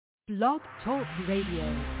Blog Talk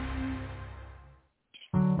Radio.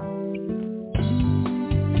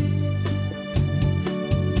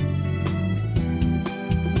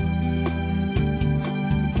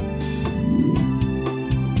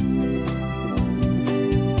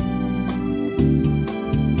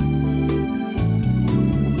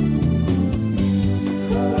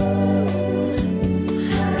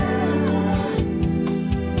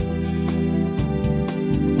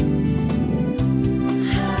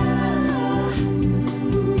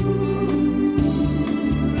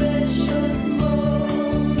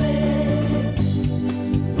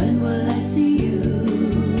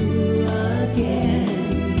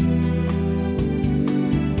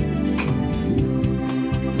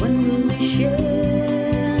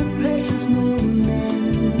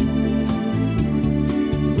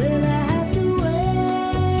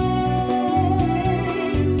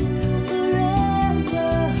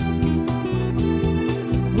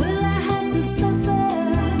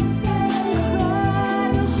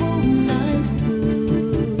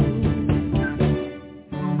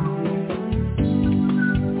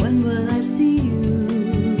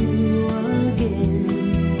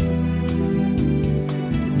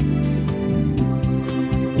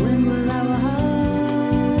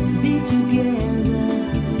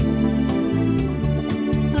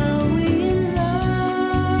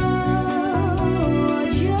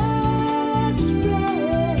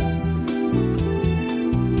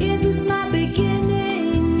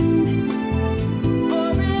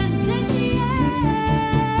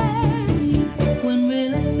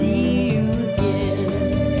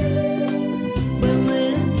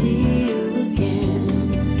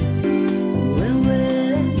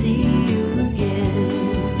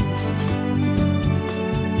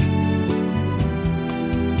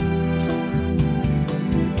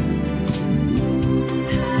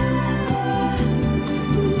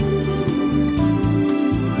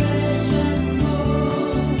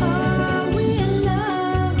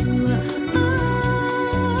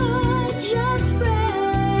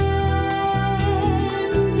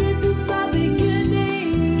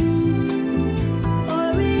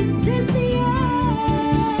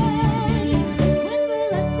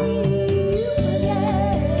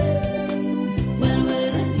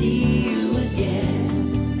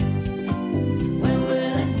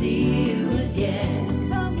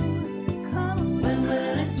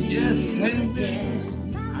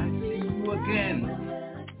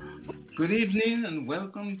 Good evening and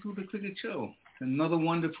welcome to the Cricket Show. It's another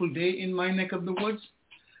wonderful day in my neck of the woods,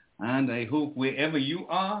 and I hope wherever you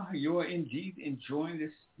are indeed enjoying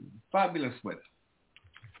this fabulous weather.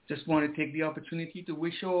 Just want to take the opportunity to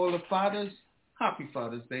wish all the fathers happy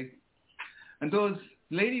Father's Day. And those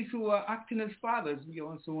ladies who are acting as fathers, we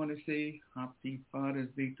also want to say happy Father's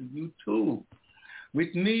Day to you too.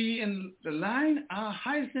 With me in the line are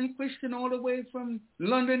Hyacinth Christian all the way from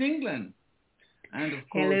London, England. And of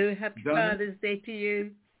course, hello, happy Father's Day to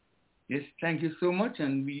you. Yes, thank you so much.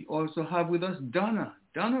 And we also have with us Donna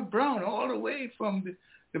Brown, all the way from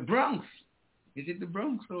the Bronx. Is it the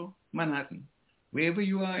Bronx or Manhattan? Wherever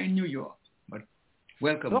you are in New York. But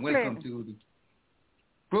welcome to the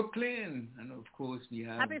Brooklyn. And of course, we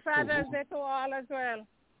have... Happy Father's Day to all as well.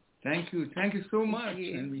 Thank you so much.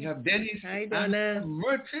 And we have Dennis and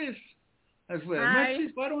Mertis as well. Hi.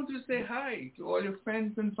 Mertis, why don't you say hi to all your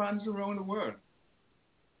friends and fans around the world?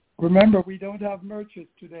 Remember, we don't have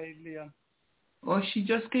Merchants today, Leon. Oh, she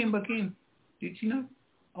just came back in. Did she not?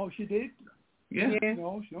 Oh, she did? Yeah.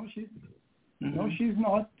 No, she's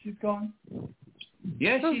not. She's gone.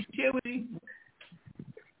 Yeah, she's here with me.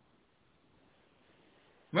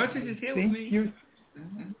 Merchants is here with me. You.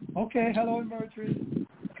 Mm-hmm. Okay, hello, Merchants.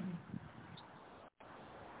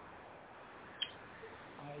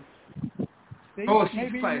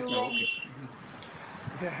 She's quiet now.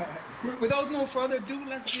 Okay. Without no further ado,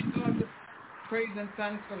 let's give God the praise and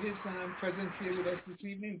thanks for his presence here with us this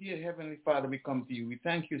evening. Dear Heavenly Father, we come to you. We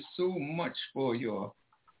thank you so much for your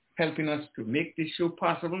helping us to make this show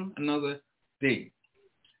possible another day.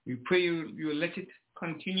 We pray you will let it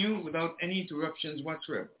continue without any interruptions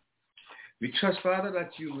whatsoever. We trust, Father,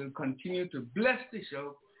 that you will continue to bless the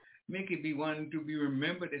show, make it be one to be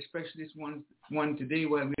remembered, especially this one today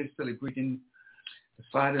while we're celebrating the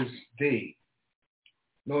Father's Day.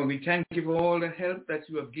 Lord, we thank you for all the help that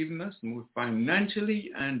you have given us, both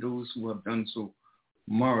financially and those who have done so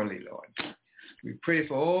morally, Lord. We pray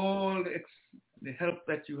for all the help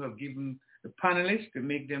that you have given the panelists to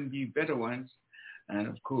make them be better ones. And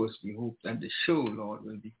of course, we hope that the show, Lord,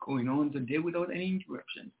 will be going on today without any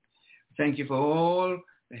interruptions. Thank you for all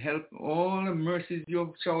the help, all the mercies you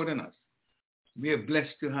have showered on us. We are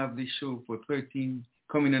blessed to have this show for 13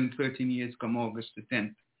 coming on 13 years come August the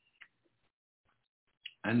 10th.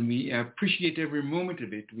 And we appreciate every moment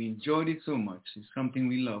of it. We enjoyed it so much. It's something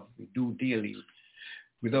we love. We do daily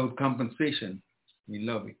without compensation. We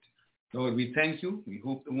love it. Lord, we thank you. We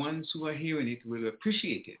hope the ones who are hearing it will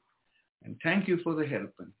appreciate it. And thank you for the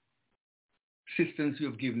help and assistance you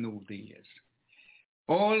have given over the years.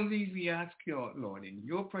 All these we ask you, Lord, in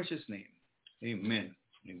your precious name. Amen.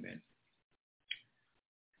 Amen.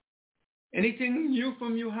 Anything new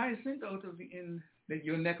from you, Hyacinth, out of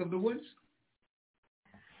your neck of the woods?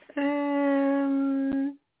 Not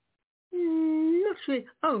really.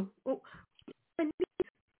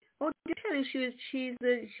 Did tell you she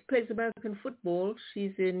plays American football.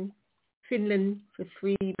 She's in Finland for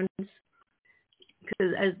 3 months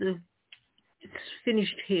because it's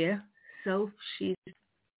finished here, so she's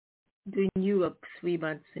doing Europe 3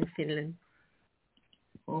 months in Finland.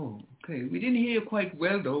 Oh, okay. We didn't hear you quite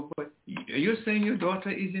well though. But you're saying your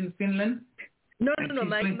daughter is in Finland? No.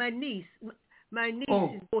 My niece. My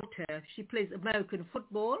niece's daughter. She plays American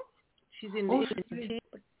football. She's in the England team.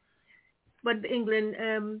 But England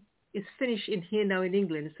is finished in here now in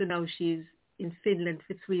England, so now she's in Finland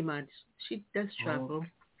for 3 months. She does travel.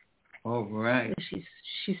 All right. So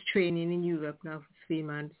she's training in Europe now for 3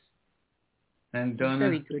 months. And Donna,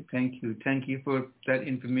 very good. Thank you. Thank you for that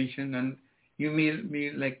information. And you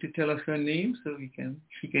may like to tell us her name so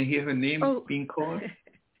she can hear her name being called.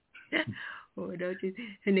 Her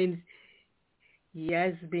name's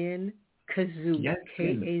Yasmin Kazoo.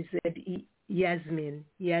 K-A-Z-E. Yasmin.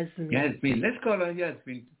 Let's call her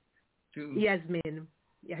Yasmin. Yasmin.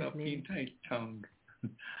 Stop being tight tongue.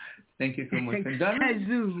 Thank you so much. And Donna,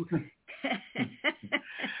 Kazoo.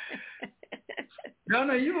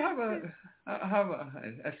 Donna, you have a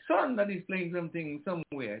son that is playing something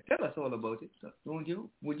somewhere. Tell us all about it, won't you?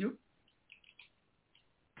 Would you?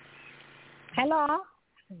 Hello.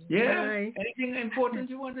 Yeah. Hi. Anything important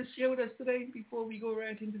you want to share with us today before we go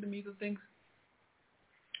right into the meat of things?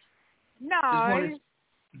 No,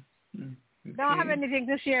 don't have anything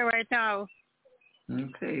to share right now.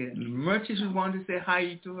 Okay. And Merchis would want to say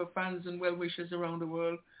hi to her fans and well-wishers around the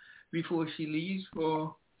world before she leaves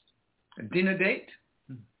for a dinner date.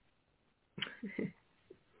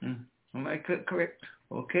 Am I correct?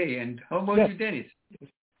 Okay. And how about you, Dennis?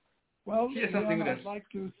 Well, something I'd like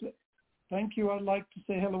to say, thank you. I'd like to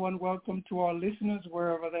say hello and welcome to our listeners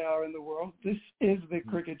wherever they are in the world. This is the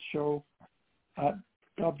Cricket Show at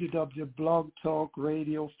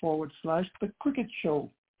www.blogtalkradio.com/The Cricket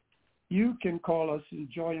Show. You can call us and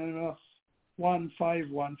join us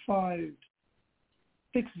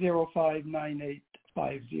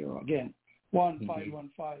 1-515-605-9850. Again,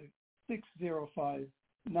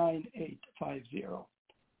 1-515-605-9850.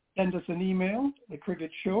 Send us an email,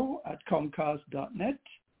 thecricketshow@comcast.net.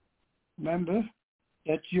 Remember,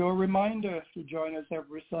 that's your reminder to join us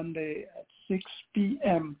every Sunday at 6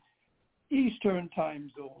 p.m. Eastern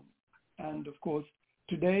Time Zone. And, of course,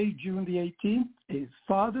 today, June the 18th, is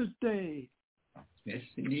Father's Day. Yes,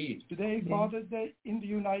 indeed. Today, Father's Day in the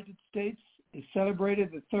United States is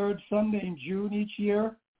celebrated the third Sunday in June each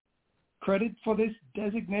year. Credit for this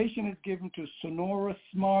designation is given to Sonora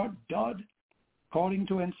Smart Dodd, according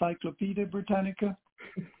to Encyclopedia Britannica.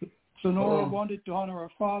 Sonora wanted to honor her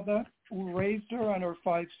father, who raised her and her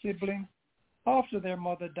 5 siblings after their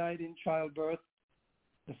mother died in childbirth.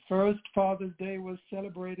 The first Father's Day was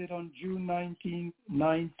celebrated on June 19,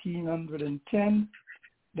 1910,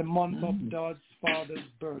 the month of Dodd's father's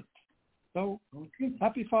birth. So,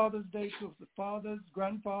 happy Father's Day to the fathers,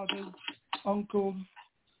 grandfathers, uncles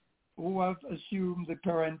who have assumed the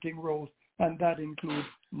parenting role, and that includes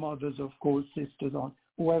mothers, of course, sisters, on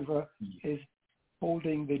whoever is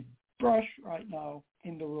holding the brush right now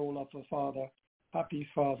in the role of a father. Happy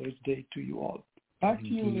Father's Day to you all. Back to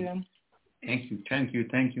you, Liam. Thank you.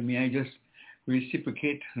 May I just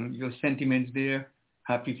reciprocate your sentiments there?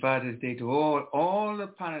 Happy Father's Day to all the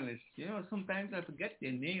panelists. You know, sometimes I forget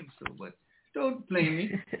their names, but don't blame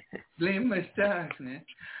me. Blame my stars, man.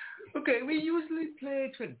 Okay,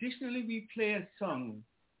 traditionally we play a song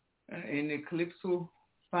in a calypso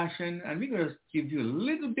fashion, and we're going to give you a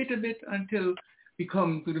little bit of it until we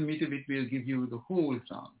come to the meat of it. We'll give you the whole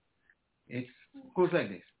song. It goes like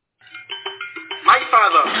this. My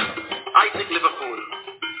father, Isaac Liverpool,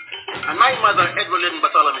 and my mother, Edwardine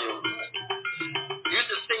Bartholomew, used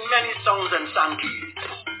to sing many songs and sankeys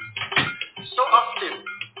so often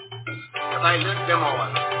that I learned them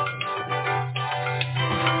all.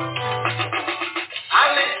 A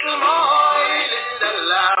little more in the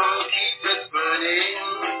lamp, keep it burning.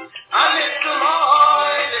 A little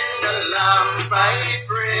more in the lamp, I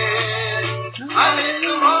pray. A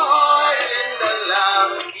little more in the lamp,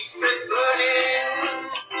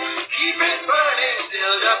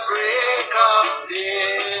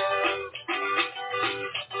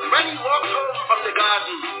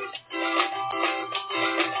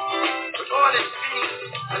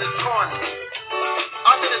 on,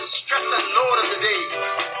 under the stress and load of the day.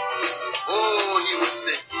 Oh, he would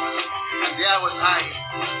sing. And there was I,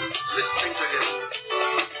 listening to him.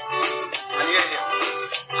 And hear him.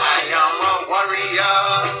 I am a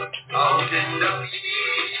warrior out in the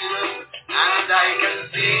field, and I can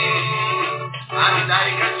sing, and I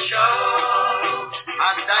can shout,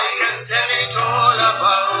 and I can tell it all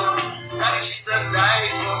about that Jesus died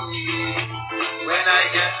for me. When I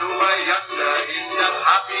get over yonder in that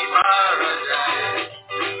happy paradise,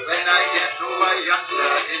 when I get over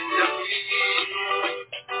yonder in the field,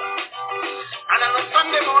 and on a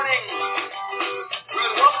Sunday morning,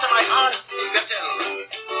 we'll walk to my aunt in Bethel.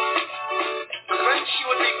 And when she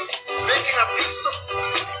would be making a pea soup,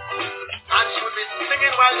 and she would be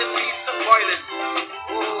singing while the peas are boiling.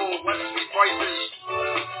 Oh, what sweet voices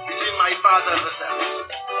between my father and herself.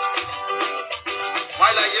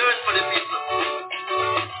 While I yearned for the pea soup,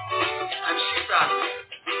 and she sang,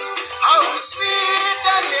 how sweet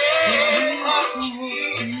the name of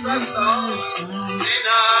Jesus sounds in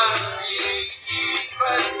our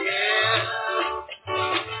deeper ear.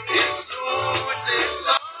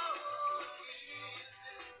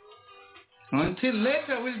 Until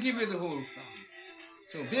later, we'll give you the whole song.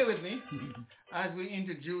 So bear with me as we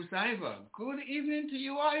introduce Ivor. Good evening to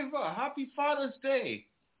you, Ivor. Happy Father's Day.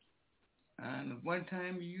 And at one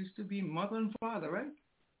time, you used to be mother and father, right?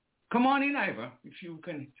 Come on in, Ivor, if you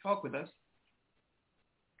can talk with us.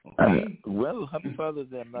 Okay. Well, happy Father's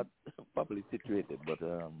Day. I'm not properly situated, but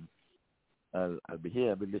I'll be here.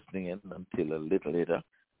 I'll be listening in until a little later.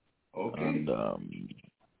 Okay.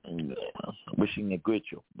 And wishing a great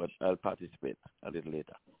show, but I'll participate a little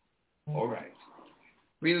later. All right.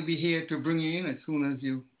 We'll be here to bring you in as soon as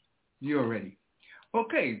you're ready.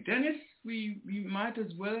 Okay, Dennis, we might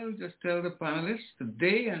as well just tell the panelists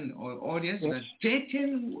today and our audience that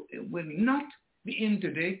Jatin will not be in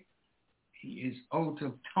today. He is out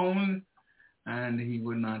of town and he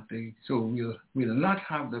will not be. So we'll not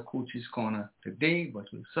have the Coach's Corner today, but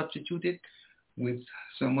we'll substitute it with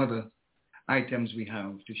some other items we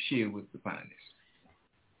have to share with the panelists.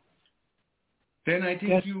 Then I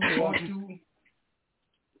think you want to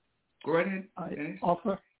go ahead. I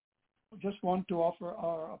just want to offer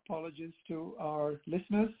our apologies to our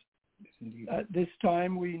listeners. Yes, at this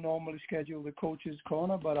time, we normally schedule the Coach's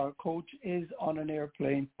Corner, but our coach is on an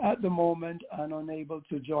airplane at the moment and unable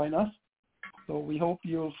to join us. So we hope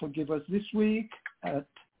you'll forgive us this week.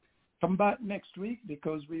 Come back next week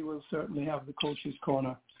because we will certainly have the Coach's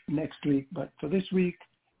Corner next week. But for this week,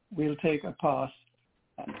 we'll take a pass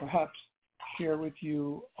and perhaps share with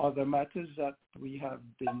you other matters that we have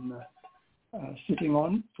been sitting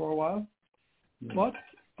on for a while. But,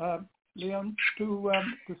 Leon, to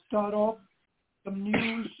start off, some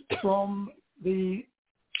news from the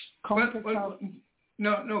CONCACAF.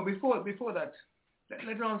 No, before that,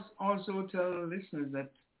 let us also tell the listeners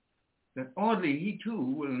that oddly, he too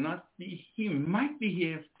will not be, he might be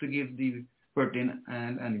here to give the birthday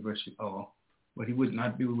and anniversary hour, but he would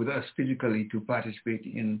not be with us physically to participate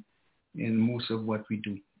in most of what we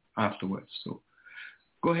do afterwards. So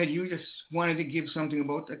go ahead, you just wanted to give something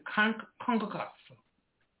about the CONCACAF.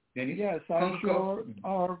 Dennis? Yes, I'm sure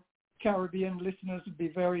our Caribbean listeners would be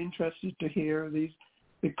very interested to hear these.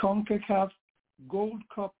 The CONCACAF Gold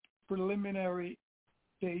Cup preliminary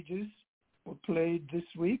stages were played this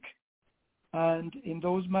week. And in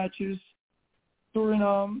those matches,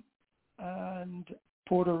 Suriname and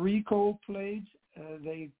Puerto Rico played.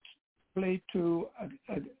 They played to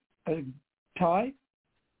a tie,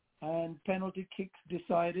 and penalty kicks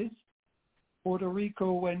decided. Puerto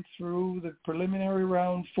Rico went through the preliminary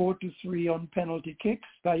round 4-3 on penalty kicks.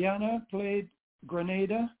 Guyana played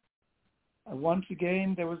Grenada. Once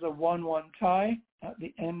again, there was a 1-1 tie at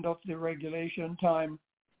the end of the regulation time,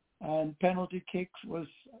 and penalty kicks was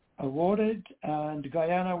awarded, and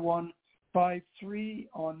Guyana won 5-3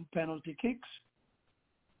 on penalty kicks.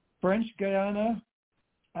 French Guyana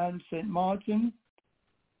and St. Martin.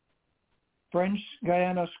 French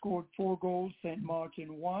Guyana scored 4 goals, St.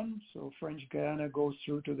 Martin 1, so French Guyana goes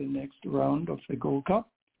through to the next round of the Gold Cup.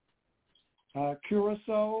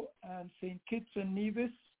 Curacao and St. Kitts and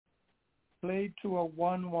Nevis played to a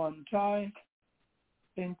 1-1 tie.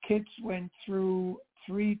 St. Kitts went through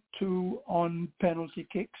 3-2 on penalty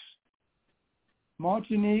kicks.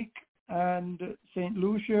 Martinique and St.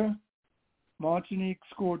 Lucia. Martinique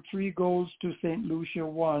scored 3 goals to St. Lucia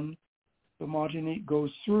 1, so Martinique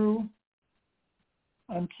goes through.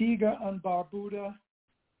 Antigua and Barbuda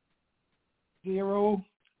 0,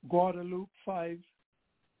 Guadeloupe 5.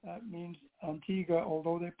 That means Antigua,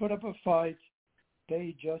 although they put up a fight,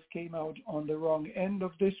 they just came out on the wrong end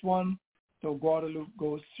of this one. So Guadeloupe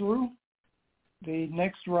goes through. The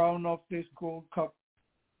next round of this Gold Cup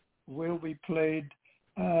will be played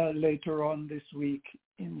later on this week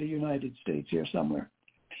in the United States here somewhere.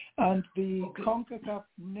 And the CONCACAF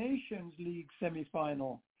Nations League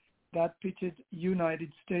semifinal, that pitted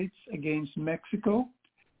United States against Mexico.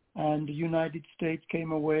 And the United States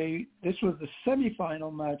came away. This was the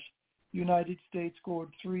semifinal match. United States scored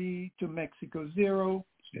 3 to Mexico 0.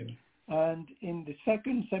 Yeah. And in the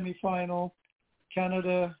second semifinal,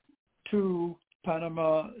 Canada 2,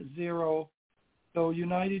 Panama 0. So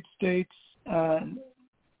United States and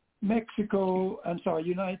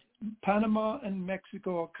Panama and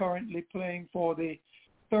Mexico are currently playing for the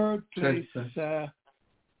third place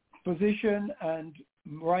position, and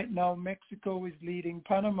right now Mexico is leading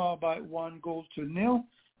Panama by 1-0.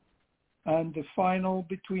 And the final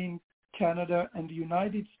between Canada and the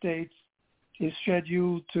United States is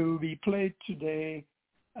scheduled to be played today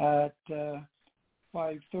at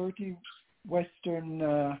 5:30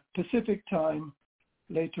 Western Pacific time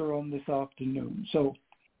later on this afternoon. So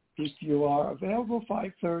if you are available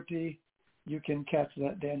 5:30, you can catch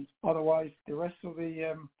that then. Otherwise, the rest of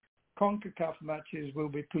the CONCACAF matches will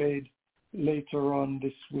be played later on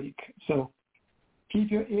this week. So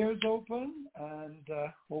keep your ears open, and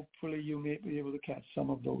hopefully you may be able to catch some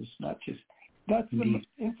of those matches. That's the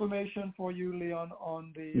information for you, Leon,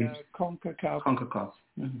 on the CONCACAF. CONCACAF.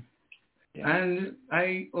 Mm-hmm. Yeah. And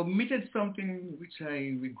I omitted something which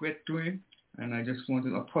I regret doing, and I just want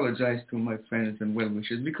to apologize to my friends and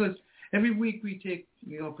well-wishers, because every week we take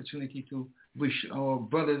the opportunity to wish our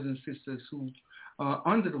brothers and sisters who are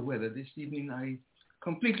under the weather. This evening I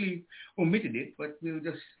completely omitted it, but we'll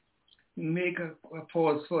just make a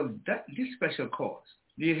pause for this special cause.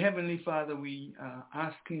 Dear Heavenly Father, we are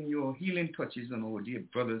asking your healing touches on our dear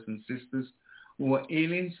brothers and sisters who are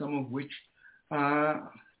ailing, some of which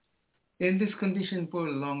are in this condition for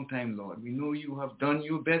a long time, Lord. We know you have done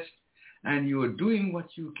your best, and you are doing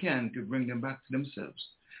what you can to bring them back to themselves.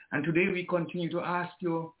 And today we continue to ask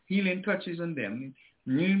your healing touches on them,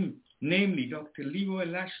 namely Dr. Leroy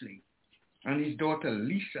Lashley and his daughter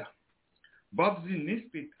Lisa, Bobsy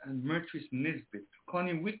Nisbet and Mertrice Nisbet,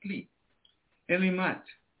 Connie Whitley, Ellie Matt,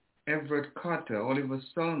 Everett Carter, Oliver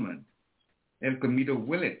Stallman, Elcomido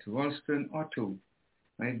Willett, Ralston Otto,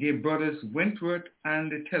 my dear brothers Wentworth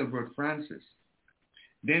and Telbert Francis,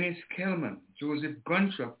 Dennis Kellman, Joseph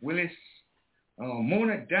Guntrup, Willis,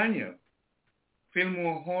 Mona Daniel,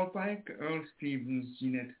 Fillmore Hallpike, Earl Stevens,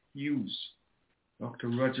 Jeanette Hughes, Dr.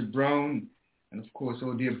 Roger Brown, and of course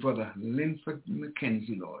our dear brother Linford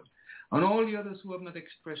Mackenzie, Lord. And all the others who have not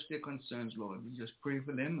expressed their concerns, Lord, we just pray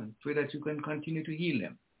for them and pray that you can continue to heal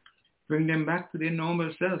them. Bring them back to their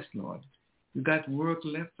normal selves, Lord. You've got work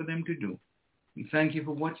left for them to do. We thank you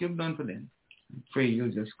for what you've done for them. We pray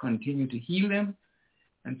you'll just continue to heal them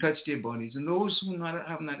and touch their bodies. And those who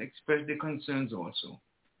have not expressed their concerns also,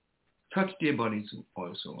 touch their bodies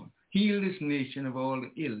also. Heal this nation of all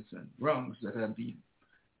the ills and wrongs that have been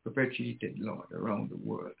perpetuated, Lord, around the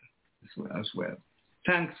world as well.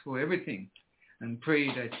 Thanks for everything, and pray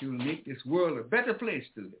that you'll make this world a better place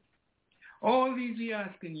to live. All these we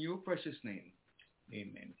ask in your precious name.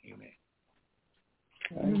 Amen. Amen.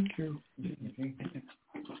 Thank you.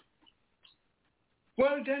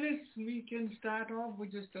 Well, Dennis, we can start off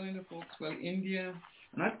with just telling the folks, well, England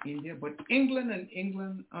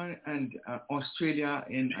and Australia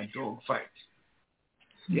in a dogfight.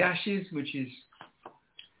 The Ashes, which is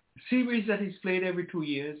a series that is played every 2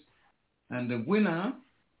 years, and the winner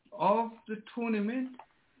of the tournament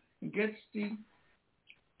gets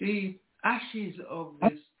the ashes of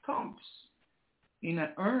the stumps in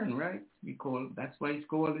an urn, right? That's why it's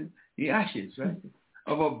called the ashes, right?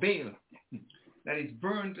 Of a bale that is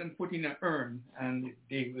burnt and put in an urn, and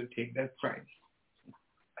they will take that prize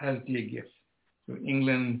as their gift. So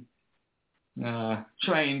England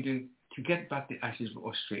trying to get back the ashes of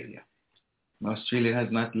Australia. Australia has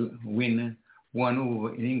not won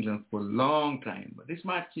over in England for a long time, but this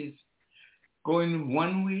match is going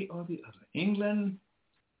one way or the other. England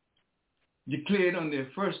declared on their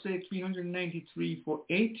first day 393 for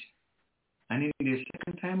 8, and in their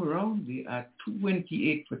second time around they are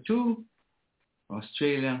 228 for 2.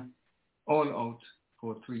 Australia all out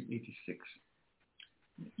for 386.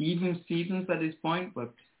 Even Stevens at this point,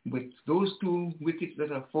 but with those 2 wickets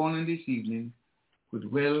that have fallen this evening, could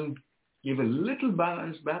well give a little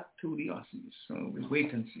balance back to the Aussies. So we'll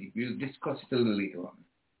wait and see. We'll discuss it a little later on.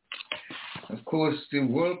 Of course, the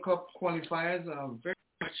World Cup qualifiers are very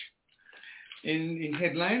much in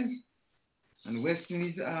headlines, and West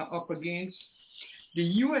Indies are up against the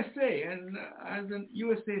USA, and as a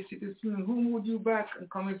USA citizen, whom would you back? And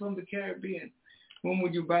coming from the Caribbean, whom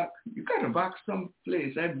would you back? You got to back some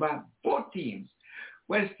place. I back both teams.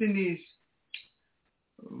 West Indies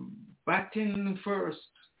batting first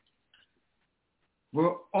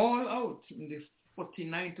were all out in the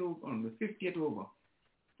 49th over, on the 50th over,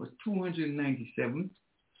 was 297,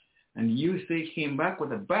 and the USA came back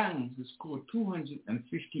with a bang to score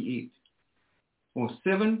 258 for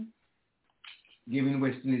 7, giving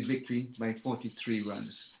West Indies victory by 43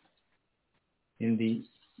 runs. In the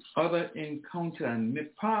other encounter,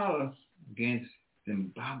 Nepal against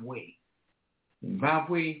Zimbabwe.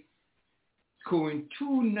 Zimbabwe scoring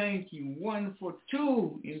 291 for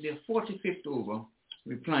 2 in their 45th over,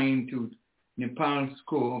 replying to Nepal's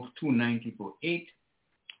score of 290 for 8,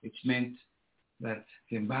 which meant that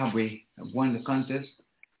Zimbabwe won the contest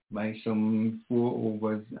by some 4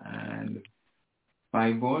 overs and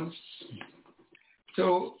 5 balls.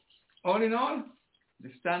 So, all in all,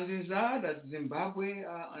 the standings are that Zimbabwe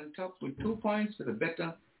are on top with 2 points with a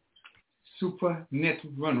better super net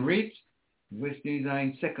run rate. West Indies are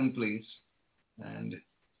in second place, and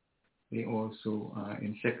they also are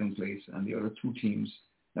in second place, and the other 2 teams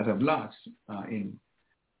that have lost are in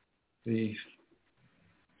the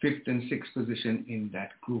 5th and 6th position in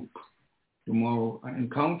that group. Tomorrow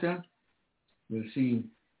encounter, we'll see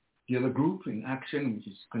the other group in action, which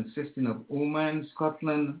is consisting of Oman,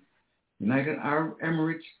 Scotland, United Arab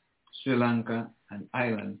Emirates, Sri Lanka, and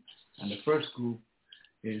Ireland. And the first group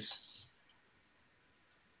is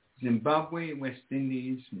Zimbabwe, West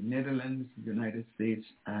Indies, Netherlands, United States,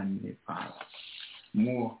 and Nepal.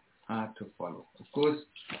 More are to follow. Of course,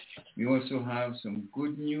 we also have some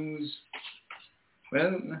good news.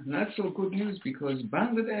 Well, not so good news, because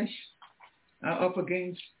Bangladesh are up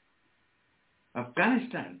against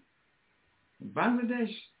Afghanistan.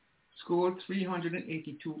 Bangladesh scored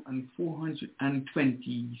 382 and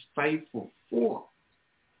 425 for 4.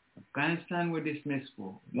 Afghanistan were dismissed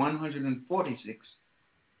for 146.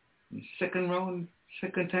 In the second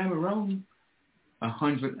time around,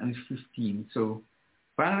 115. So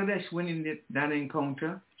Bangladesh winning that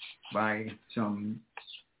encounter by some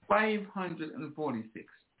 546.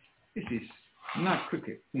 This is not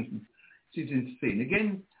cricket. This is insane.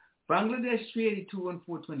 Again, Bangladesh 382 and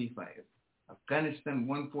 425. Afghanistan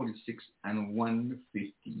 146 and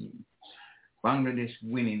 115. Bangladesh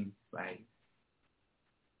winning by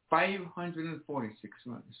 546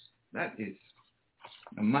 runs. That is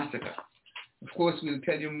a massacre. Of course, we'll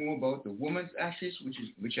tell you more about the Women's Ashes,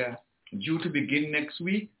 which are due to begin next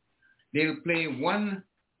week. They'll play 1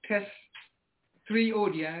 test, 3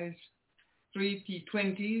 ODIs, 3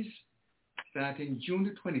 T20s, starting June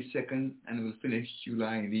the 22nd, and will finish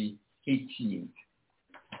July the 18th.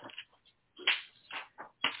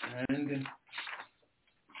 And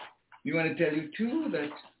we want to tell you too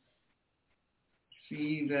that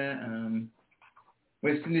the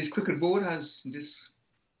West Indies Cricket Board has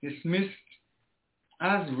dismissed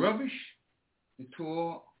as rubbish the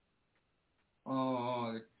tour,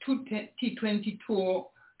 the T20 tour,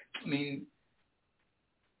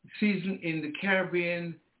 season in the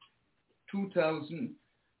Caribbean 2000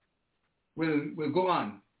 will go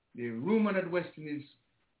on. The rumor that West Indies,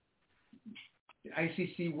 the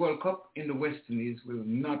ICC World Cup in the West Indies will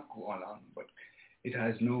not go on, but it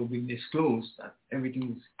has now been disclosed that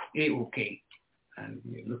everything is A-OK, and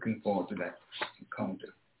we're looking forward to that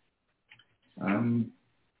encounter.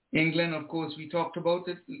 England, of course, we talked about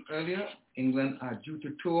it earlier. England are due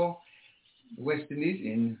to tour the West Indies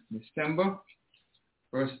in December.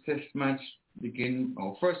 First test match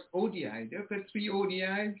first ODI. They've got 3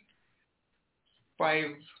 ODIs, 5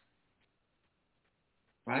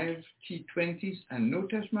 T20s, and no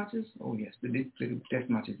test matches. Oh yes, they did play the test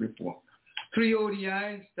matches before. 3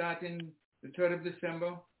 ODIs starting the 3rd of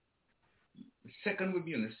December. The second will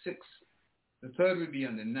be on the 6th. The third will be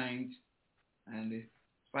on the 9th. And the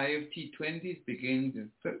 5 T20s begin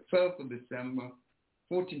the 12th of December,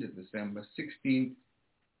 14th of December, 16th,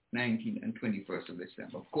 19th, and 21st of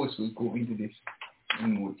December. Of course, we'll go into this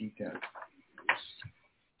in more detail.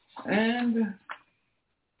 And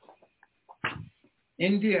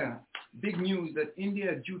India, big news that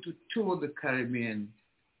India are due to tour the Caribbean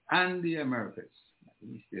and the Americas.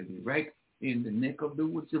 They'll be right in the neck of the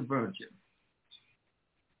woods of Virgin.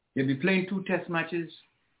 They'll be playing 2 test matches,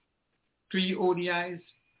 3 ODIs,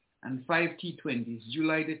 and 5 T20s,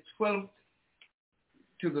 July the 12th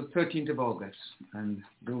to the 13th of August. And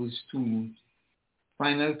those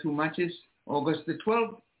final 2 matches, August the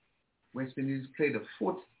 12th, West Indies play the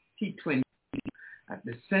 4th T20 at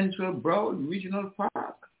the Central Broad Regional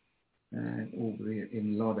Park over there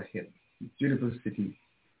in Lauderhill. beautiful city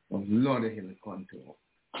of Lauderhill, Contour,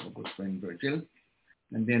 our good friend Virgil.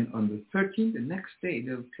 And then on the 13th, the next day,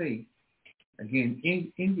 they'll play again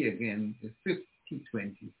in India again, the 5th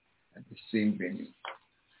T20 at the same venue.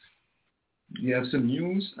 We have some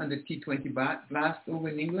news on the T20 blast over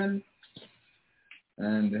in England.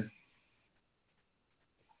 And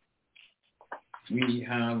we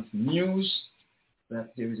have news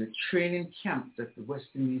that there is a training camp that the West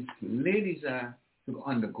Indies ladies are to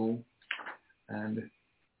undergo. And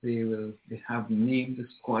they have named the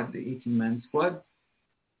squad, the 18-man squad.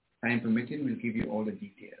 Time permitting, we'll give you all the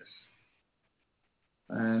details.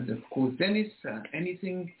 And of course, Dennis,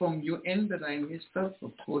 anything from your end that I missed up?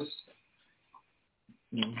 Of course,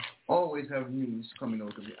 you always have news coming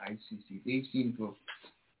out of the ICC. They seem to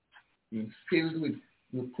be filled with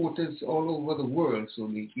reporters all over the world, so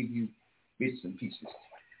they give you bits and pieces.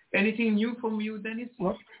 Anything new from you, Dennis?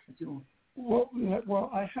 Well,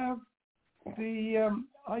 I have the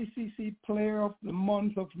ICC Player of the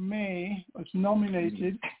Month of May was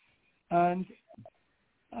nominated, and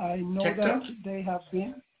I know that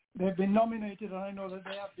they've been nominated, and I know that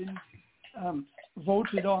they have been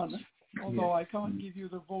voted on. Although I can't give you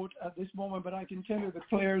the vote at this moment, but I can tell you the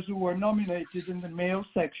players who were nominated in the male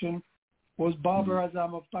section was Babar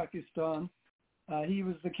Azam of Pakistan. He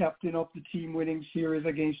was the captain of the team winning series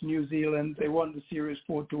against New Zealand. They won the series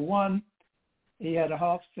 4-1. He had a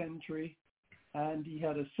half century, and he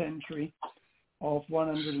had a century of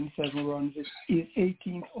 107 runs. It's his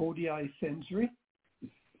 18th ODI century.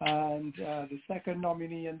 And the second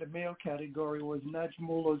nominee in the male category was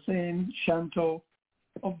Najmul Hossain Shanto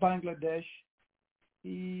of Bangladesh.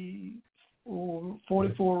 He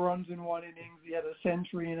 44 runs in one innings. He had a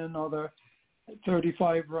century in another,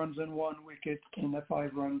 35 runs and 1 wicket in a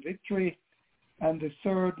 5-run victory. And the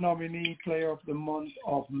third nominee player of the month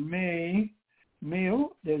of May,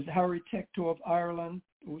 male, there's Harry Tector of Ireland,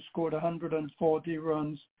 who scored 140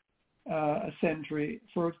 runs, a century,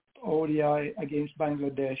 first ODI against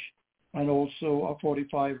Bangladesh, and also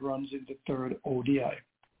 45 runs in the third ODI.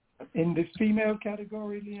 In the female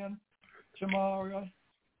category, Leon, Chamara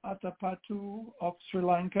Atapattu of Sri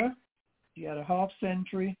Lanka. She had a half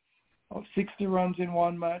century of 60 runs in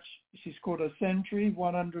one match. She scored a century,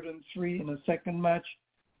 103 in a second match,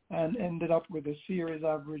 and ended up with a series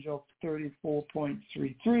average of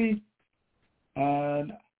 34.33.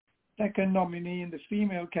 And second nominee in the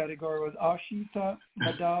female category was Ashita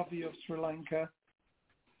Madhavi of Sri Lanka.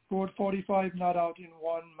 Scored 45 not out in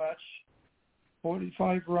one match,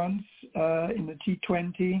 45 runs in the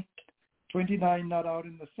T20, 29 not out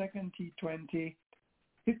in the second T20,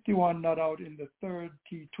 51 not out in the third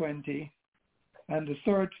T20. And the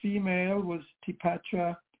third female was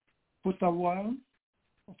Tipatra Puttawal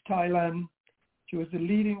of Thailand. She was the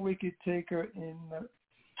leading wicket taker in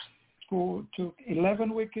score, took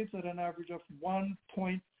 11 wickets at an average of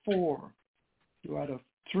 1.4. You had a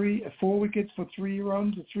 4 wickets for 3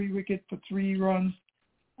 runs, a 3 wicket for 3 runs,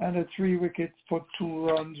 and a 3 wickets for 2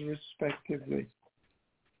 runs, respectively.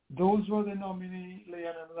 Those were the nominees,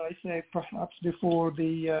 Leon, and as I say, perhaps before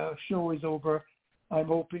the show is over, I'm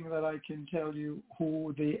hoping that I can tell you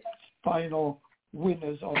who the final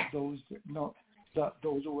winners of those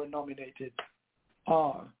who were nominated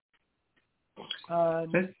are.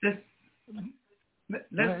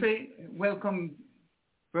 Let's say welcome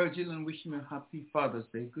Virgil and wish him a happy Father's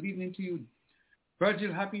Day. Good evening to you,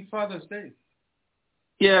 Virgil. Happy Father's Day.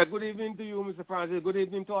 Yeah, good evening to you, Mr. Francis. Good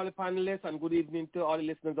evening to all the panelists, and good evening to all the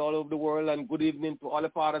listeners all over the world, and good evening to all the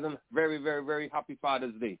fathers, and very, very, very happy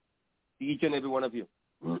Father's Day to each and every one of you.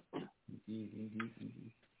 Indeed.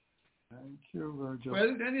 Thank you, Virgil.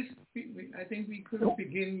 Well, Dennis, I think we could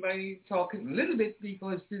begin by talking a little bit,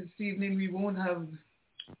 because this evening we won't have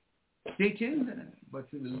dating, but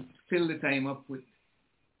we'll fill the time up with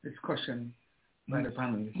discussion by the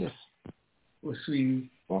panelists. Yes. We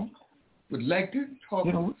would like to talk,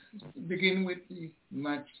 begin with the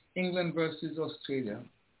match England versus Australia.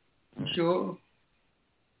 I'm sure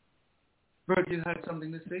Virgil had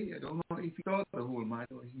something to say. I don't know if he thought the whole match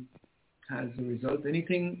or he has the result.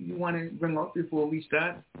 Anything you want to bring up before we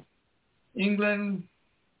start? England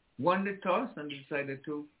won the toss and decided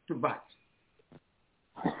to bat.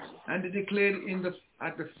 And they declared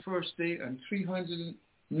at the first day on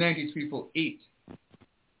 393 for 8.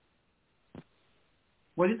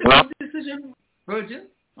 Was it a good decision, Virgil,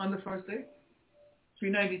 on the first day?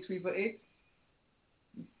 393 for 8?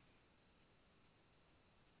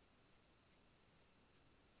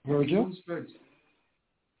 Virgil?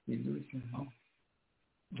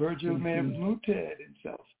 Virgil may have muted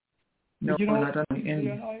himself. No, you know, not on the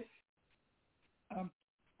end.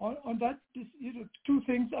 on that, two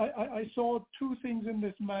things. I saw two things in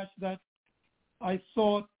this match that I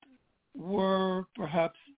thought were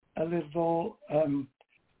perhaps a little,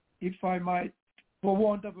 if I might, for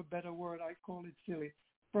want of a better word, I call it silly.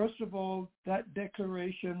 First of all, that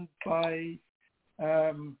declaration by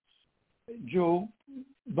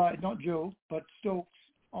Stokes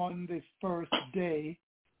on this first day,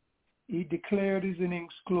 he declared his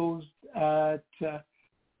innings closed at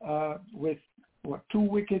with 2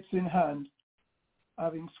 wickets in hand,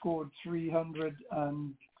 having scored 300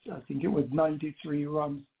 and I think it was 93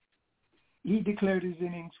 runs. He declared his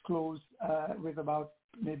innings closed with about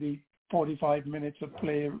maybe 45 minutes of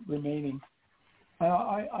play remaining.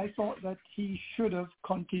 I thought that he should have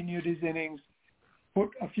continued his innings, put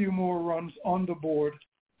a few more runs on the board,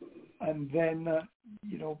 and then,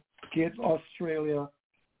 get Australia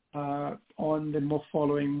on the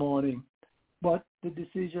following morning. But the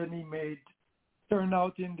decision he made turned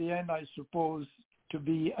out in the end, I suppose, to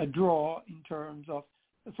be a draw in terms of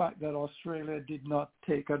the fact that Australia did not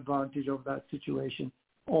take advantage of that situation,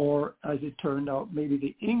 or as it turned out, maybe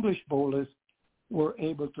the English bowlers were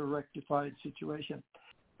able to rectify the situation.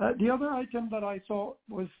 The other item that I thought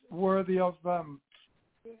was worthy of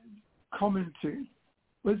commentary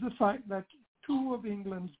was the fact that two of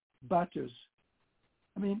England's batters,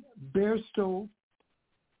 Bairstow,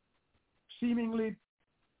 seemingly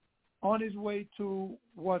on his way to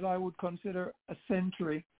what I would consider a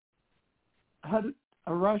century, had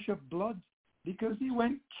a rush of blood because he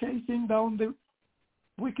went chasing down the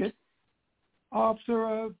wicket after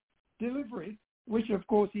a delivery, which of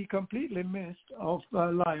course he completely missed, of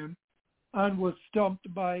Lyon, and was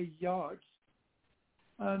stumped by yards.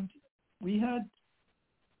 And we had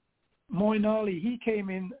Moeen Ali. He came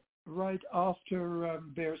in right after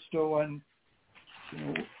Bairstow and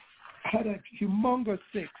had a humongous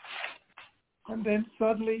six. And then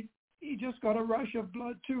suddenly he just got a rush of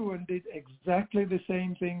blood too and did exactly the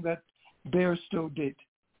same thing that Bairstow did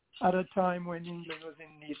at a time when England was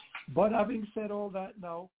in need. But having said all that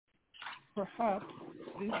now, perhaps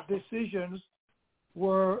these decisions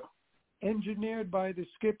were engineered by the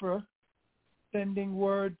skipper, sending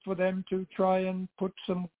word for them to try and put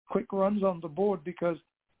some quick runs on the board, because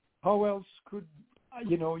how else could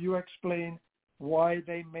you explain why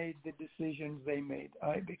they made the decisions they made?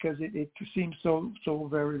 Because it seems so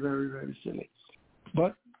very, very, very silly.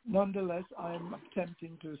 But nonetheless, I'm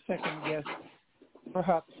attempting to second guess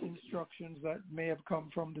perhaps instructions that may have come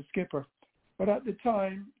from the skipper. But at the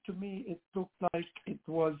time, to me, it looked like it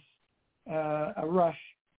was a rash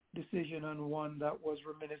decision, and one that was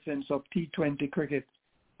reminiscent of T20 cricket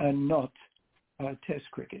and not Test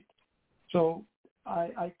cricket. So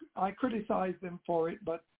I criticize them for it,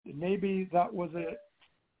 but maybe that was a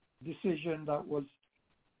decision that was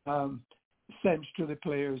sent to the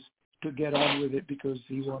players to get on with it because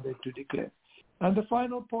he wanted to declare. And the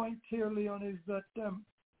final point here, Leon, is that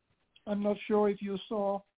I'm not sure if you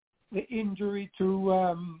saw the injury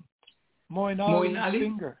to Moeen Ali's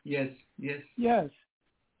finger. Yes.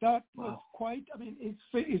 That was quite,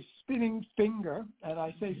 it's spinning finger, and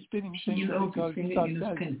I say spinning finger because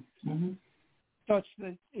such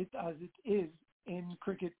that it as it is in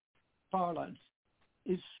cricket parlance.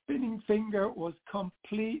 His spinning finger was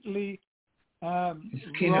completely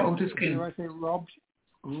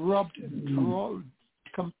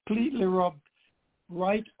completely rubbed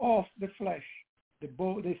right off the flesh.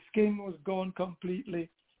 The skin was gone completely,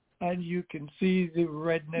 and you can see the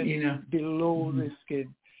redness below the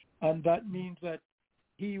skin. And that means that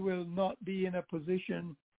he will not be in a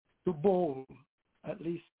position to bowl, at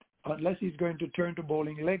least unless he's going to turn to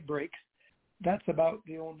bowling leg breaks. That's about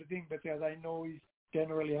the only thing, because I know he's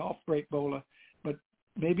generally an off-break bowler, but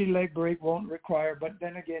maybe leg break won't require. But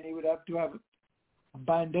then again, he would have to have a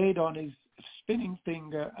Band-Aid on his spinning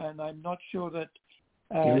finger, and I'm not sure that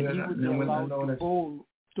he would be allowed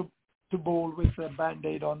to bowl with a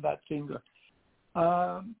Band-Aid on that finger.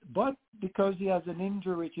 But because he has an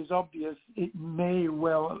injury which is obvious, it may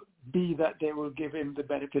well be that they will give him the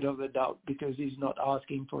benefit of the doubt because he's not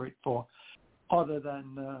asking for it for other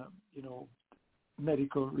than,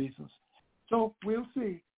 medical reasons. So we'll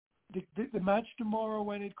see. The match tomorrow,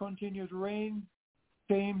 when it continues, rain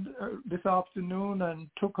came this afternoon and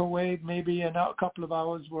took away maybe a couple of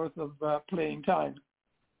hours worth of playing time.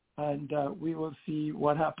 And we will see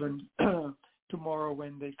what happens tomorrow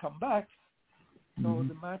when they come back. So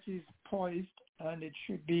the match is poised, and it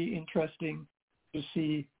should be interesting to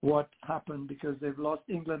see what happened, because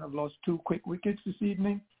England have lost 2 quick wickets this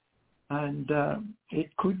evening, and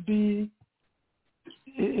it could be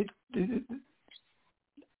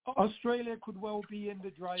Australia could well be in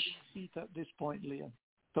the driving seat at this point, Liam.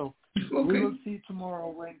 So Okay. we will see tomorrow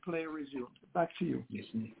when play resumes. Back to you. Yes.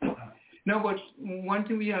 No, but one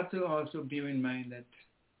thing we have to also bear in mind that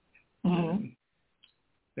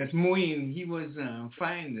that Moeen, he was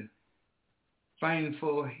fined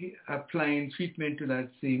for applying treatment to that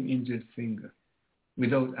same injured finger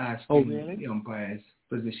without asking the umpire's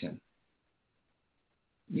position.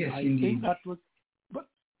 Yes, I indeed. think that was, but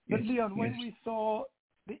Yes, Leon, when we saw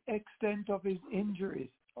the extent of his injuries,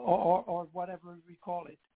 or whatever we call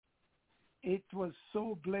it, it was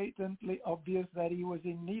so blatantly obvious that he was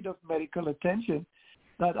in need of medical attention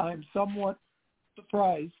that I'm somewhat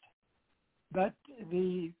surprised that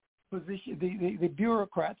the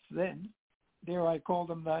bureaucrats then, dare I call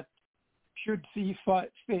them that, should see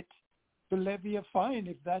fit to levy a fine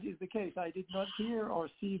if that is the case. I did not hear or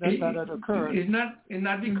see that had occurred. It's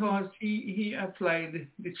not because he applied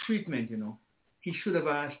the treatment, you know. He should have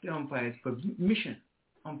asked the umpire's permission.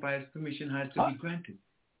 Umpire's permission had to be granted.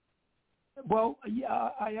 Well, yeah,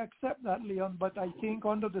 I accept that, Leon, but I think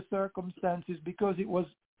under the circumstances, because it was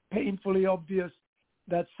painfully obvious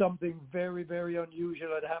that something very, very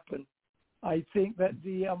unusual had happened, I think that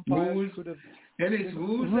the umpires could have... And it's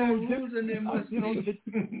rules and they must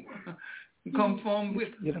conform with...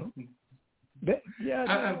 You know, they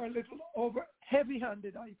are a little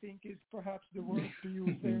heavy-handed, I think, is perhaps the word to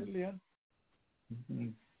use there, Leon.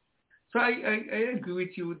 So I agree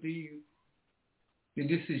with you with the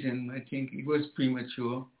decision. I think it was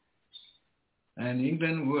premature. And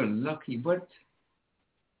England were lucky. But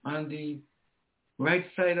on the right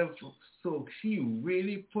side of Stokes, he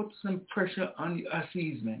really put some pressure on the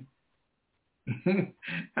Aussies, man.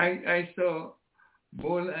 I saw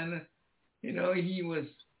Ball and, you know, he was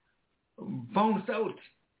bounced out.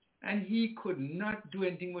 And he could not do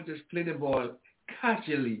anything but just play the ball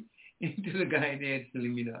casually into the guy there,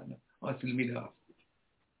 Silmida,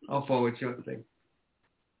 or forward short leg.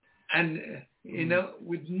 And, you know,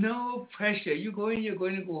 with no pressure, you're going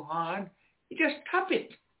to go hard. He just tap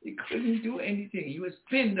it. He couldn't do anything. He was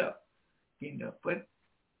pinned up. But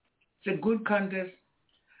it's a good contest.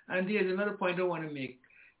 And there's another point I want to make.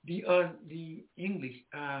 The English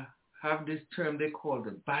have this term they call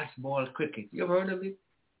the baseball cricket. You ever heard of it?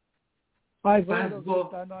 I've heard of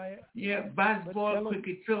it. Baseball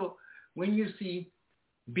cricket. So when you see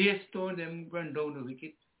Bairstow them run down the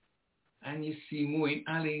wicket, and you see Moeen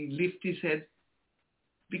Ali lift his head,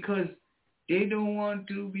 because they don't want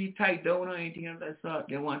to be tied down or anything of that sort.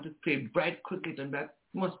 They want to play bright cricket, and that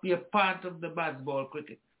must be a part of the baseball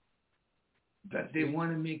cricket. That they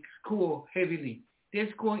want to make score heavily.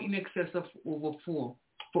 They're scoring in excess of over 4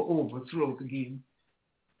 for over throughout the game.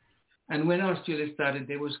 And when Australia started,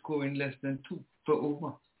 they were scoring less than 2 for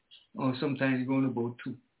over, or sometimes going about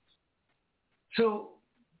 2. So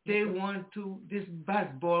they want this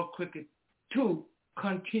baseball cricket to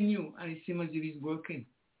continue, and it seems as if it's working.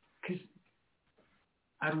 Because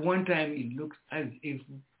at one time it looks as if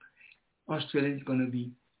Australia is going to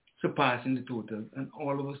be surpassing the total, and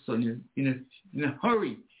all of a sudden, in a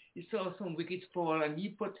hurry, he saw some wickets fall, and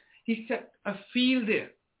he set a field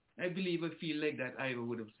there. I believe a field like that Ivor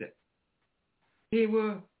would have set. They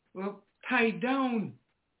were tied down.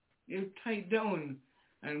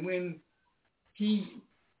 And when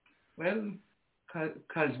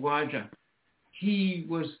Kazwaja, he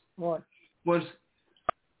was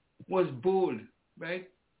bold, right?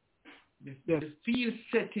 The field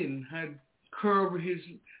setting had curved his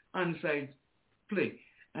onside play,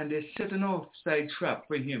 and they set an offside trap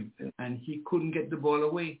for him, and he couldn't get the ball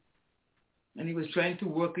away. And he was trying to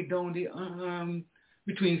work it down the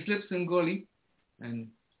between slips and gully,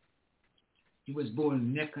 and he was bowled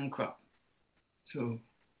neck and crop. So,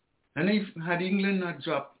 and had England not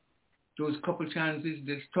dropped those couple chances,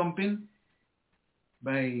 the stumping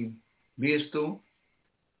by Bairstow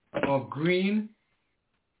or Green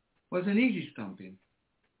was an easy stumping.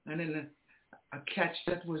 And then a catch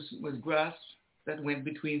that was grasped that went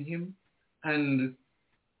between him and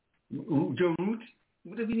Joe Root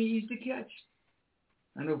would have been easy to catch.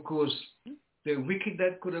 And of course, the wicket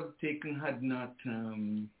that could have taken had not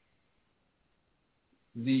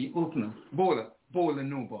the opener, bowler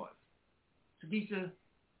no ball. So these are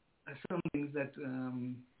some things that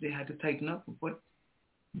they had to tighten up, but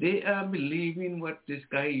they are believing what this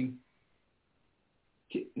guy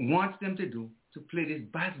wants them to do, to play this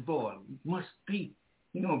baseball. It must be,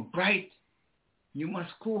 bright. You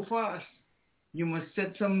must score fast. You must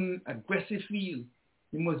set some aggressive field.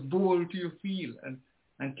 You must bowl to your field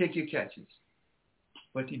and take your catches.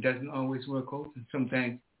 But it doesn't always work out. And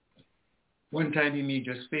sometimes, one time he may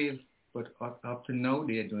just fail, but up to now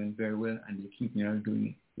they are doing very well, and they keep on doing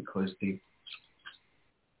it because they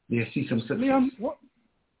see some success. Leon,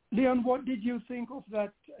 Leon, what did you think of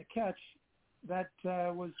that catch that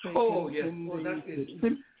was taken? Oh, yes.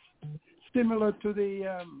 Similar to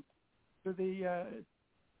the T20.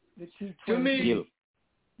 To me,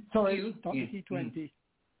 sorry, not the T20.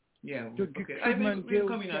 Yeah, okay. We're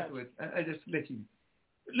coming out to it. I just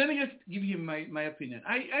let me just give you my opinion.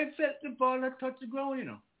 I felt the ball had touched the ground, you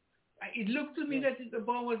know. It looked to me that the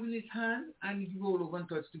ball was in his hand and he rolled over and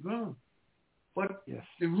touched the ground. But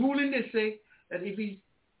the ruling, they say that if he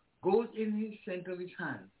goes in his center of his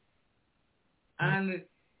hand and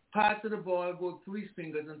parts of the ball go through his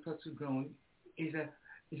fingers and touch the ground, is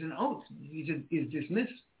an out. Is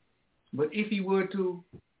dismissed. But if he were to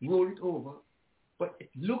roll it over, but it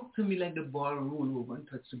looked to me like the ball rolled over and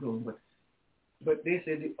touched the ground. But they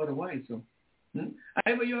said otherwise. So,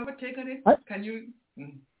 Ivor, you have a take on it? Can you?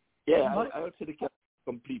 Yeah, I would say the catch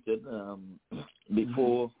completed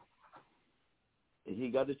before he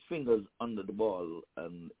got his fingers under the ball,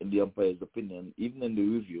 and in the umpire's opinion, even in the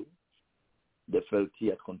review, they felt he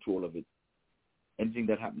had control of it. Anything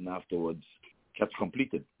that happened afterwards, catch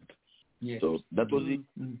completed. Yes. So that was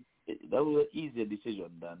that was an easier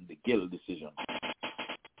decision than the Gill decision.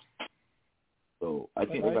 So I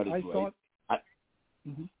think they got it right.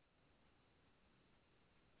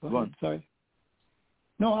 Go on. Sorry.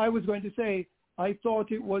 No, I was going to say I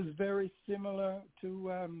thought it was very similar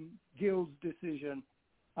to Gill's decision,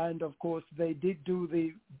 and of course they did do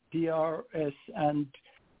the DRS, and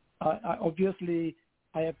obviously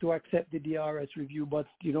I have to accept the DRS review. But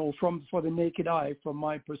you know, for the naked eye, from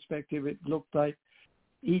my perspective, it looked like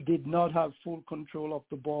he did not have full control of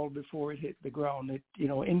the ball before it hit the ground.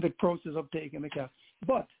 In the process of taking the catch.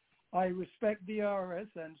 But I respect DRS,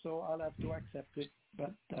 and so I'll have to accept it.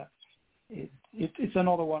 But it's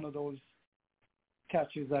another one of those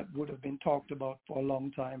catches that would have been talked about for a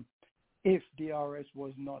long time if DRS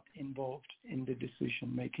was not involved in the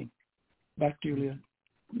decision making. Back to you, Leon.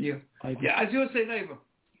 Yeah, as you were saying, Ivor.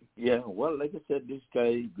 Yeah, well, like I said, this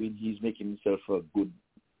guy, he's making himself a good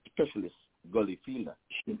specialist gully fielder.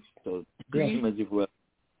 So him as if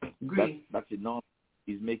that's enough.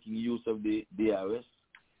 He's making use of the DRS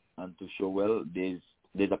and to show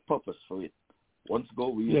there's a purpose for it. Once ago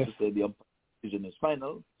we used to say the decision is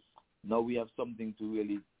final. Now we have something to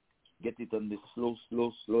really get it on the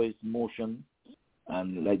slowest motion,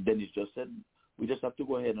 and like Dennis just said, we just have to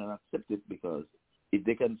go ahead and accept it, because if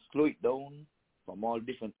they can slow it down from all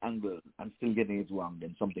different angles and still getting it wrong,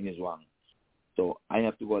 then something is wrong. So I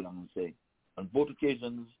have to go along and say, on both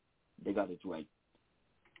occasions, they got it right.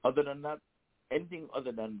 Other than that, anything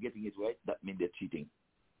other than getting it right, that means they're cheating.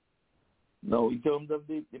 Now, in terms of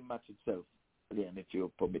the match itself, again, if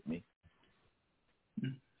you'll permit me,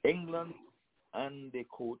 England and the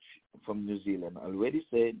coach from New Zealand already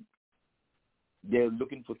said they're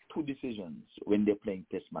looking for two decisions when they're playing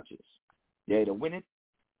test matches. They either win it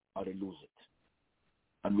or they lose it.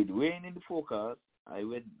 And with rain in the forecast, I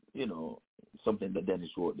read, something that Dennis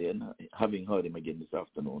wrote there, and having heard him again this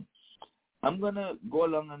afternoon, I'm going to go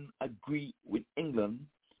along and agree with England,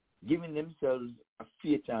 giving themselves a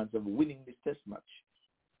fair chance of winning this test match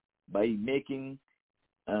by making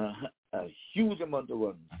a huge amount of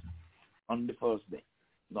runs on the first day.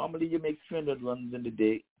 Normally you make 300 runs in the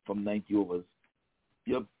day from 90 overs.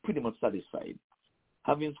 You're pretty much satisfied.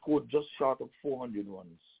 Having scored just short of 400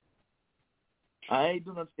 runs, I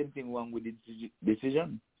do not see anything wrong with the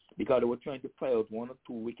decision, because they were trying to fire out one or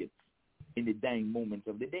two wickets in the dying moments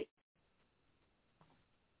of the day.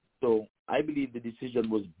 So I believe the decision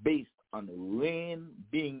was based on rain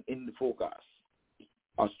being in the forecast.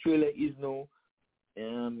 Australia is no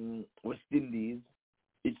West Indies,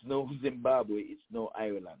 it's no Zimbabwe, it's no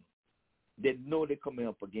Ireland. They know they're coming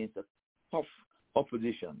up against a tough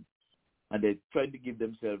opposition, and they're trying to give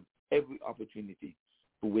themselves every opportunity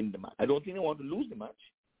to win the match. I don't think they want to lose the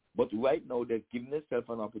match, but right now they're giving themselves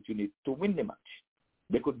an opportunity to win the match.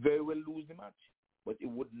 They could very well lose the match, but it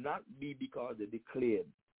would not be because they declared.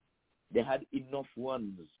 They had enough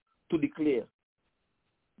runs to declare,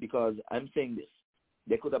 because I'm saying this,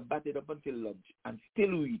 they could have batted up until lunch and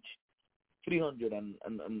still reach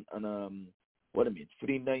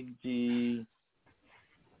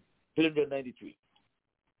 393.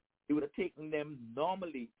 It would have taken them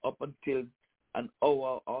normally up until an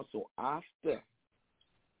hour or so after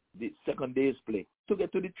the second day's play to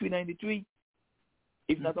get to the 393,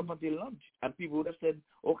 if not up until lunch. And people would have said,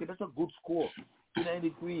 okay, that's a good score.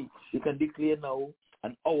 393, you can declare now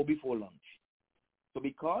an hour before lunch. So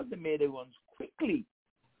because they made the runs quickly,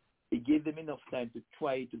 it gave them enough time to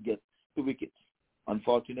try to get 2 wickets.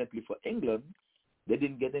 Unfortunately for England, they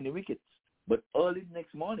didn't get any wickets. But early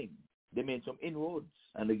next morning, they made some inroads.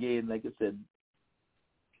 And again, like I said,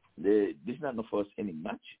 This is not the first inning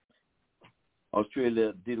match.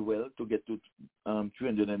 Australia did well to get to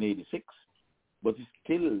 386, but it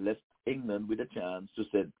still left England with a chance to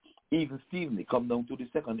say, even Stevenly, come down to the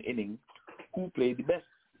second inning, who played the best.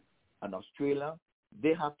 And Australia,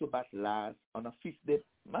 they have to bat last on a fifth-day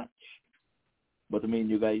match. But, I mean,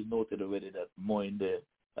 you guys noted already that more in the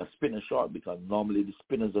spinner short, because normally the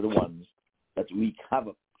spinners are the ones that wreak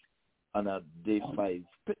havoc on a day 5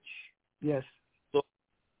 pitch. Yes. So,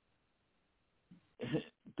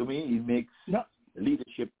 to me, it makes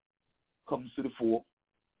leadership comes to the fore.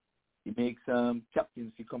 It makes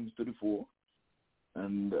captaincy comes to the fore.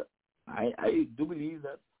 And I do believe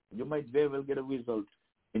that you might very well get a result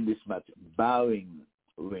in this match, barring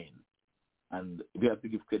rain. And we have to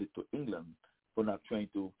give credit to England for not trying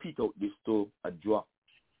to pit out this to a draw.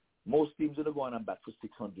 Most teams are going and bat for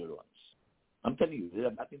 600 runs. I'm telling you,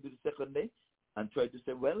 they're batting to the second day and try to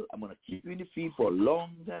say, well, I'm going to keep you in the field for a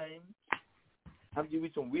long time, have you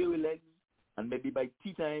with some weary legs, and maybe by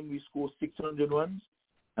tea time we score 600 runs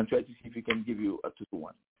and try to see if we can give you a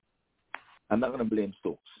 2-1. I'm not going to blame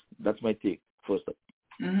Stokes. That's my take, first up.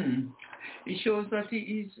 Mm-hmm. It shows that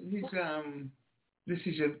his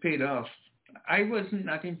decision paid off. I was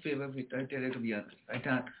not in favor of it, I tell you, to be honest. I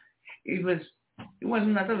thought it was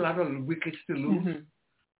not a lot of wickets to lose.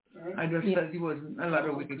 Mm-hmm. I just felt it wasn't a lot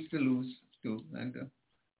of wickets to lose too, and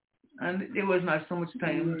there was not so much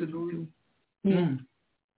time to do. Mm.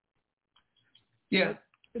 Yeah,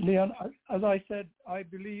 Leon, as I said, I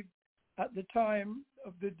believe at the time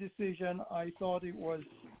of the decision, I thought it was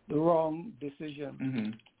the wrong decision. Mm-hmm.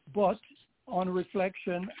 But on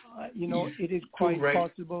reflection, it is quite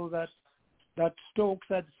possible that Stokes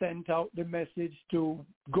had sent out the message to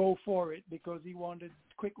go for it because he wanted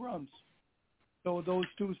quick runs. So those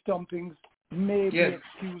 2 stumpings may be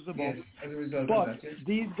excusable. Yes, as a result but of that, yes.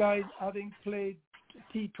 These guys, having played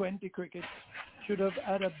T20 cricket, should have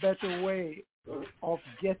had a better way of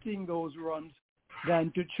getting those runs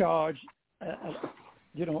than to charge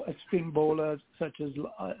a spin bowler such as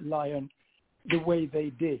Lyon the way they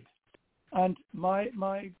did. And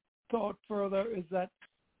my thought further is that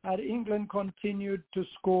had England continued to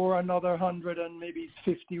score another 100 and maybe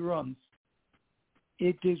 50 runs,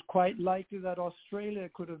 it is quite likely that Australia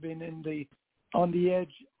could have been on the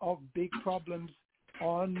edge of big problems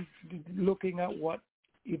on looking at what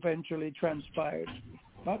eventually transpired.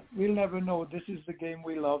 But we'll never know. This is the game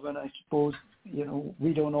we love, and I suppose,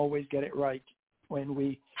 we don't always get it right when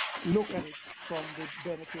we look at it from the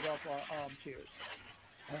benefit of our armchairs.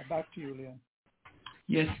 Back to you, Leon.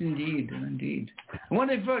 Yes, indeed. I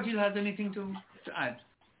wonder if Virgil has anything to add.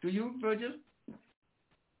 Do you, Virgil?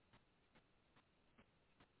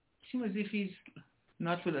 Seems as if he's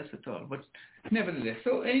not with us at all, but nevertheless.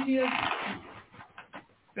 So anything else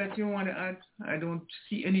that you want to add? I don't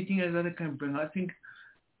see anything else that I can bring. I think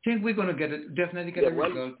we're going to definitely get a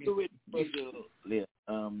result. Do it, Virgil,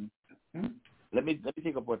 Leon. Let me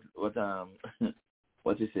take up what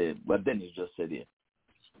you said, what Dennis just said here.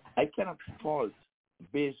 I cannot fault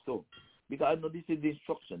Bairstow because I know this is the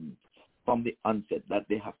instruction from the onset that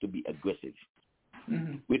they have to be aggressive.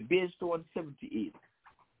 Mm-hmm. With Bairstow on 78,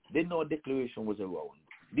 they know a declaration was around.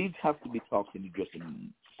 These have to be talked in the dressing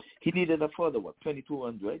room. He needed a further 22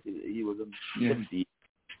 runs, right? He was on 70.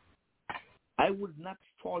 I would not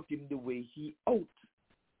fault him the way he out.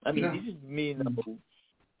 I mean, this is me now,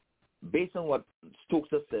 based on what Stokes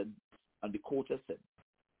has said and the coach has said.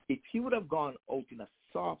 If he would have gone out in a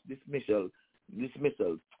soft dismissal,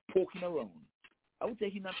 poking around, I would say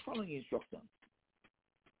he's not following instructions.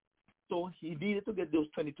 So he needed to get those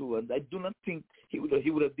 22 runs. I do not think he would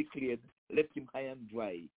have declared, left him high and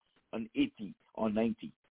dry on 80 or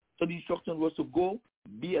 90. So the instruction was to go,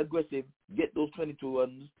 be aggressive, get those 22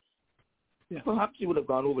 runs. Yeah. Perhaps he would have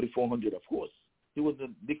gone over the 400, of course. He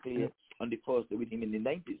wasn't declared on the first day with him in the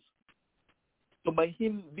 90s. So by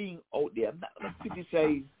him being out there, I'm not going to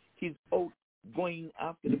criticize his out going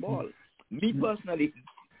after the ball. Me personally,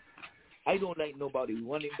 I don't like nobody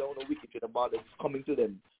running down a wicket with a ball that's coming to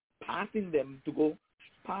them, passing them to go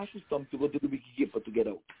past the stump to go to the wicket keeper to get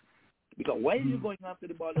out. Because why are you going after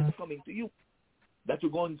the ball that's coming to you? That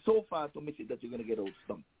you're going so far to miss it that you're going to get out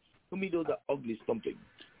stumped. To me, those are ugly stumping.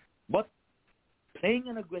 But playing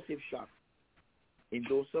an aggressive shot in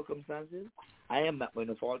those circumstances, I am not going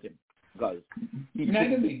to fault him. Because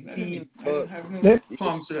neither me. I don't have no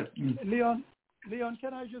qualms to that. Leon,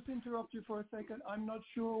 can I just interrupt you for a second? I'm not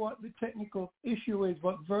sure what the technical issue is,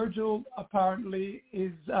 but Virgil apparently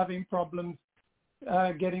is having problems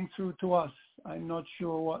getting through to us. I'm not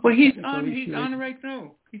sure what. Well, he's on. He's on right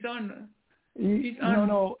now. He's on.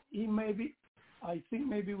 No. He may be. I think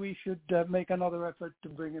maybe we should make another effort to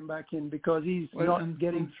bring him back in because he's not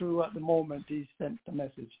getting through at the moment. He sent the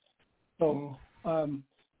message. So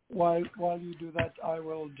while you do that, I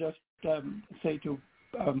will just say to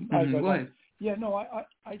Ivor. Yeah, no,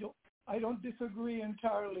 I don't disagree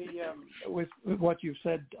entirely with what you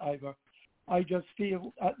said, Ivor. I just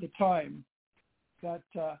feel at the time that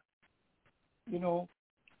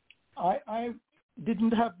I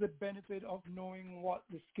didn't have the benefit of knowing what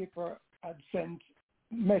the skipper had sent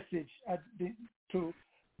message to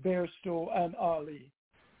Bairstow and Ali.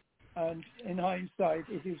 And in hindsight,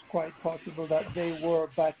 it is quite possible that they were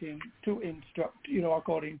batting to instruct,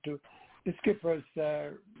 according to the skipper's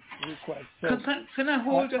request. So can I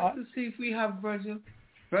hold just to see if we have Virgil?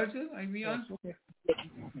 Virgil, are we on? Okay.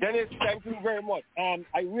 Dennis, thank you very much.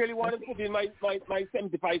 I really want to put in my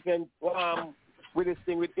 75 cents with this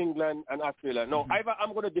thing with England and Australia. No, Ivor,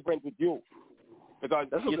 I'm going to different with you. Because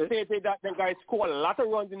you stated that the guys score a lot of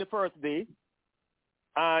runs in the first day,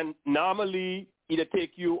 and normally it'll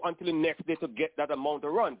take you until the next day to get that amount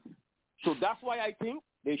of runs. So that's why I think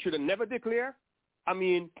they should have never declared.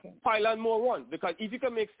 Pile on more runs. Because if you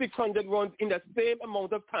can make 600 runs in the same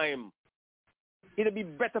amount of time, it'll be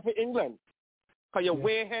better for England. Because you're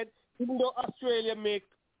way ahead. Even though Australia make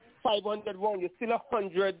 500 runs, you're still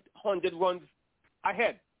 100 runs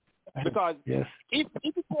ahead. Because if you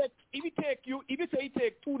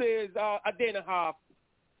take 2 days, a day and a half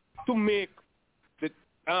to make the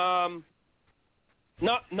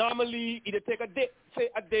normally it'll take a day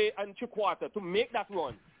and 3/4 to make that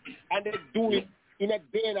run, and they do it in a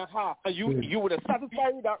day and a half, and you would have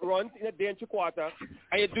satisfied with that run in a day and 3/4,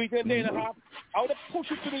 and you do it in a day and a half. I would have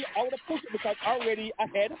pushed it because I'm already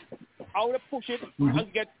ahead. I would have pushed it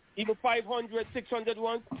and get even 500, 600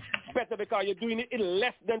 runs better because you're doing it in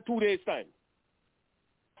less than 2 days' time.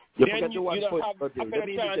 You then forget you one don't point, have Virgil. a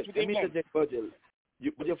better chance with England. Virgil.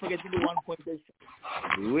 But you're forgetting the one point is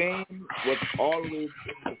rain was always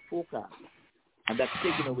in the forecast, and that's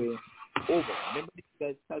taken away over. Remember, these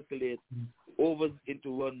guys calculate overs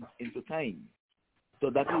into runs into time. So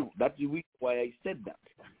that's the reason why I said that.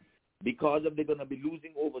 Because they're going to be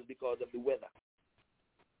losing overs because of the weather.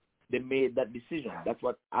 They made that decision. That's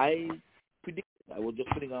what I predicted. I was just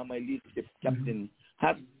putting on my leadership captain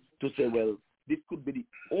hat to say, well, this could be the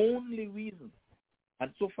only reason.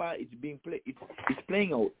 And so far, it's being it's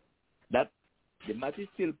playing out that the match is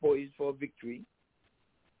still poised for victory,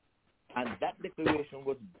 and that declaration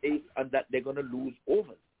was based on that they're going to lose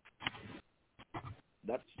overs.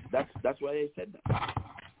 That's why I said that.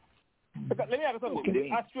 Let me ask you something. Okay.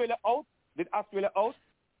 Did Australia out?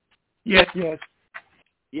 Yes.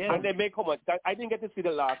 Yeah. And they make how much? I didn't get to see the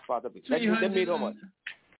last part of it. They made how much?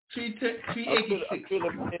 386.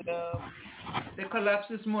 They collapsed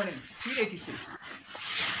this morning. 386.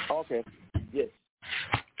 Okay. Yes.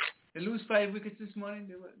 They lose 5 wickets this morning.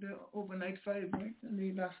 They're overnight 5, right? And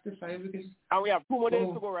they lost the 5 wickets. And we have 2 more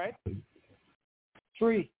days to go, right?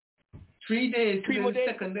 3. 3 days. 3 more days.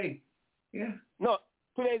 Second day. Yeah. No,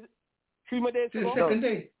 2 days. 3 more days to go. Second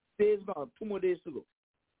day. Days gone. 2 more days to go.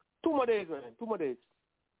 2 more days, man. 2 more days.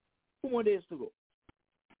 2 more days to go.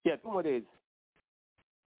 Yeah, 2 more days.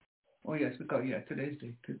 Oh yes, because today's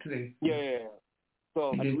day. Today. Yeah.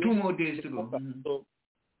 So 2 more days to go. So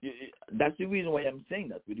that's the reason why I'm saying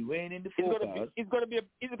that. With the rain in the forecast, it's gonna be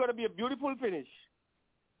a beautiful finish.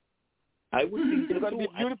 I would think it's gonna be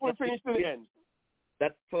a beautiful finish to the end.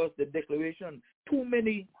 That first, the declaration. Too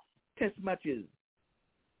many test matches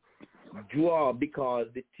draw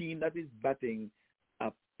because the team that is batting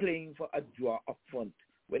are playing for a draw up front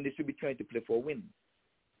when they should be trying to play for a win.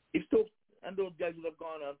 If Stokes and those guys would have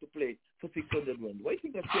gone on to play for 600 runs, what do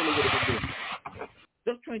you think Australia would have been doing?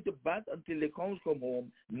 Just trying to bat until they come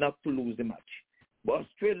home, not to lose the match. But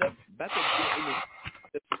Australia batted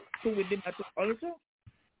to win the match also.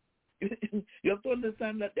 You have to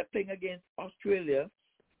understand that they're playing against Australia.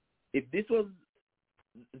 If this was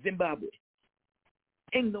Zimbabwe,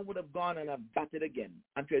 England would have gone and have batted again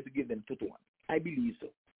and tried to give them 2-1. I believe so.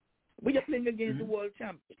 But you're playing against the world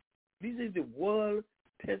champion. This is the world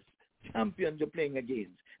test champions you're playing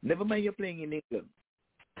against. Never mind you're playing in England.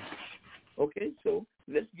 Okay, so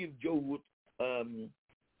let's give Joe Root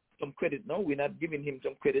some credit now. We're not giving him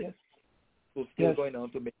some credit. Yes. So still going on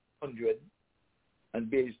to make 100 and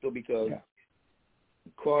Bairstow because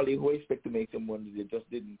Crawley, who expect to make some ones, they just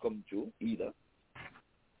didn't come through either.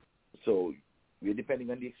 So we're depending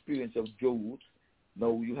on the experience of Joe Root.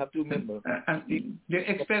 Now you have to remember. They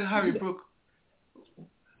expect Harry Brook.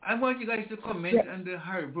 I want you guys to comment on the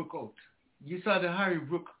Harry Brook out. You saw the Harry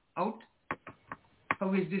Brook out?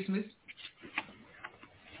 How is dismissed?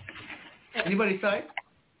 Anybody saw it?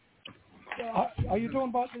 Are you talking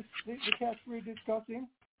about the catch we're discussing?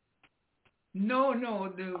 No,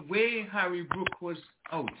 the way Harry Brook was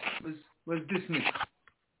out was dismissed.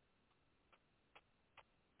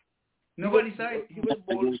 Nobody saw it. He was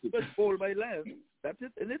bowled by Lyons. That's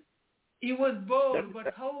it, isn't it? He was bowled,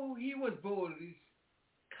 but how he was bowled is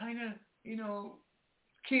kind of,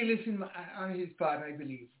 careless on his part, I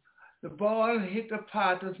believe. The ball hit a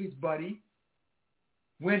part of his body,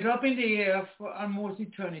 went up in the air for almost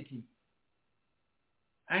eternity.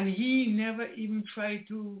 And he never even tried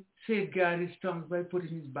to safeguard his stumps by putting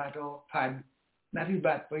his bat or pad, not his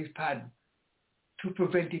bat, but his pad, to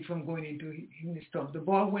prevent it from going into his stumps. The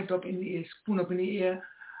ball went up in the air, spun up in the air,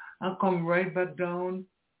 and come right back down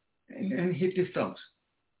and hit the stumps.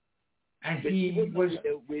 And but he was...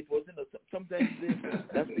 Wait, wasn't it? Sometimes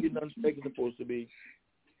that's what the non-spec is supposed to be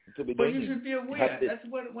But done. you should be aware. That's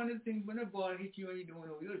one of the things when a ball hits you and you don't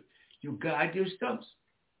know, you guard your stumps.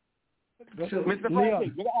 So, Mr. Franklin, I'm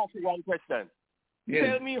going to ask you one question. Yes.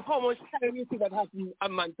 Tell me how much time you think that happens a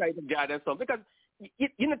man trying to guard and stuff. Because you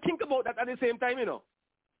think about that at the same time,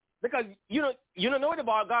 Because you know where the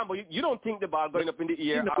ball gone, but you don't think the ball going up in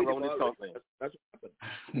the air around the stump. That's what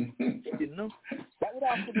happened. That would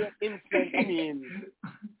have to be an instant. I mean,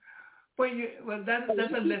 that's a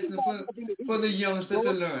lesson for the youngsters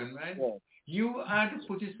to learn, right? Yeah. You are to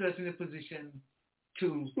put yourself in a position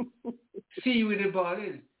to see where the ball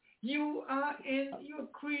is. You are in your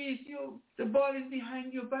crease. The ball is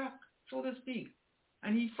behind your back, so to speak.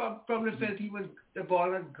 And he probably felt the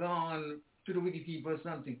ball had gone to the wicketkeeper or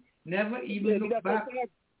something. Never even looked back.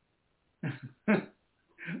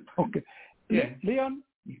 Okay. Yeah. Leon,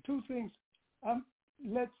 two things.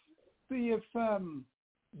 Let's see if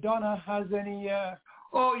Donna has any...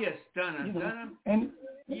 oh, yes, Donna.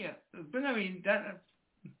 Yeah. But I mean,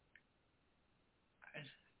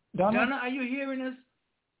 Donna, are you hearing us?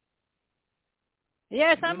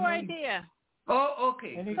 Yes, I'm right here. Oh,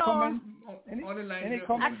 okay. Any comments? Any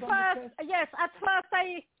comments? At first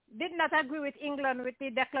I did not agree with England with the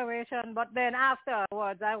declaration, but then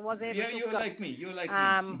afterwards I was able to... Yeah, you're like me.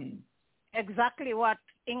 Me. Exactly what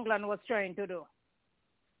England was trying to do.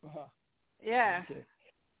 Uh-huh. Yeah. Okay.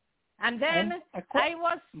 And then I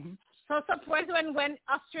was so surprised when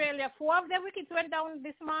Australia, 4 of their wickets went down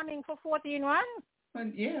this morning for 14 runs.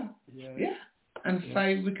 And yeah. And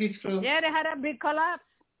 5 wickets for... Yeah, they had a big collapse.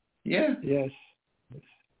 Yeah. Yes.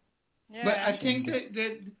 Yeah. But I think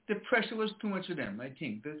that the pressure was too much for them. I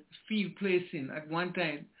think the field placing at one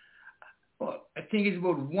time, I think it's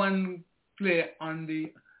about one player on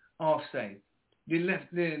the offside, the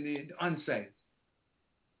onside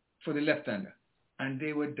for the left-hander, and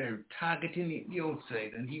they were there targeting the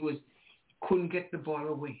outside, and he couldn't get the ball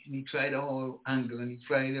away, and he tried a whole angle, and he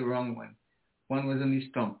tried the wrong one. One was on his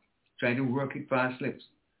stump, trying to work it past slips,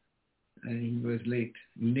 and he was late.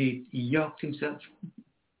 He yacked himself.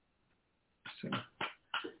 So,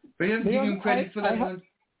 but you have to give him credit for that one.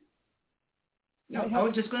 I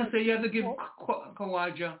was just going to say you have to give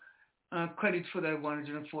Khawaja credit for that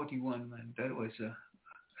 141, man. That was a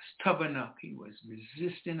stubborn knock. He was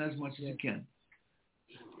resisting as much as he can.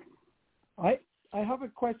 I have a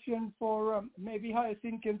question for maybe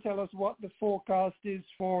Hyacinth can tell us what the forecast is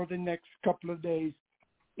for the next couple of days,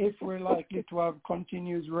 if we're likely to have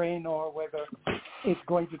continuous rain or whether it's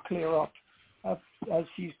going to clear up as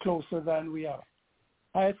she's closer than we are.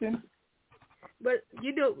 Hyacinth? Well,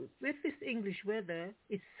 with this English weather,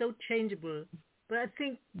 it's so changeable. But I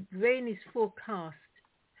think rain is forecast.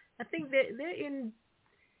 I think they're in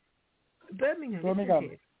Birmingham.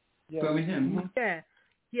 Isn't it? Yeah. Birmingham.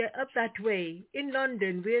 Yeah, up that way. In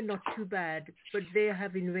London, we're not too bad, but they're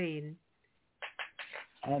having rain.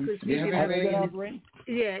 They're having rain?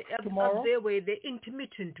 Yeah, tomorrow? Up their way, the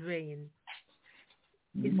intermittent rain.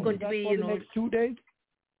 It's going to be, for the next 2 days?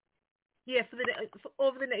 Yeah, for the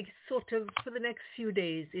next few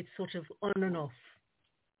days, it's sort of on and off.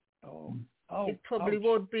 Oh, it probably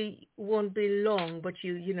won't be long, but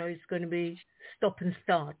it's going to be stop and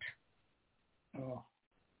start. Oh,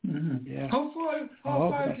 yeah. How far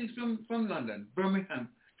is it from London? Birmingham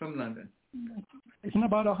from London? Isn't it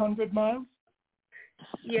about 100 miles?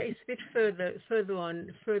 Yeah, it's a bit further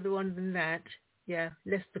on than that. Yeah,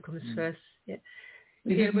 Leicester comes first. Yeah.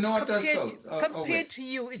 Is it north or south? Compared to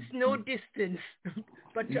you, it's no distance,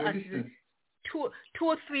 but to us, 2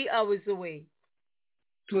 or 3 hours away.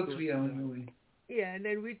 2 or 3 hours away. Yeah, and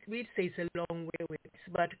then we'd say it's a long way away. It's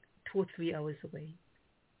about 2 or 3 hours away.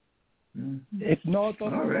 It's north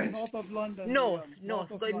of London. North,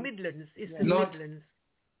 going Midlands. It's the north. Midlands.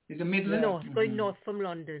 It's the Midlands? North, going north from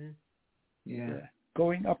London. Yeah.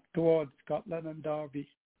 Going up towards Scotland and Derby.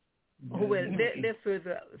 Oh, well, they're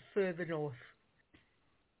further north.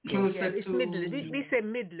 It's Midlands. We say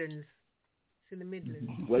Midlands. It's in the Midlands.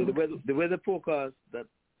 Well, the weather forecast that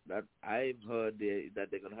I've heard that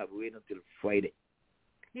they're going to have rain until Friday.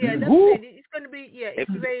 Yeah, that's it. It's going to be, it's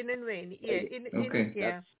rain and rain.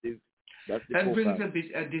 Yeah, That's the that forecast. brings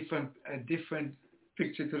a different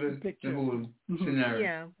picture to the whole scenario.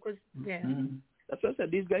 Yeah, because, That's what I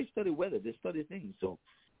said. These guys study weather. They study things. So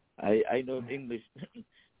I know English.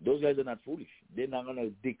 Those guys are not foolish. They're not going to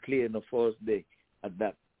declare on the first day at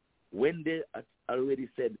that. When they already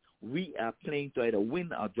said, we are playing to either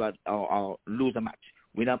win or draw or lose a match.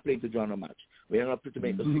 We're not playing to draw a match. We're not playing to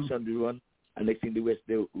make a 600 run, and next thing the West,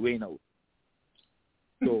 they rain out.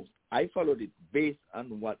 So I followed it based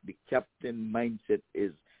on what the captain mindset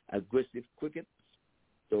is, aggressive cricket.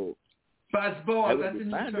 So fast ball, that's a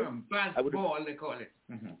new term. Fast ball, they call it.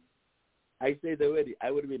 I said already, I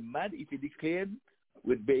would have been mad if he declared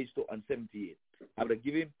with base on 78. I would have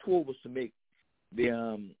given him 2 overs to make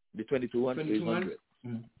the 22 runs to his 100.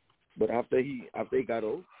 But after he got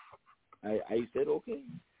out, I said, okay.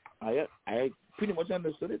 I pretty much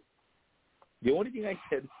understood it. The only thing I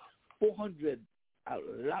said, 400, a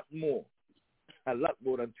lot more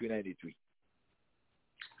than 393.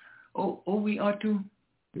 Oh, we ought to.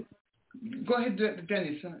 Go ahead,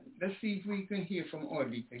 Dennis. Let's see if we can hear from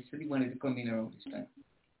Audley. He said he wanted to come in around this time.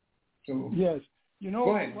 So yes,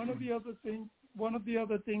 one of the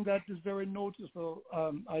other things that is very noticeable,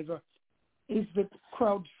 Ivor, is the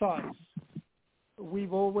crowd size.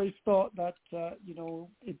 We've always thought that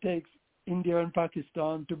it takes India and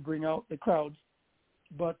Pakistan to bring out the crowds,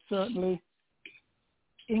 but certainly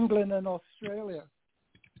England and Australia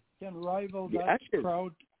can rival that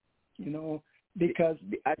crowd. Because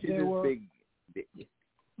the Ashes is big.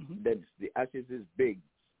 The Ashes is big,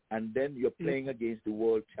 and then you're playing against the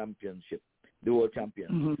world champions. So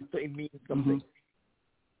it means something.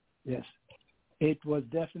 Yes, it was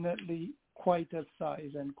definitely quite a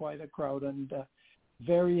size and quite a crowd, and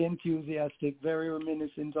very enthusiastic, very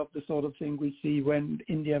reminiscent of the sort of thing we see when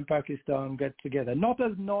India and Pakistan get together. Not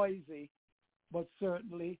as noisy, but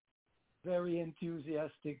certainly very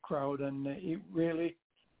enthusiastic crowd, and it really,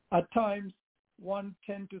 at times, one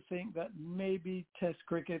tend to think that maybe Test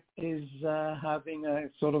cricket is having a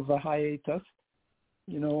sort of a hiatus.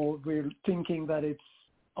 We're thinking that it's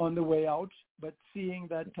on the way out, but seeing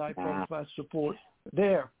that type of support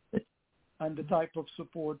there, and the type of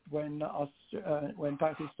support when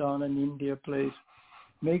Pakistan and India plays,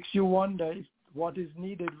 makes you wonder if what is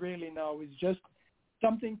needed really now is just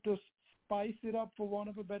something to spice it up, for want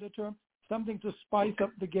of a better term. Something to spice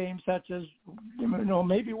up the game, such as,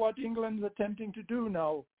 maybe what England's attempting to do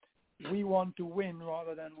now. We want to win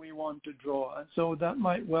rather than we want to draw. And so that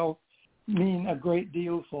might well mean a great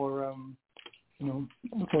deal for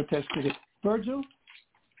Test cricket. Virgil?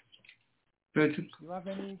 Do you have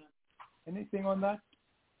anything on that?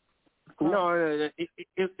 No,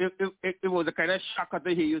 it was a kind of shocker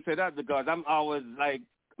to hear you say that, because I'm always like,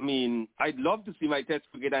 I'd love to see my Test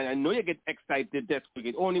cricket, and I know you get excited Test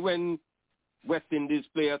cricket only when West Indies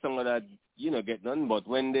players and all that, get none. But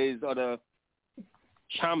when there's other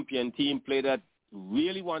champion team play that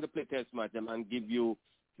really want to play Test match and give you,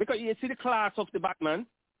 because you see the class of the batsman,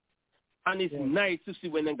 and it's nice to see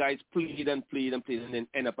when the guys played and then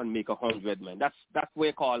end up and make 100, man. That's what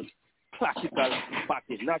you call classical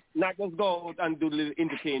batting. Not just go out and do the little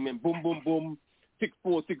entertainment, boom, boom, boom,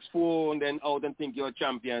 6-4, 6-4, and then out and think you're a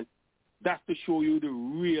champion. That's to show you the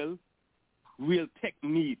real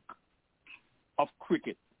technique of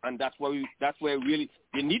cricket, and that's where really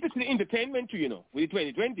you need to see the entertainment too, with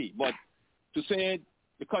 2020. But to say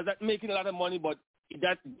because that's making a lot of money, but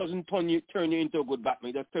that doesn't turn you into a good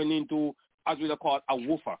batsman. It just turn you into, as we call it, a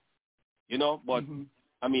woofer, But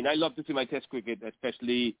I love to see my Test cricket,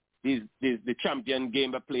 especially the champion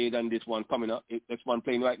game I played and this one coming up. This one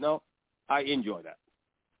playing right now. I enjoy that.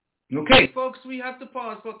 Okay, folks, we have to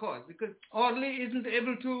pause for cause because Audley isn't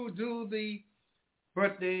able to do the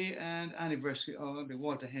birthday and anniversary or the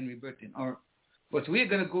Walter Henry birthday. But we're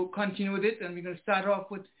going to continue with it, and we're going to start off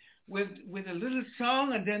with a little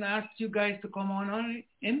song, and then ask you guys to come on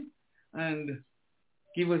in and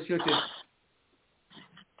give us your tips.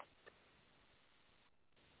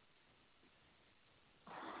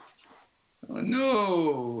 Oh,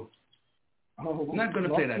 no. I'm not going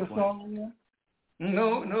to play that one.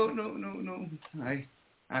 No.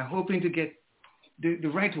 I'm hoping to get the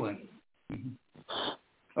right one.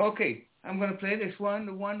 Okay, I'm going to play this one,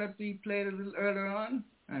 the one that we played a little earlier on,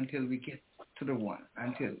 until we get to the one,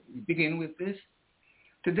 until we begin with this.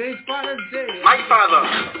 Today's Father's Day. My father,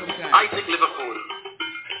 Isaac Liverpool,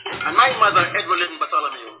 and my mother, Edwardine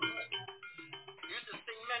Bartholomew,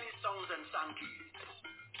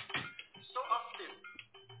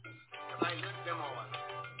 I learned them all.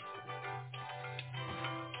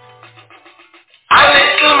 A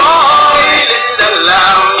little more in the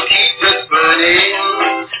lamp, keep it burning.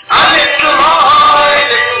 A little more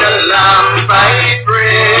in the lamp, I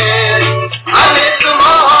pray. A little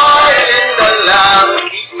more in the lamp,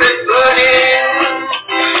 keep it burning.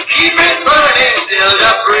 Keep it burning till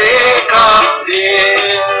the break of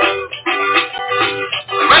day.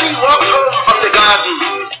 When he walked home from the garden,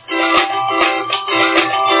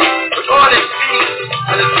 with all his fields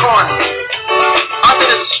and his corn, under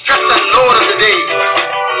the stress and load of the day,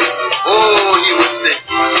 oh, he would sing.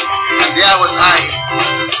 And there was I,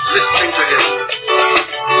 listening to him.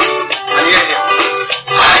 And hear him.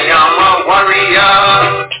 I am a warrior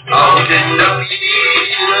out in the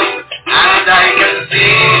field, and I can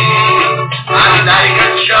sing, and I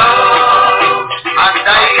can shout, and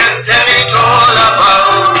I can tell it all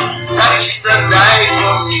about that Jesus died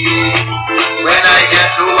for me. When I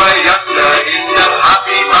get over yonder in the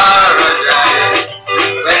happy paradise,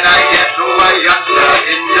 when I get over yonder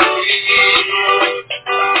in the field,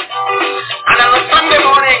 and on a Sunday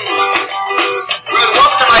morning, we'll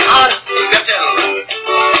walk to my aunt in Bethel.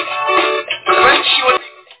 And when she was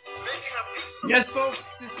making a feast, yes, folks,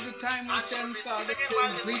 this is the time we send Father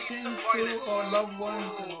greetings to our loved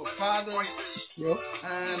ones and our fathers. Yep.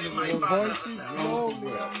 And your voice is low,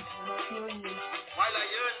 Leon. while I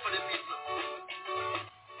yearn for the people.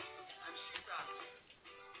 And she sang.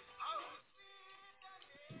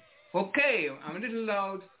 Okay, I'm a little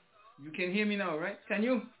loud. You can hear me now, right? Can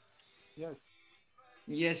you? Yes.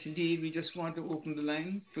 Yes, indeed. We just want to open the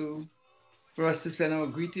line for us to send our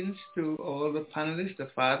greetings to all the panelists, the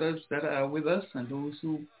fathers that are with us, and those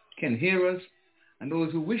who can hear us, and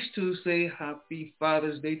those who wish to say Happy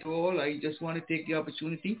Father's Day to all. I just want to take the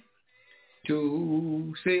opportunity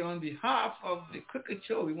to say on behalf of the Cricket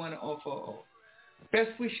Show, we want to offer our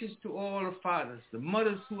best wishes to all the fathers, the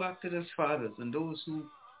mothers who acted as fathers, and those who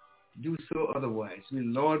do so otherwise.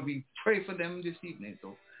 Lord, we pray for them this evening,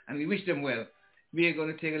 and we wish them well. We are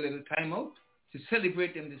going to take a little time out to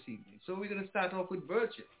celebrate them this evening. So we're going to start off with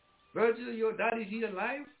Virgil. Virgil, your dad, is he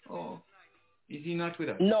alive or is he not with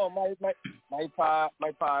us? No, my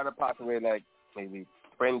father passed away like maybe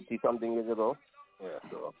 20-something years ago. Yeah,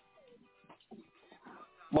 so.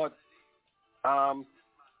 But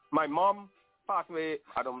my mom passed away,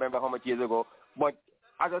 I don't remember how much years ago. But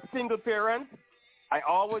as a single parent, I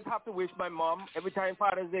always have to wish my mom, every time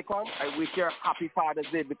Father's Day comes, I wish her Happy Father's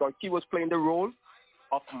Day because she was playing the role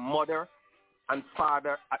of mother and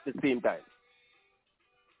father at the same time.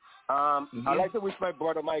 I'd like to wish my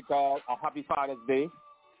brother Michael a Happy Father's Day.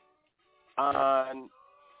 And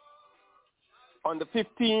on the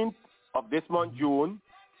 15th of this month, June,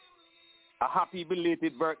 a happy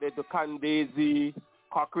belated birthday to Candace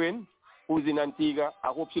Cochran, who's in Antigua. I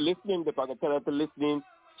hope she's listening because I tell her to listen,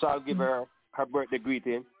 so I'll give her birthday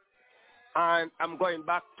greeting. And I'm going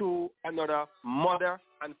back to another mother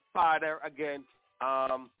and father again,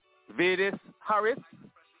 Vedis Harris,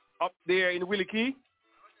 up there in Wilkie.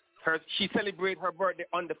 She celebrates her birthday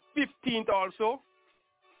on the 15th also.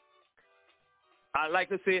 I'd like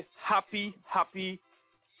to say happy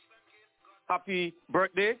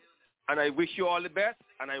birthday, and I wish you all the best,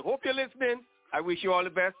 and I hope you're listening. I wish you all the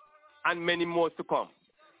best, and many more to come.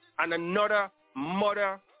 And another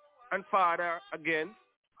mother and father again,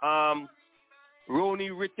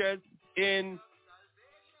 Ronnie Richards in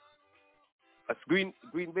Green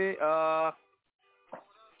Bay.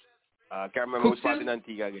 I can't remember which part in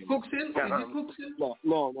Antigua again. Cooksville?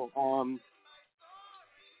 No. I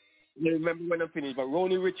remember when I finished, but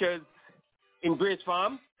Ronnie Richards in Grace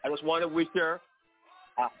Farm, I just want to wish her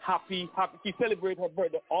a happy. She celebrates her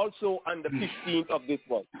birthday also on the 15th of this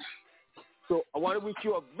month. So I want to wish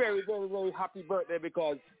you a very, very, very happy birthday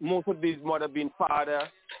because most of these mothers have been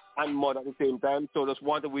father and mother at the same time. So I just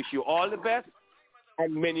want to wish you all the best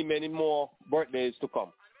and many, many more birthdays to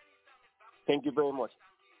come. Thank you very much.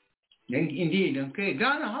 Indeed. Okay.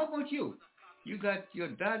 Donna, how about you? You got your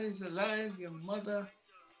dad is alive, your mother,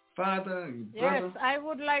 father, your brother. Yes, I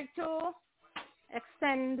would like to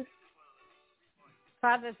extend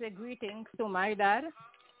Father's Day greetings to my dad,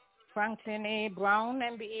 Franklin A. Brown,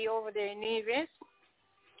 MBE over there in Nevis,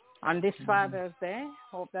 on this Father's Day.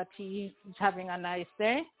 Hope that he is having a nice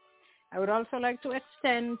day. I would also like to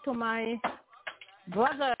extend to my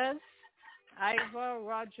brothers, Ivor,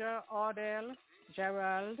 Roger, Odell,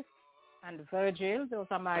 Gerald, and Virgil. Those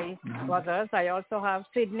are my brothers. I also have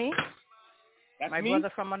Sydney, my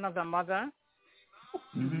brother from another mother.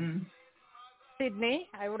 Sydney.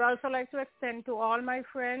 I would also like to extend to all my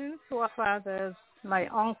friends who are fathers, my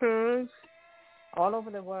uncles, all over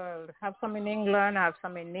the world. I have some in England, I have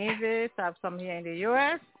some in Nevis, I have some here in the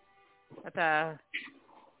U.S. that are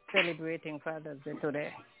celebrating Father's Day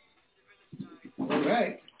today. All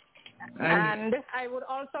right. And I would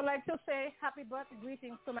also like to say happy birthday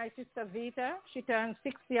greetings to my sister Vita. She turned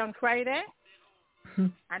 60 on Friday.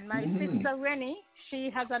 And my sister Rennie, she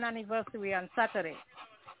has an anniversary on Saturday.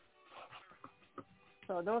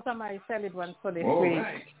 So those are my celebrants for this week. All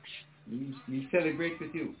right. We celebrate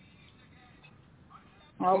with you.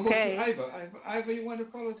 Okay. Ivor, you want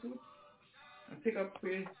to follow suit and pick up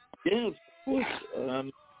where? Yeah, of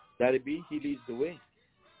course. Daddy B, he leads the way.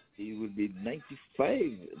 He will be 95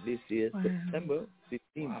 this year, September 15th.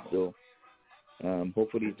 Wow. So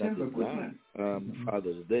hopefully it's not his last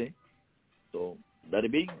Father's Day. So Daddy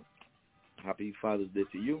B, happy Father's Day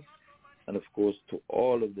to you. And of course to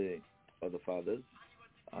all of the other fathers,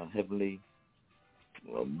 heavenly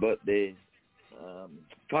birthday,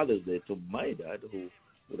 Father's Day to my dad who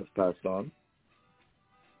would have passed on.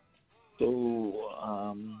 So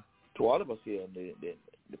to all of us here on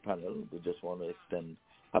the panel, we just want to extend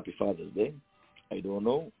happy Father's Day. I don't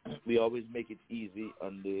know. We always make it easy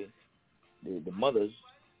on the mothers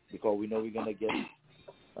because we know we're going to get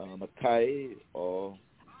a tie or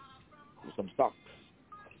some socks.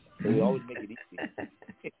 So we always make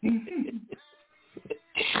it easy.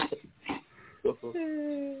 so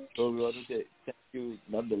we want to say thank you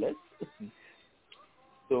nonetheless.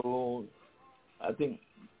 So I think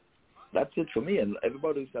that's it for me. And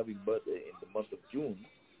everybody who's having birthday in the month of June,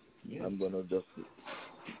 I'm going to just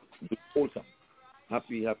be wholesome.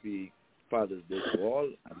 Happy Father's Day to all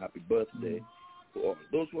and happy birthday to all.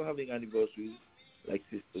 Those who are having anniversaries, like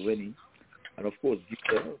Sister Winnie, and of course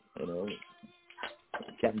Vita,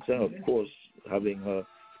 Cancer, of course, having her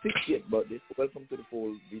 60th birthday. Welcome to the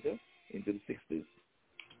fold, Vita, into the 60s.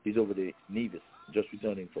 He's over the Nevis, just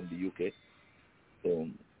returning from the UK. So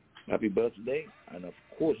happy birthday, and of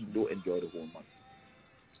course, do enjoy the whole month.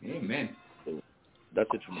 Amen. So that's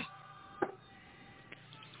it for me.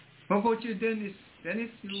 How about you, Dennis? Dennis,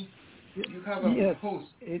 you have a host.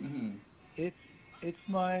 It's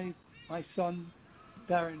my son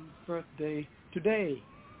Darren's birthday today,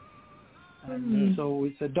 and so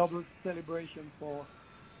it's a double celebration for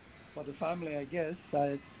the family, I guess.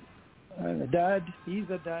 Dad, he's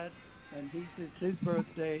a dad, and it's his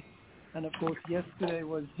birthday, and of course yesterday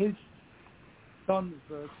was his son's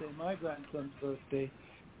birthday, my grandson's birthday.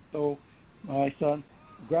 So my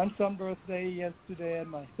grandson birthday yesterday, and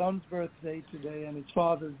my son's birthday today, and it's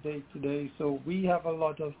Father's Day today. So we have a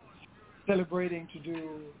lot of celebrating to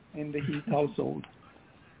do in the Heath household.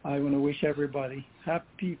 I want to wish everybody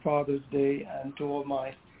happy Father's Day, and to all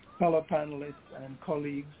my fellow panelists and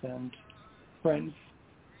colleagues and friends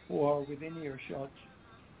who are within earshot,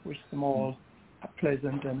 wish them all a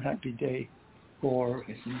pleasant and happy day for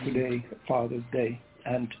today, Father's Day.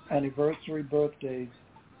 And anniversary birthdays,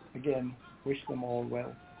 again, wish them all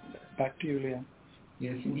well. Back to you, Liam.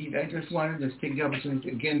 Yes, indeed. I just wanted to take the opportunity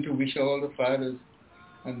again to wish all the fathers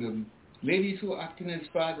and the ladies who are acting as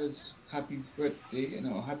fathers happy birthday,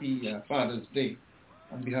 happy Father's Day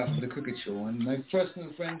on behalf of the Cricket Show. And my personal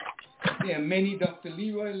friend, many Dr.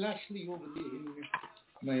 Leroy Lashley over there in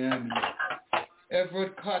Miami,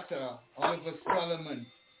 Everett Carter, Oliver Solomon,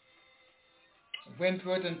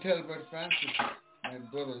 Wentworth and Telbert Francis, my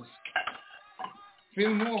brothers.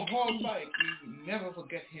 Fillmore Hallbike, we never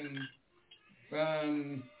forget him.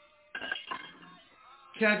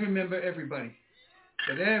 Can't remember everybody,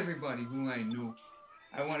 but everybody whom I know,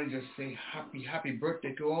 I want to just say happy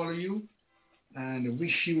birthday to all of you, and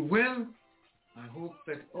wish you well. I hope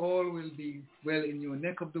that all will be well in your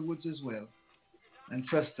neck of the woods as well, and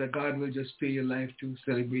trust that God will just spare your life to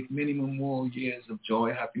celebrate many more years of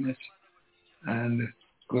joy, happiness, and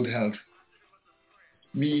good health.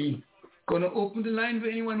 We going to open the line for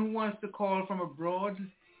anyone who wants to call from abroad.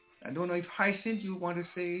 I don't know if Hyacinth, you want to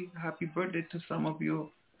say happy birthday to some of your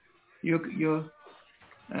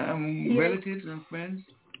relatives and friends.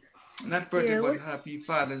 Not birthday, but happy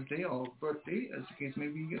Father's Day or birthday, as the case may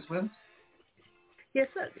be as well. Yes,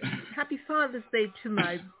 happy Father's Day to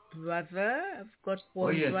my brother. I've got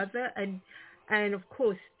one brother, and of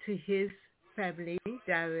course to his family,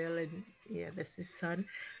 Daryl, and that's his son.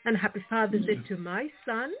 And happy Father's Day to my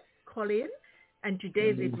son, Colin, and to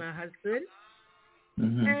David, my husband,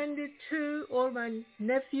 and to all my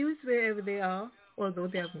nephews, wherever they are, although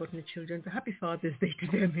they haven't got any children. But happy Father's Day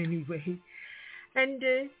to them anyway. And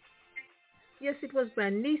yes, it was my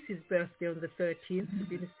niece's birthday on the 13th. She's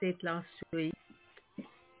been sick last week.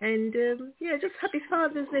 And just happy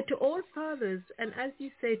Father's Day to all fathers. And as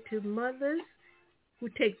you say, to mothers who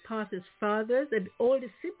take part as fathers, and all the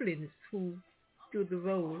siblings who do the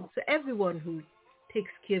role. So everyone who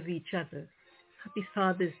takes care of each other, happy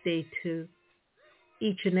Father's Day to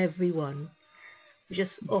each and every one.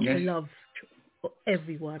 Just offer love to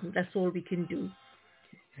everyone. That's all we can do.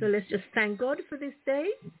 So let's just thank God for this day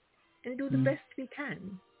and do the best we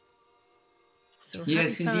can. So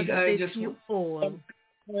yes, indeed. I just you all.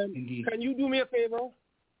 Indeed. Can you do me a favor?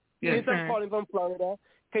 Yes, I'm calling from Florida.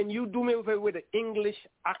 Can you do me a favor with an English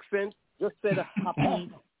accent? Just say a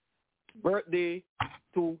happy birthday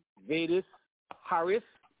to Vadis Harris,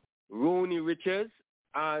 Ronnie Richards,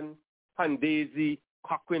 and Daisy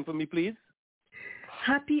Cochran for me, please.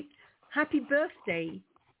 Happy birthday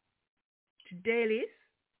to Dalis,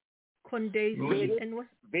 Condesi, and what?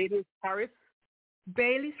 Vadis Harris.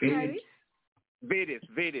 Baylis Harris? Vadis.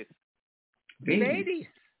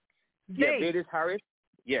 Yeah, Vadis Harris.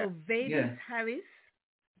 Yeah. So Vadis Harris,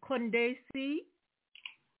 Condesi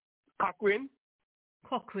Cochran,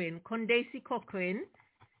 Condesi Cochran,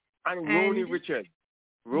 and Ronnie Richards.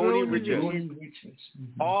 Ronnie Richards.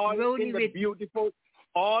 All in the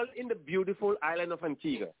beautiful island of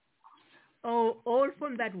Antigua. Oh, all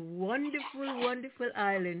from that wonderful, wonderful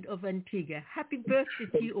island of Antigua. Happy birthday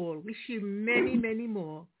to you all. Wish you many, many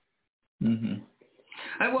more. Mm-hmm.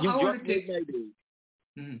 I want to take my day.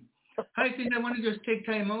 Mm-hmm. I think I want to just take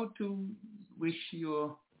time out to wish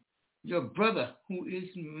your brother, who is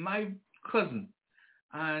my cousin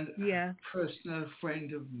and a personal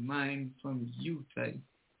friend of mine from youth. I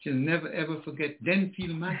shall never ever forget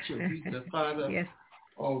Denfield Macho. He's the father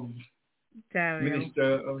of Daryl.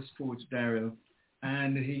 Minister of Sports, Daryl,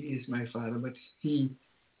 and he is my father. But he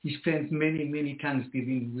spent many, many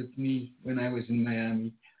Thanksgivings with me when I was in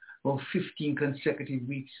Miami. For 15 consecutive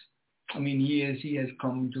weeks. I mean, years he has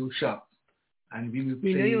come to shop, and we will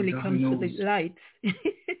play he only dominoes. comes for the lights. We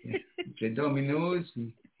play dominoes.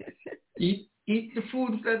 We eat the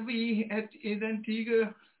food that we ate in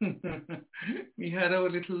Antigua. We had our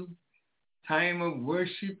little time of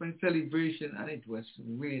worship and celebration, and it was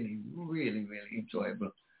really, really, really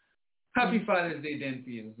enjoyable. Happy Father's Day,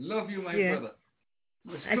 Denfield. Love you, my brother.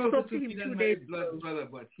 I spoke to him me 2 than days my blood brother,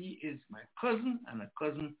 but he is my cousin, and a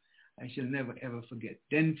cousin I shall never ever forget.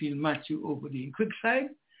 Denfield Matthew over the Creekside.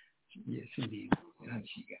 Yes, indeed. In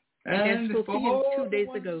Antigua. And I spoke to him 2 days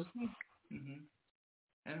ago.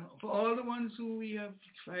 And for all the ones who we have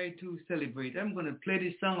tried to celebrate, I'm going to play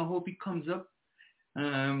this song. I hope it comes up.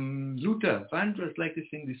 Luther Vandross like to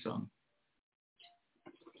sing this song.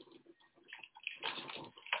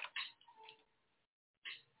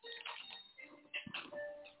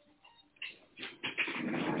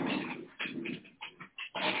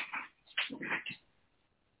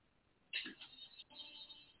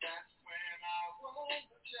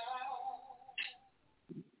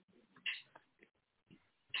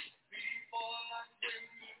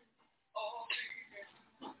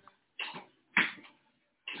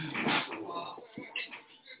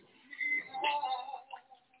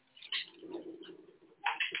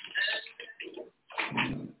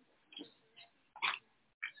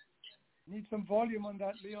 Need some volume on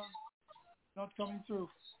that, Leon. Not coming through.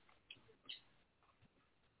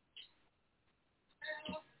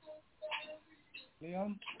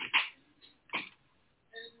 Leon?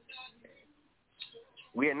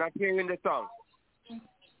 We are not hearing the song.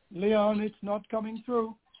 Leon, it's not coming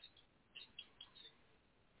through.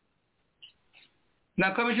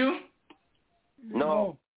 Not coming through?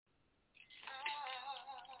 No.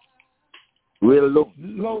 Real low.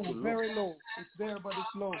 Low, very low. It's there, but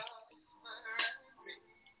it's low.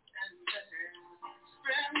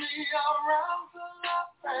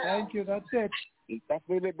 Thank you, that's it. That's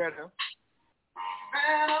a little bit better.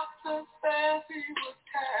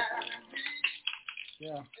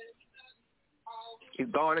 Yeah. He's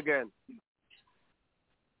gone again.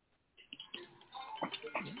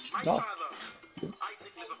 My father,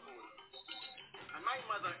 Isaac Liverpool, and my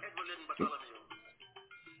mother, Edwelyn Bartholomew.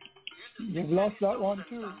 You've lost that one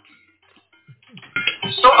too.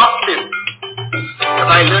 So often that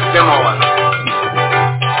I learned them all.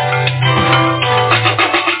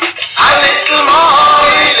 A little more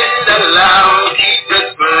in the lamp, keep it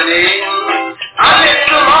burning. A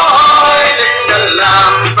little more in the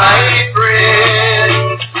lamp, I pray.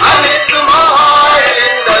 A little more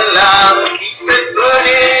in the lamp, keep it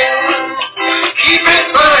burning. Keep it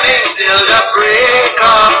burning till the break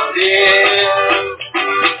of day.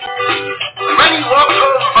 And when he walked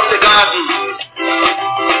home from the garden,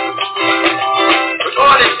 with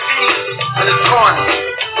all his feet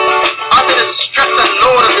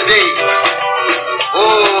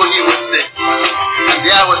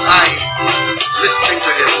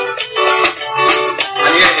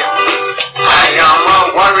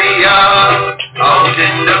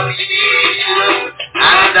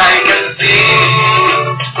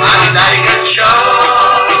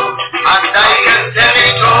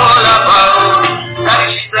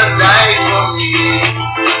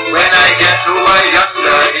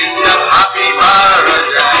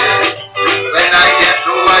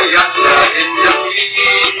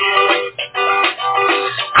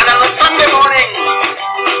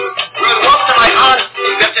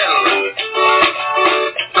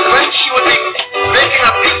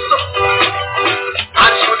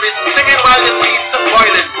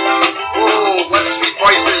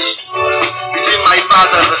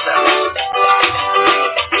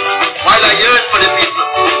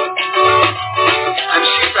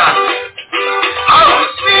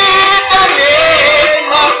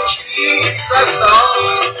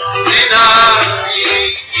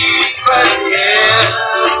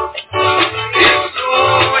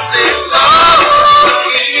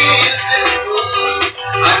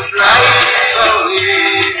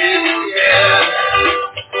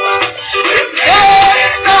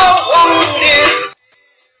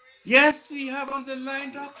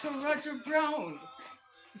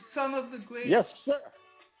son of the great Yes, sir.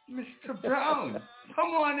 Mr. Brown.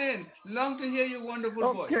 Come on in. Long to hear your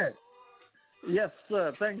wonderful voice. Okay. Yes,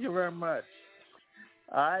 sir. Thank you very much.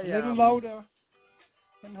 A little louder.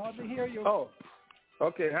 Can hardly hear you. Oh,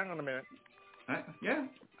 okay. Hang on a minute. Yeah,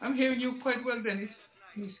 I'm hearing you quite well, Dennis.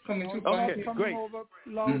 He's coming through. Okay, coming great. over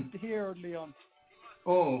loud here, Leon.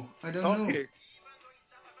 Oh, I don't know. Okay.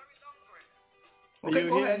 Okay, you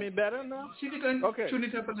go hear ahead. me better now? See if you can tune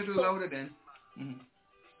it up a little louder then. Mm-hmm.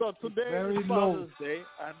 So today is Father's Day,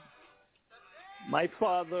 and my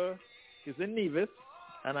father is in Nevis,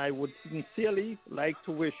 and I would sincerely like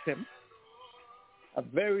to wish him a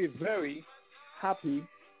very, very happy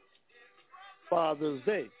Father's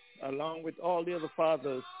Day, along with all the other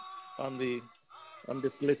fathers on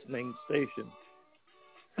this listening station.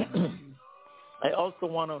 I also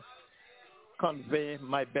want to convey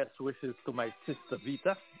my best wishes to my sister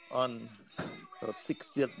Vita on her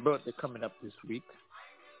 60th birthday coming up this week.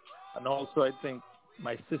 And also I think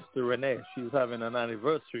my sister Renee, she's having an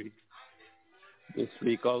anniversary this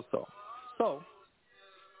week also. So,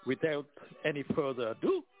 without any further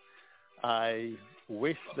ado, I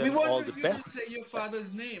wish them all the best. We wanted you to say your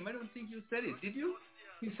father's name. I don't think you said it, did you?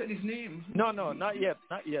 You said his name. No, not yet.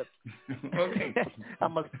 Okay.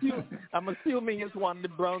 I'm assuming it's one of the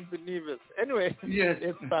Browns in Nevis. Anyway, yes.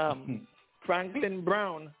 It's Franklin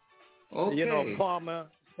Brown, former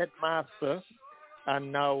headmaster,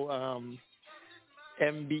 and now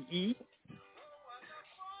MBE.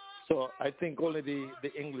 So I think only the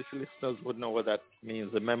English listeners would know what that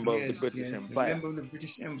means, a member of the British Empire. A member of the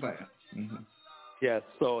British Empire. Mm-hmm. Yes,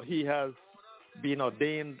 so he has been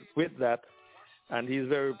ordained with that, and he's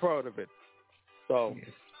very proud of it. So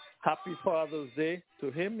happy Father's Day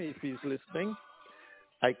to him if he's listening.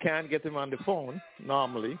 I can't get him on the phone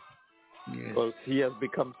normally because he has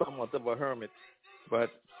become somewhat of a hermit,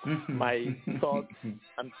 but my thoughts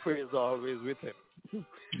and prayers are always with him.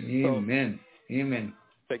 Amen. So, amen.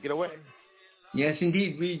 Take it away. Yes,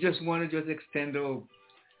 indeed. We just want to extend our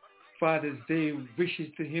Father's Day wishes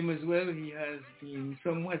to him as well. He has been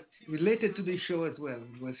somewhat related to the show as well.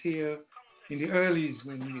 He was here in the earlies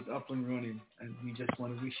when he was up and running, and we just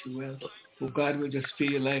want to wish you well. Oh, God will just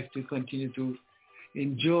spare your life to continue to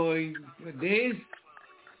enjoy your days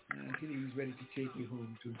until he's ready to take you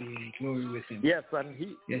home to be in glory with him. Yes, and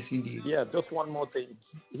yes, indeed. Yeah, just one more thing.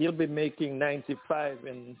 He'll be making 95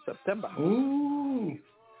 in September. Ooh.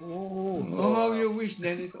 Oh, how you wish,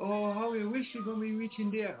 Dennis. Oh, how you wish you're going to be reaching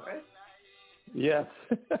there, right? Yes.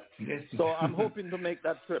 Yes. So I'm hoping to make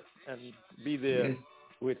that trip and be there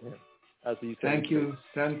with him, as he said. Thank you.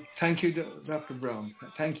 Thank you, Dr. Brown.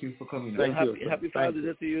 Thank you for coming. Thank you. Happy Father's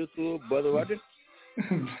Day to you too, Brother Roger.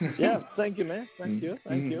 Yes, thank you, man. Thank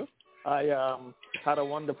you. I had a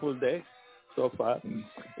wonderful day so far.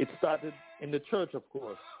 It started in the church, of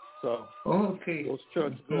course. So those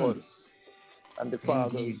church goers and the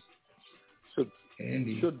fathers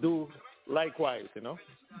should do likewise,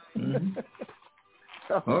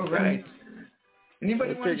 All right.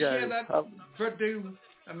 Anybody want to share that birthday?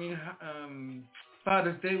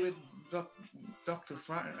 Father's Day with Dr.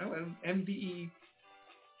 MBE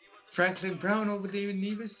Franklin Brown over there in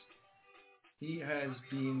Nevis. He has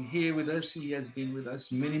been here with us. He has been with us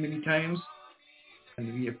many, many times.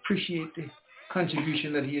 And we appreciate the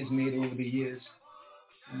contribution that he has made over the years.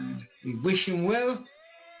 And we wish him well.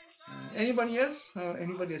 Anybody else?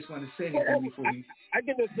 Anybody else want to say anything before we... I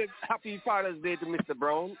can just say Happy Father's Day to Mr.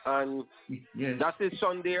 Brown. And that's his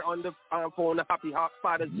Sunday on the phone. Happy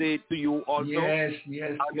Father's Day to you also. Yes.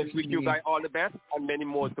 And just wish you guys all the best and many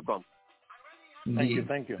more to come. Thank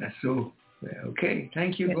you. That's so... Okay,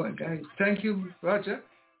 thank you, guys. Thank you, Roger.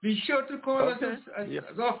 Be sure to call us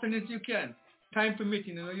as often as you can. Time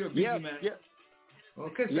permitting, you're a busy man. Yes.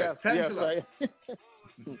 Okay, sir. Thanks a lot.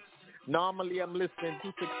 Normally, I'm listening to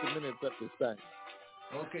 60 minutes at this time.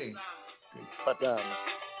 Okay. But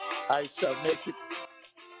I shall make it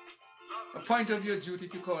a point of your duty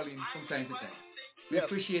to call in from time to time. We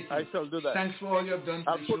appreciate it. I shall do that. Thanks for all you have done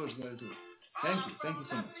for the show as well, too. Thank you. Thank you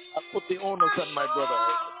so much. I'll put the onus on my brother.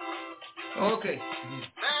 Okay.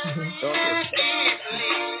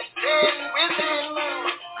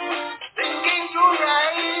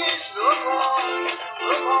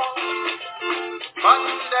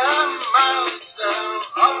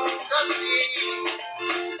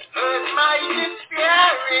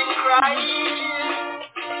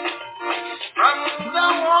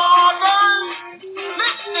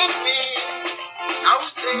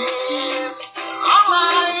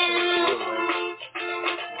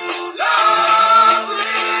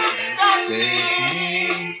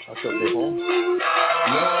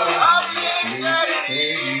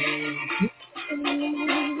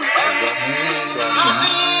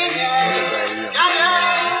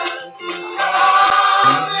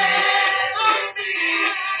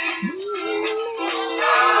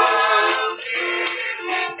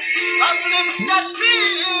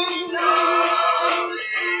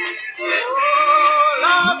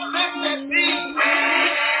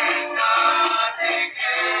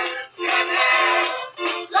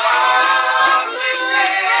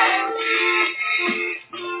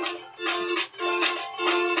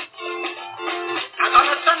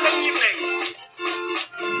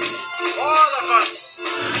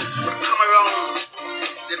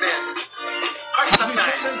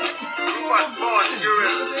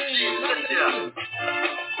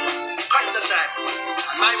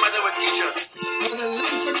 mother would teach us.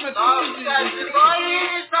 Soft as the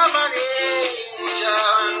voice of an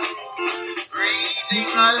angel, reading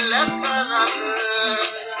a lesson unheard,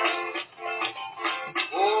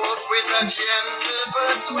 both with a gentle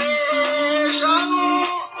persuasion,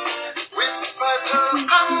 whispered her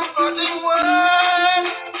comforting word.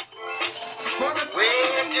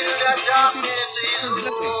 Wait till the darkness is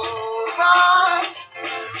over.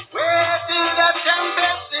 Wait till the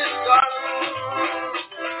tempest is gone.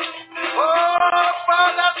 Oh, for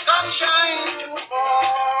the sunshine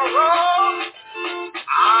tomorrow,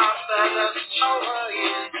 after the shower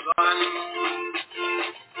is gone.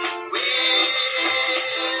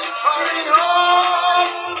 Whispering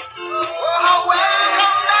home, oh, how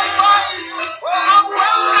welcome thy voice, oh, how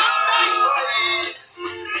welcome thy voice,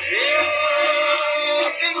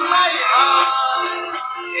 taking my heart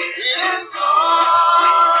in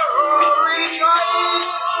sorrow rejoice.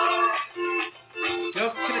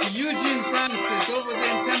 Dr. Eugene Francis over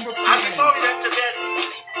there in Pembroke. And before we went to bed,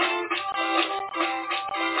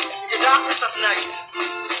 in the darkness of night,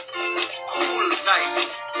 cool night,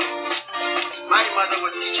 my mother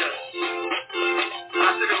would teach us. I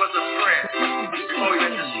said it was a prayer before we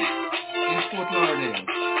went to sleep. In Fort Lauderdale. In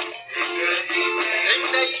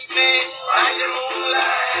the evening, by the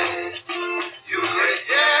moonlight, you could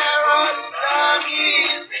hear us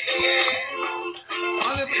donkeys singing.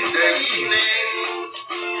 In the evening,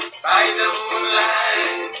 by the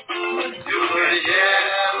moonlight, you could hear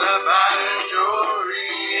the banjo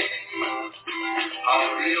ring. How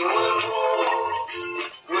the old folks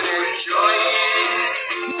would enjoy it.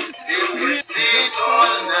 They would sit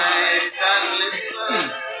all night and listen.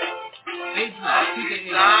 As we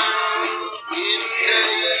sang in the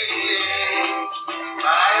evening,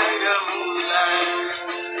 by the moonlight.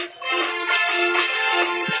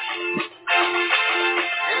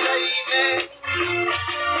 In the evening,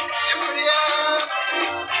 you could hear.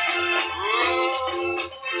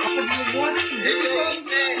 In the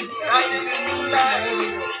evening, by the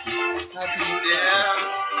moonlight. Yeah.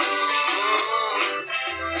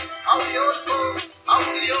 How the old folks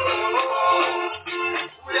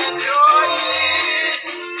would enjoy it.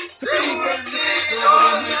 They would sit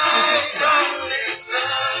all night and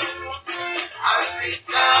listen as we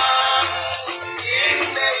sang in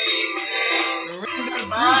the evening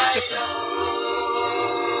by the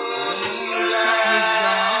moonlight.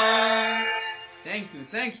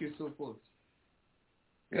 Thank you, so forth.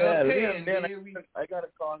 Yeah, Okay, then I got a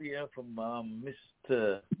call here from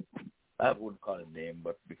Mr. I wouldn't call his name,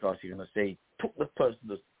 but because he's going to say, took the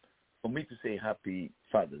person for me to say Happy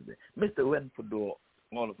Father's Day. Mr. Renford-Door.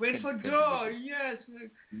 Renford-Door, yes.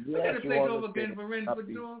 We're going to play it over again for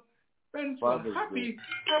Renford-Door. Renford, happy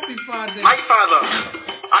Father's Day. My father,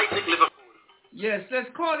 Isaac Liverpool. Yes, let's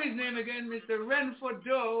call his name again, Mr.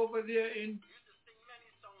 Renford-Door over there in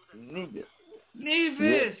Nevis.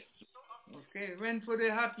 Yes. Okay, Renford,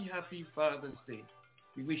 happy Father's Day.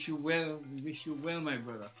 We wish you well, my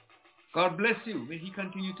brother. God bless you. May he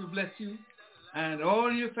continue to bless you and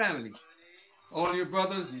all your family, all your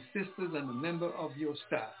brothers, your sisters, and the member of your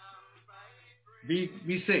staff. Be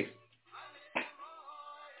safe.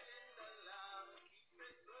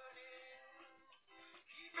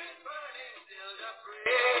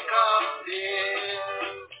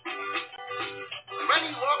 When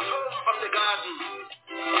he walked home from the garden,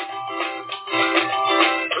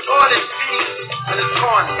 with all his fields and his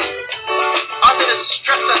corn, under the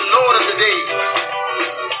stress and load of the day,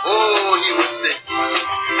 oh, he would sing.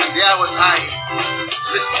 And there was I,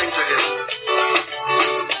 listening to him.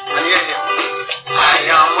 And hear him. I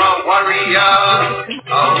am a warrior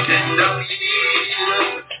out in the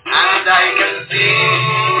field, and I can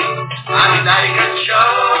sing, and I can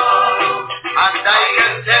shout, and I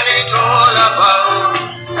can tell it all about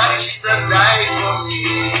that Jesus died for me.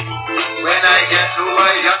 When I get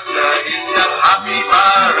over yonder in the happy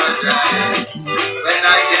paradise, when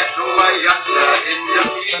I get over yonder in the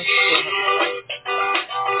field.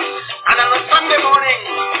 And on a Sunday morning,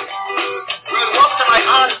 we'll walk to my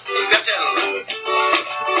aunt in Bethel.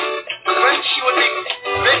 And when she would be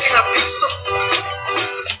making a pea soup,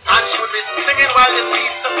 and she would be singing while the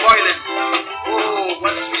peas are boiling. Oh,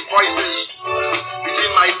 what sweet voices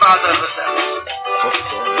between my father and herself.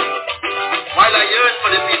 While I yearn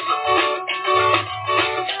for the pea soup.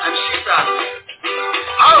 And she sang,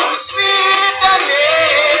 how sweet the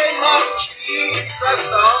name of Jesus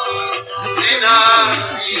sounds in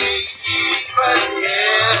our deepest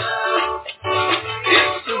ear.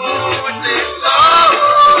 It's soothing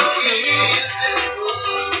sorrow, easy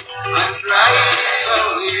food, and drives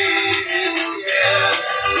away his care.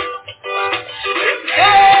 It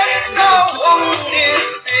takes the wounded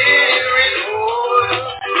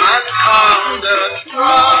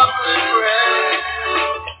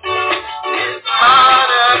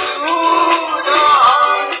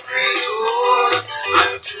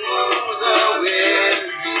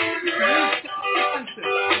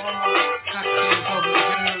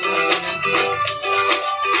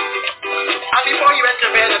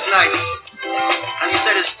night, and he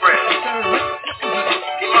said his prayer.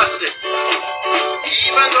 He must it.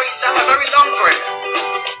 Even though he sang a very long prayer,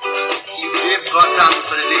 he gave God thanks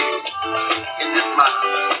for the day in this manner.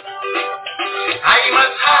 I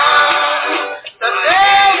must have the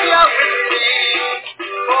Savior with me,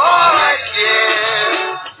 for I care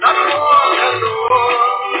not walk alone.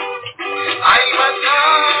 I must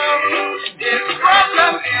have His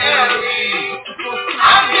presence near me,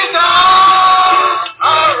 and His arms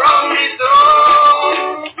around me so.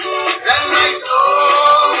 Then my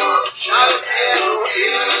soul shall fear no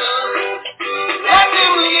ill. Let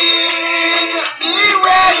Him lead me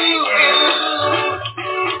where He will.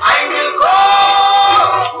 I will go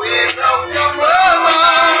without a murmur,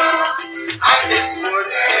 and His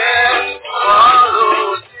goodness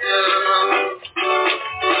follows Him.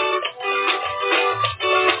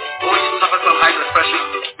 Oh, he suffered from high blood pressure.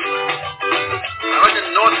 And when the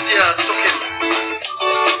nausea took him,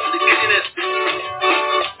 and the giddiness,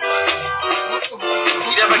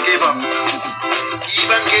 he never gave up. He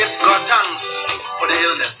even gave God thanks for the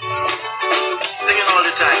illness, singing all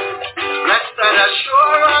the time. Blessed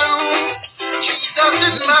assurance, Jesus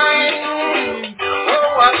is mine. Oh,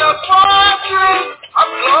 what a fortress of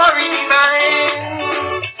glory divine.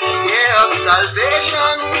 Yeah, of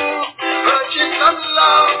salvation, purchase of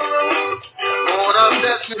love, born of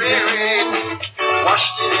the Spirit,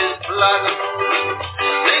 washed in His blood.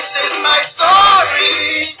 This is my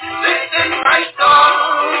story, this is my song,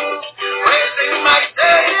 praising my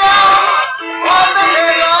Savior all the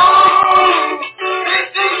day long. This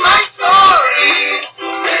is my story,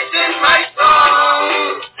 this is my song,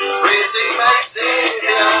 praising my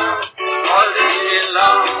Savior all the day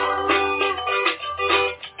long.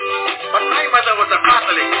 But my mother was a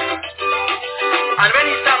Catholic, and when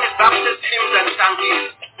he sang his Baptist hymns and thankies,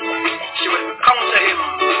 she would counter him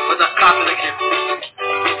with a Catholic hymn.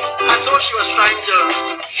 And so she was trying to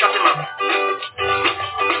shut him up.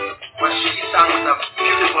 But she sang with a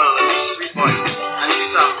beautiful and sweet voice, and she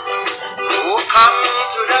sang, "Oh, come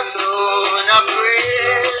to the throne of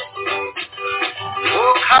grace.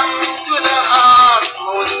 Oh, come to the heart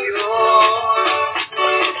most pure.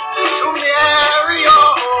 To Mary, your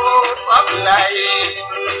hope of life,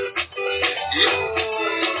 in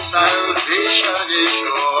whom salvation is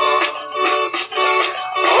sure.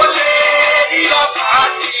 Oh, Lady of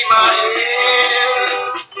Fatima,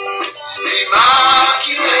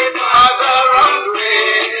 Immaculate Mother of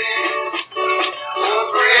Grace, oh,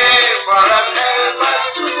 pray for us, help us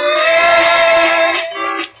today,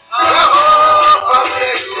 the hope of the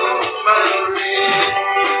human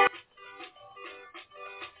race."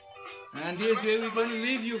 And here's where we're going to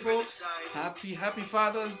leave you, folks. Happy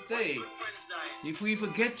Father's Day. If we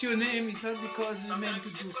forget your name, it's not because we meant to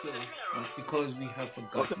do so, but because we have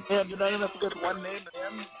forgotten. Okay, you don't have to get one name,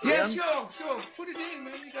 man. Yeah, sure. Put it in,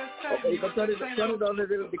 man. You got time. Okay, but turn it down a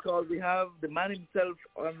little because we have the man himself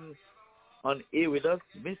on air with us,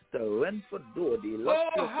 Mr. Renford Doty.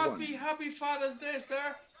 Oh, happy Father's Day,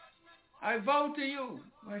 sir. I vow to you.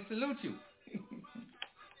 I salute you.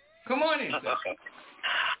 Come on in, sir.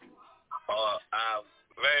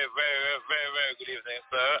 Very, very, very, very, very good evening,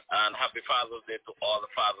 sir, and happy Father's Day to all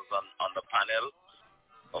the fathers on the panel.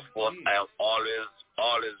 Of course, I am always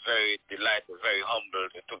very delighted, very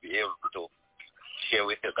humbled to be able to share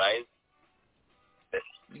with you guys.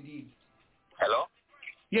 Indeed. Hello?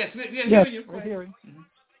 Yes, we're hearing you. We're hearing.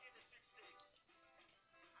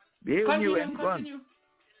 Continue.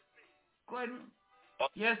 Go ahead.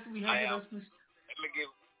 Yes, we have with us.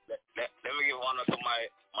 Let me give honor to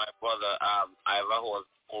my brother Ivor,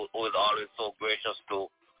 who is always so gracious to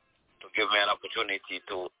give me an opportunity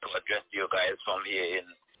to address you guys from here in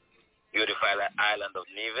beautiful island of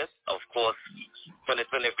Nevis. Of course,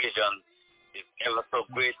 2020 Vision is ever so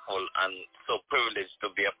grateful and so privileged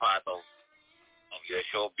to be a part of your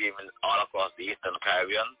show, beaming all across the Eastern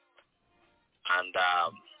Caribbean. And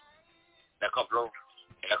in a couple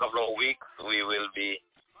of weeks, we will be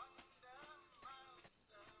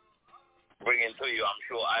bringing to you, I'm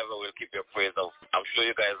sure Ivor will keep your praise of, I'm sure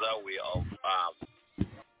you guys are aware of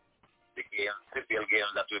the CPL games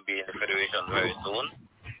that will be in the Federation very soon.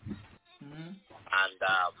 Mm-hmm. And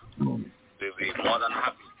we'll be more than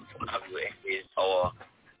happy to have you engage our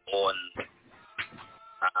own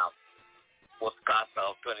postcaster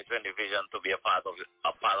of 2020 Vision to be a part of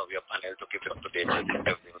your panel to keep you up to date with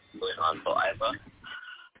everything going on. So Ivor,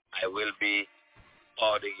 I will be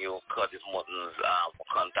forwarding you Curtis Morton's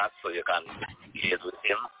contact so you can liaise with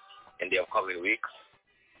him in the upcoming weeks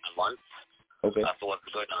and months. Okay. That's what's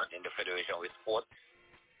going on in the Federation with sports.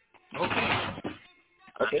 Okay.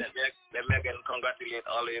 Okay. And let me again congratulate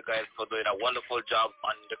all of you guys for doing a wonderful job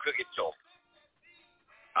on the cricket show.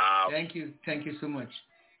 Thank you so much.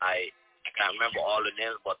 I can't remember all the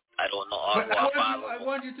names, but I don't know all. But I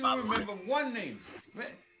want you to remember one name.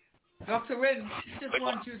 Dr. Red just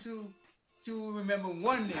wants you to remember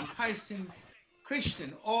one name, Hyacinth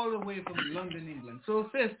Christian, all the way from London, England. So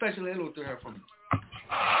say a special hello to her for me.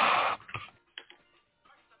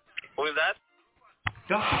 Who is that?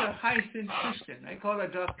 Dr. Hyacinth Christian. I call her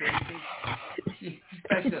doctor. She's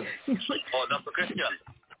special. Oh, Dr. Christian.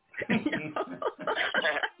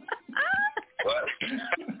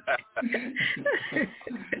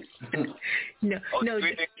 No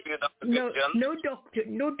doctor.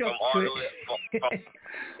 No doctor.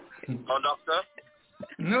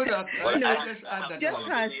 No doctor. Well, just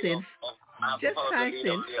Hyacinth. Just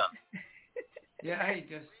Hyacinth. Yeah, I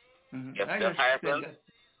just. Hyacinth.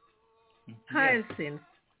 Hyacinth.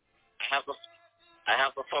 I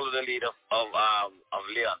have to follow the lead of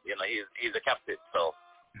Leon. You know, he's the captain, so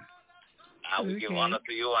I will give honor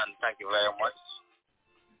to you and thank you very much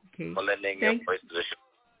for lending your voice to the show.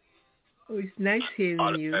 Oh, it's nice hearing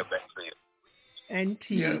all you. The very best to you. And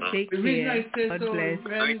to you. Take care. The reason I say God so bless.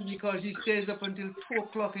 is because he stays up until 2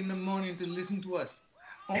 o'clock in the morning to listen to us.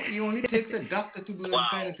 He only takes a doctor to do that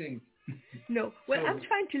kind of thing. No, well, I'm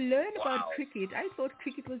trying to learn about cricket. I thought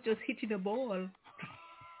cricket was just hitting a ball.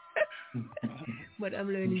 But I'm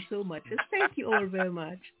learning so much. Just thank you all very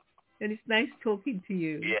much. And it's nice talking to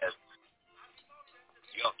you. Yes.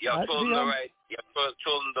 You've chosen the right. You've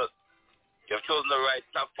chosen the right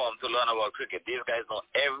platform to learn about cricket. These guys know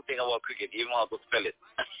everything about cricket, even how to spell it.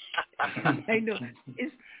 I know.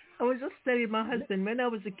 I was just telling my husband, when I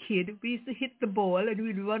was a kid, we used to hit the ball and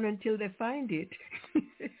we'd run until they find it.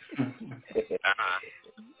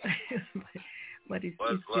 But it's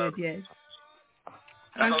good, yes.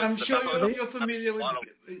 I'm sure you're familiar with.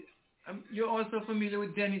 You're also familiar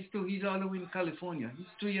with Dennis too. He's all the way in California. He's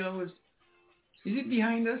 3 hours. Is it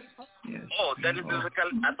behind us? Yes. Oh, Dennis is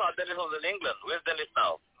I thought Dennis was in England. Where's Dennis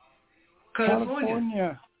now?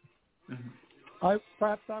 California. Mm-hmm.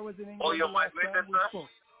 Perhaps I was in England. Oh, you're migrated, sir?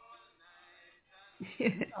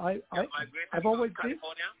 I've always been.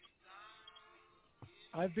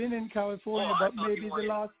 I've been in California, but maybe the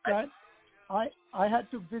last time I had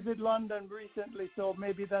to visit London recently, so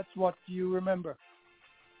maybe that's what you remember.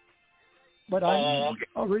 But okay.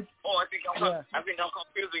 I think I'm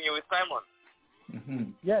confusing you with Simon.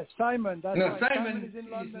 Mm-hmm. Yes, Simon. That's no, right. Simon is in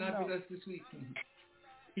he's London not now. with us this week.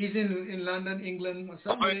 He's in London, England, or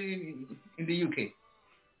somewhere in the UK.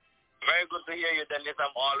 Very good to hear you, Dennis.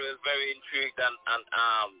 I'm always very intrigued and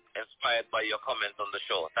inspired by your comments on the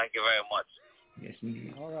show. Thank you very much. Yes,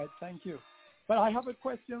 indeed. All right, thank you. But I have a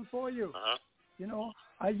question for you. Uh-huh. You know,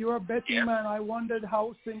 you're a betting man. I wondered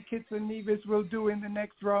how St. Kitts and Nevis will do in the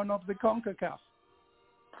next round of the CONCACAF.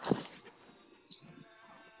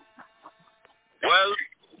 Well,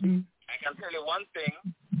 I can tell you one thing.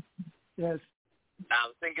 Yes.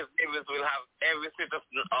 St. Kitts Nevis will have every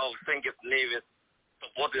citizen of St. Kitts Nevis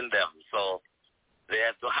supporting them, so they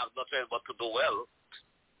have to have no choice but to do well.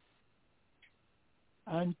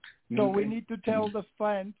 And so we need to tell the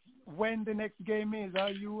fans when the next game is. Are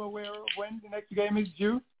you aware of when the next game is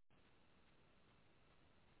due?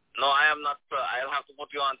 No, I am not, sir. I'll have to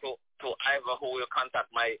put you on to Ivor, who will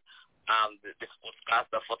contact my the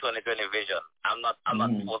sportscaster for 2020 Vision. I'm not a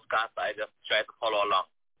sportscaster. I just try to follow along.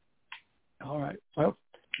 All right. Well,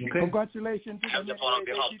 congratulations. I'm just one of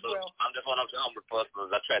the humble persons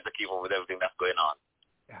that try to keep up with everything that's going on.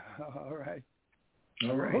 All right.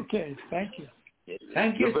 Okay. Thank you.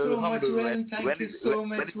 Thank you so much, Ren. Thank you so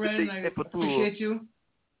much, Ren. I appreciate you.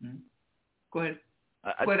 Go ahead.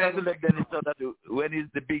 I just want to let Dennis know that when he's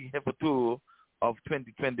the big heifer tour of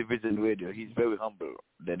 2020 Vision Radio, he's very humble,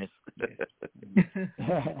 Dennis. Yes,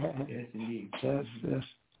 indeed. Yes.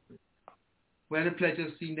 We had a pleasure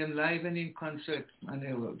of seeing them live and in concert, and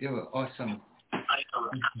they were awesome.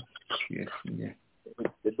 Yes, yeah.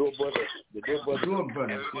 The Door Brothers. Yes,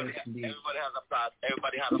 indeed. Everybody has a part.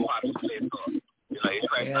 Everybody has a part to play. So you know, it's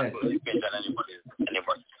right not to depend on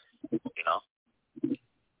anybody. You know.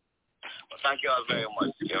 Well, thank you all very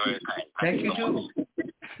much. You're very kind. Thank you too.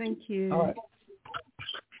 Thank you. All right.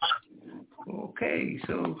 Okay,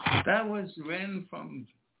 so that was Ren from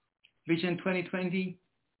Vision 2020,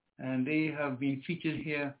 and they have been featured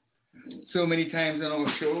here so many times on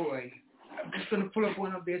our show. I'm just going to pull up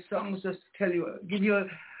one of their songs just to tell you, give you a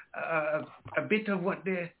bit of what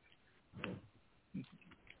they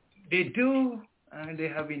do, and they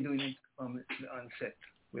have been doing it from the onset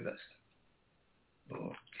with us.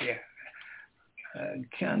 Oh, yeah.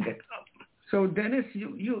 Can't get up. So Dennis,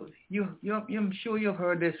 I'm sure you've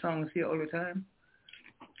heard their songs here all the time,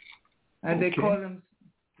 and they call them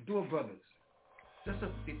Duo Brothers. Just a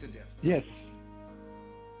bit to them. Yes.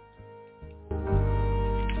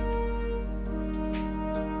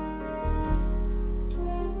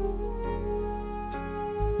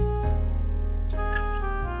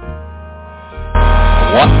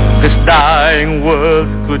 What this dying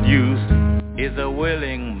world could use is a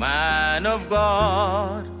willing man of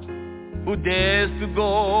God who dares to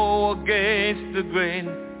go against the grain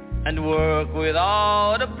and work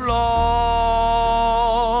without applause.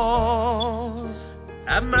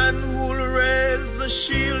 A man who'll raise the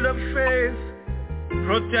shield of faith,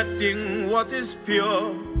 protecting what is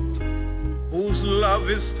pure, whose love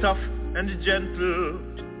is tough and gentle,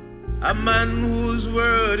 a man whose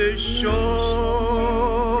word is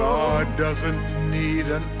sure. God doesn't need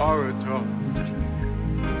an orator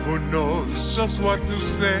who knows just what to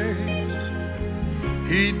say.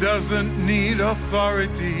 He doesn't need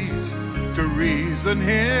authorities to reason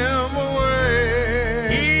him away.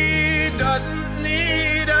 He doesn't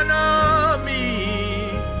need an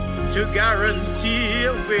army to guarantee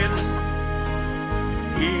a win.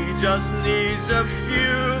 He just needs a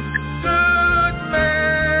few good men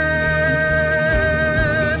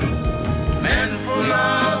full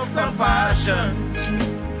of compassion,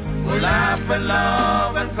 who laugh and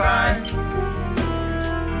love and cry,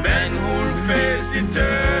 men who'll face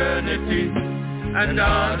eternity and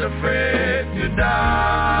aren't afraid to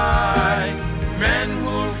die, men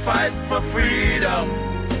who'll fight for freedom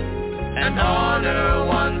and honor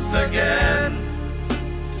once again.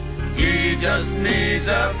 He just needs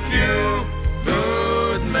a few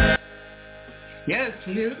good men. Yes,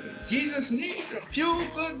 Jesus needs a few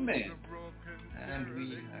good men. And we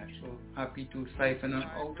are so happy to siphon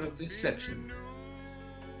out of this section.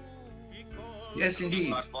 Yes, indeed.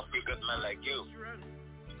 God must be good men like you.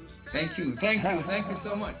 Thank you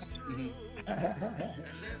so much.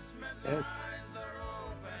 Yes.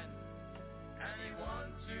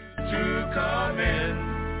 To come in,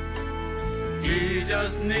 he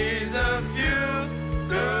just needs a few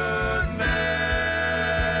good men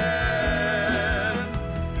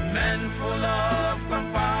full of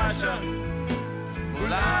compassion, who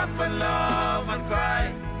laugh and love and cry,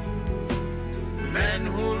 men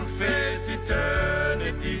who'll face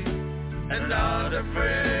eternity and aren't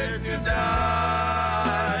afraid to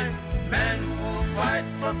die, men who'll fight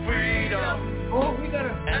for freedom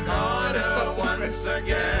and honor once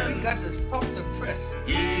again. We got to stop the press.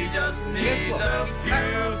 He just needs a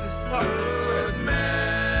few good men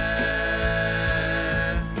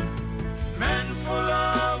full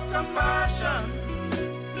of compassion,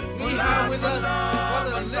 who laugh with and us, love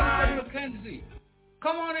Brother and cry. Linford Mackenzie.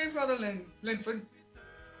 Come on in, Brother Linford.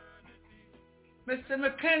 Mr.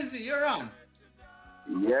 Mackenzie, you're on.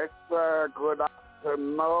 Yes, sir. Good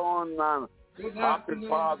afternoon and happy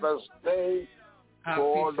Father's Day to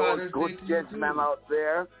all those good gentlemen out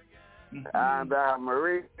there. Mm-hmm. And I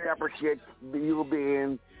really appreciate you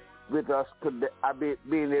being with us today,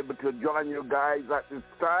 being able to join you guys at this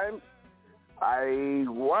time. I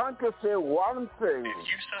want to say one thing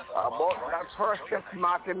about that first test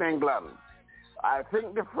match in England. I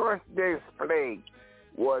think the first day's play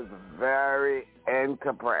was very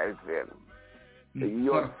enterprising.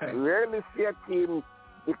 You rarely see a team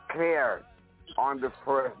declare on the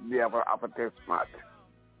first day of a test match.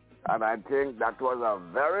 And I think that was a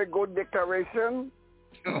very good declaration.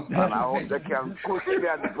 And I hope they can push the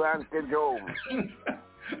advantage home.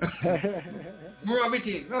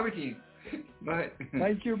 Robertine.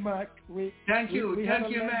 Thank you, Mac. Thank you,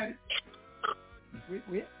 Mac.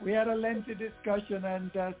 We had a lengthy discussion,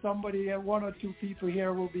 and one or two people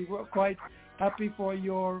here will be quite happy for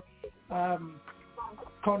your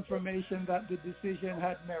confirmation that the decision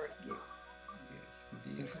had merit.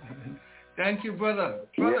 Yes, thank you, brother.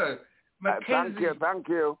 Mackenzie. Thank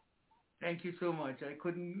you. Thank you so much. I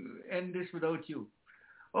couldn't end this without you.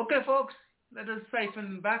 Okay, folks, let us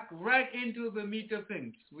siphon back right into the meat of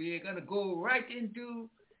things. We're going to go right into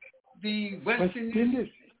the West Indies.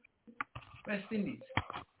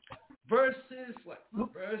 Versus what?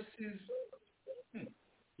 Versus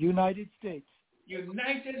United States. So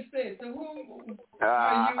who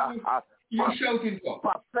are you shouting for?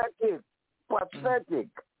 Pathetic.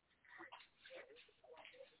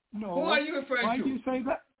 No. Who are you referring to? Why do you say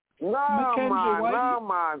that? No,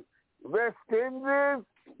 man. West Indies,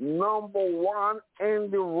 #1 in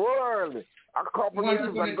the world a couple years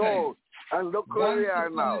ago. And look where we are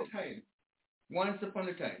now. Once upon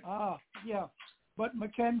a time. Yeah. But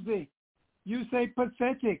Mackenzie, you say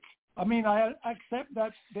pathetic. I mean, I accept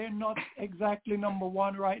that they're not exactly number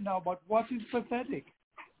one right now, but what is pathetic?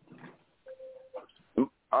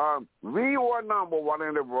 We were number one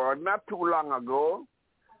in the world not too long ago.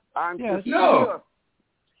 And yes. No.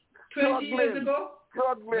 20 years ago?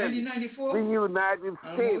 1994? The United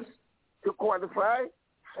States to qualify?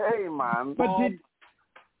 Hey, man. But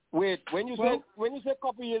wait, when you say a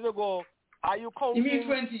couple years ago, are you counting you mean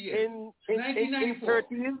 20 years? in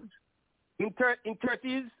 30s? In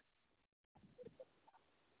 30s?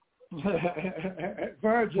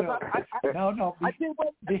 Virgil. No. I think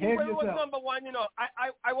behave when yourself. was number one,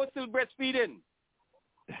 I was still breastfeeding.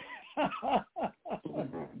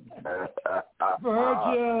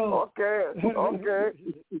 Virgil. Okay.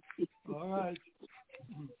 All right.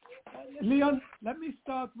 Leon, let me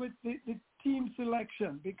start with the team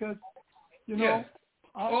selection because, you know. Yes.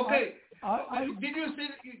 Okay. Did you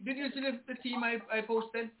see the team I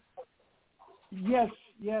posted?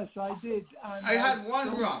 Yes, I did. And I had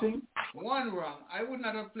one wrong. I would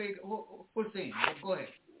not have played Hussein. Go ahead.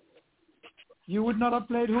 You would not have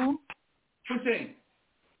played who? Hussein.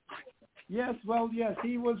 Yes,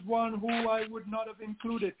 he was one who I would not have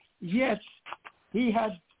included. Yes, he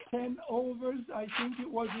had 10 overs. I think it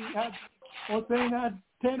was Hussein had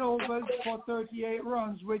 10 overs for 38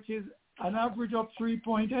 runs, which is an average of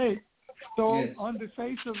 3.8. So yes. On the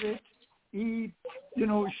face of it, he,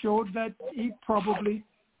 showed that he probably,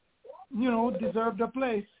 deserved a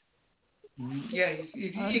place. Yeah,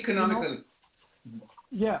 he's economical.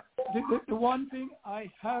 The one thing I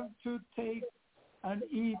have to take and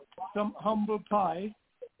eat some humble pie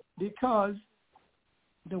because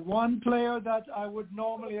the one player that I would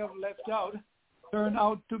normally have left out turned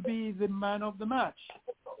out to be the man of the match.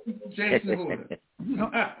 Jason Holder.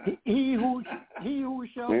 He who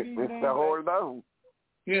shall be named. Mr. Holder.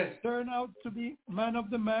 Yes. Turned out to be man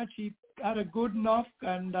of the match. He had a good knock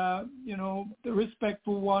and, the respect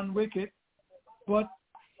for one wicket. But,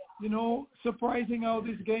 surprising how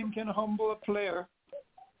this game can humble a player.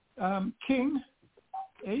 King,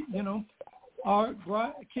 our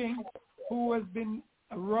King, who has been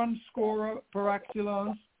a run scorer per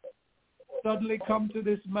excellence, suddenly come to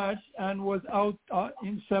this match and was out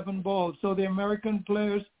in 7 balls. So the American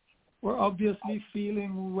players were obviously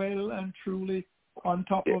feeling well and truly on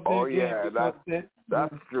top of their game.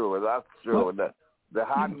 That's true. But, they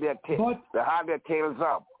had their tails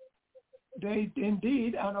up. They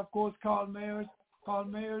indeed, and of course Carl Mayers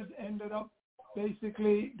ended up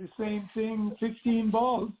basically the same thing, 15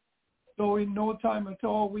 balls. So in no time at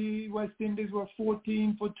all, West Indies were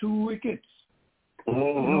 14 for 2 wickets.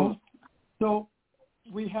 Mm-hmm. So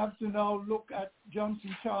we have to now look at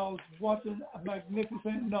Johnson Charles. What a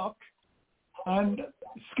magnificent knock. And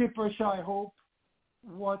skipper Shai Hope,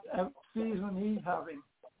 what a season he's having.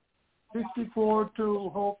 54 to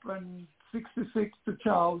Hope and 66 to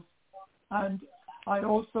Charles. And I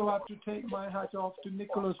also have to take my hat off to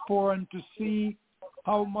Nicholas Pooran to see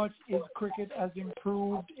how much his cricket has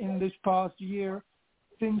improved in this past year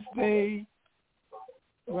since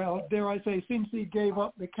since he gave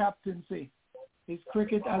up the captaincy. His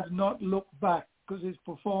cricket has not looked back because his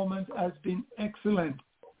performance has been excellent.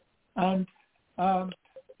 And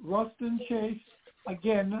Ruston Chase,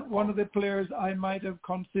 again, one of the players I might have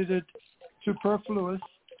considered superfluous,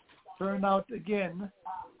 turned out again.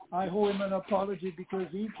 I owe him an apology because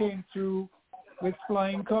he came through with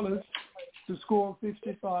flying colours to score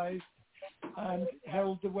 55 and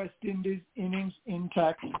held the West Indies innings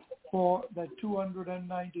intact for the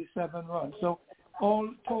 297 runs. So all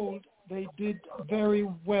told, they did very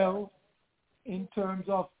well in terms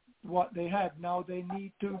of what they had. Now they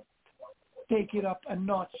need to take it up a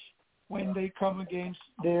notch when they come against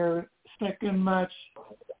their second match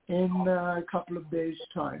in a couple of days'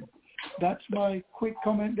 time. That's my quick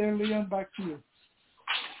comment there, Leon. Back to you.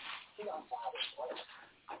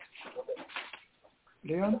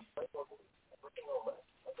 Leon?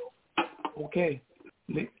 Okay.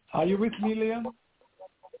 Are you with me, Leon?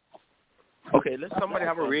 Okay, let somebody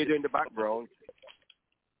have a radio in the background.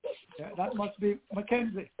 Yeah, that must be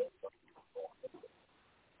Mackenzie.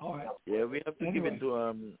 All right. Yeah, we have to give it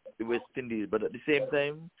to the West Indies, but at the same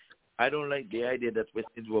time, I don't like the idea that West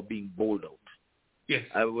Indies were being bowled out. Yes.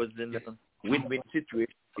 I was in a win-win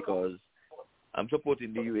situation because I'm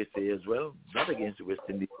supporting the USA as well, not against the West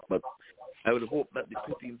Indies, but I would hope that the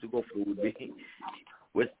two teams to go through would be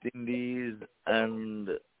West Indies and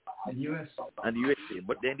US. And USA,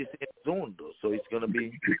 but they're in the same zone though, so it's going to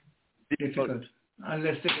be difficult.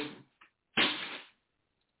 Unless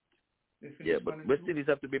yeah, but West Indies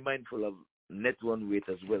have to be mindful of net run weight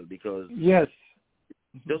as well because yes,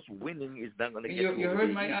 just winning is not going to get. You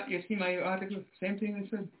heard you see my article. Same thing I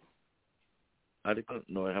said. article?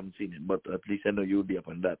 No, I haven't seen it, but at least I know you'll be up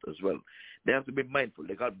on that as well. They have to be mindful.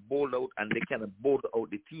 They got bowled out, and they cannot bowl out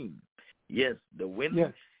the team. Yes, the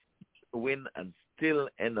win and still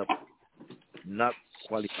end up not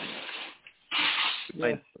qualifying.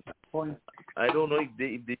 Yes. I don't know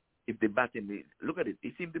if they bat in the look at it.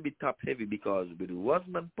 It seemed to be top heavy because with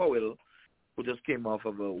Wasman Powell, who just came off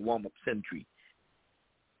of a warm up century,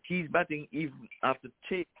 he's batting even after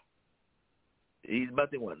Chase. He's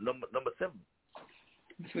batting what number 7.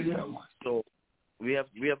 Yeah. So we have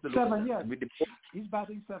to look 7. At Yeah. with the, he's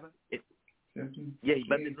batting 7. Yeah, he's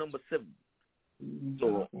batting number 7.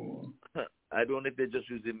 So I don't know if they just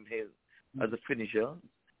use him here as a finisher.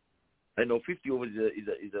 I know 50 overs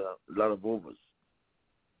is a lot of overs,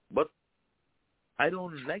 but I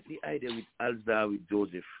don't like the idea with Alzar with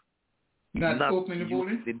Joseph not opening the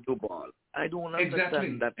bowling. The new ball. I don't exactly.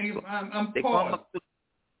 understand that. I'm they come back to the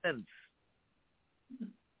sense.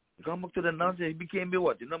 Come back to the nonsense. He became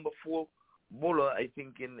the number 4 bowler, I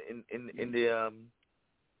think, in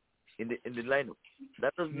the lineup.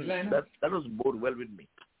 That doesn't bode well with me.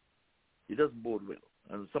 It doesn't bode well,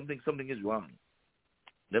 and something is wrong.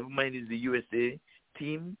 Never mind, it's the USA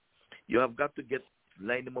team. You have got to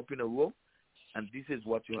line them up in a row, and this is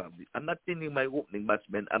what you have. I'm not changing my opening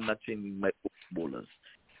batsmen. I'm not changing my bowlers.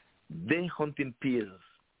 They hunt in pairs,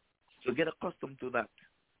 so get accustomed to that.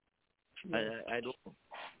 I don't know.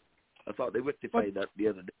 I thought they rectified that the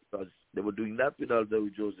other day because they were doing that with Alzar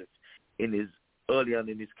Joseph early on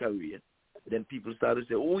in his career. Then people started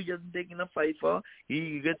to say, "Oh, he hasn't taken a fifer.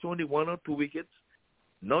 He gets only 1 or 2 wickets."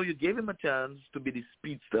 Now you gave him a chance to be the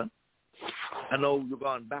speedster, and now you're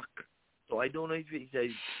gone back. So I don't know if I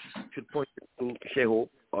should point to Sheho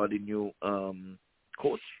or the new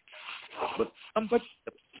coach. But I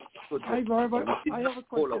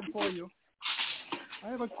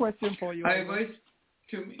have a question for you.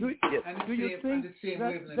 Do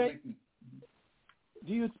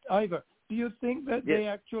you think that they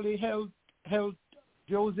actually held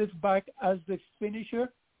Joseph back as the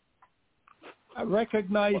finisher?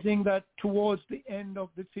 Recognizing that towards the end of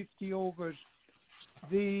the 50 overs,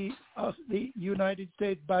 the United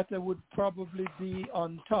States batter would probably be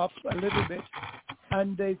on top a little bit,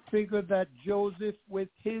 and they figured that Joseph, with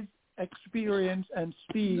his experience and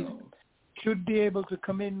speed, should be able to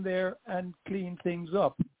come in there and clean things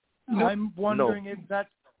up. No. I'm wondering if that...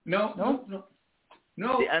 No.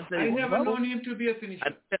 The answer I never known him to be a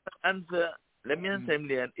finisher. Let me answer him,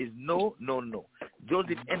 Leon, is no.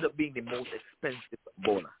 Joseph ended up being the most expensive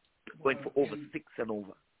bowler, going for over 6 and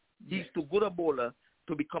over. He's too good a bowler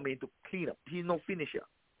to be coming to clean up. He's no finisher.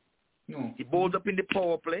 No. He bowls up in the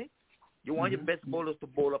power play. You want your best bowlers to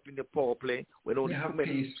bowl up in the power play when only 2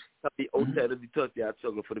 minutes to be outside of the 30-yard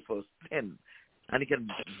circle for the first 10. And he can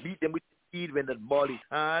beat them with speed when that ball is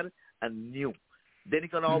hard and new. Then he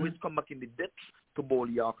can always come back in the depth to bowl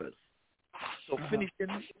Yorkers. So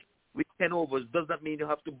finishing with 10 overs does not mean you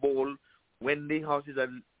have to bowl when the horses are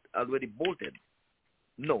already bolted.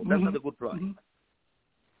 No, that's not a good plan.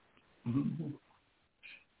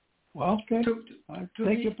 Well, okay. I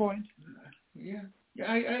take your point. Yeah,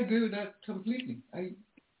 I agree with that completely. I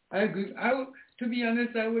agree. To be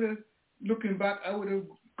honest, I would have, looking back, I would have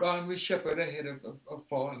gone with Shepherd ahead of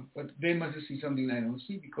Paul, but they must have seen something I don't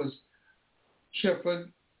see, because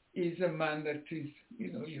Shepherd is a man that is,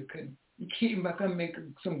 he came back and make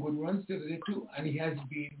some good runs the other day too, and he has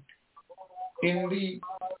been in the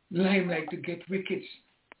limelight to get wickets.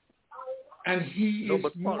 And he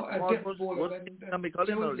is more adept bowler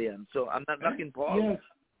than so I'm not knocking Paul. Yes.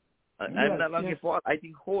 I'm not knocking Paul. I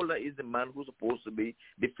think Holder is the man who's supposed to be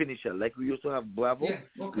the finisher. Like we used to have Bravo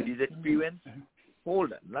with his experience.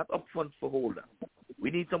 Holder, not up front for Holder. We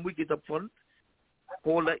need some wickets up front.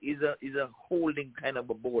 Holder is a holding kind of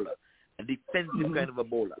a bowler, a defensive kind of a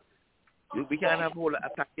bowler. We can't have Holder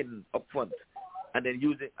attacking up front and then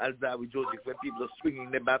using Alzar with Joseph when people are swinging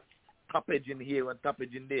their bats, top edge in here and top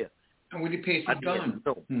edge in there. And with the pace is gone.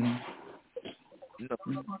 No.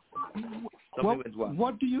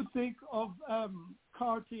 What do you think of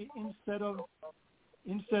Carty instead of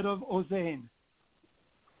Ozain?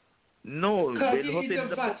 No, Carty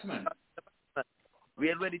is a batsman. We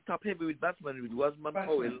already top heavy with batsmen with Wasman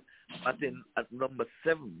Powell batting at number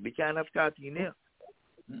 7. We can't have Carty in here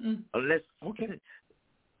unless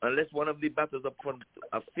one of the batters up front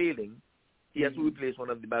are failing. He has to replace one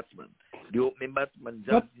of the batsmen. The opening batsman,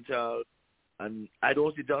 Johnson Charles, and I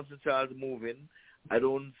don't see Johnson Charles moving. I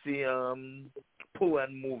don't see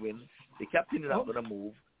Powan moving. The captain is not going to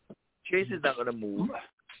move. Chase is not going to move.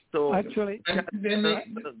 So actually, I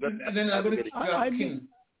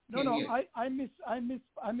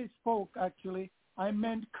misspoke. Actually, I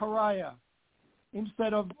meant Correa.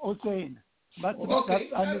 instead of Hossein. I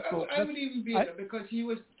would even be there because he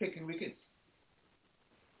was taking wickets.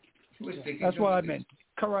 That's what I meant.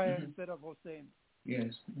 Correa instead of Hossein.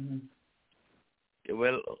 Yes. Mm-hmm.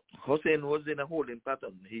 Well, Hossein was in a holding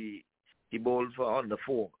pattern. He bowled for under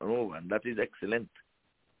 4 and over, and that is excellent.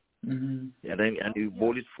 Mm-hmm. And he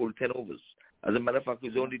bowled his full 10 overs. As a matter of fact,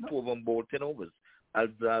 there's only 2 of them bowled 10 overs.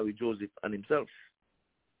 Alzarri, Joseph, and himself.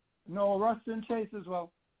 No, Ruston Chase as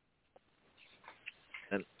well.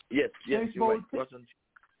 And yes, you're right. Ruston.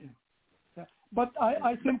 Yeah. But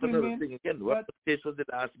I simply mean again, Ruston Chase was the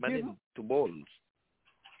last man in to bowl.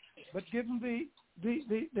 But given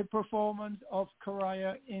the performance of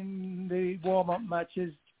Correa in the warm-up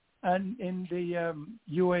matches and in the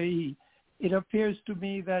UAE, it appears to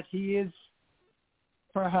me that he is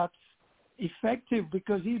perhaps effective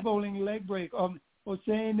because he's bowling leg break.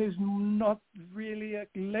 Hossein is not really a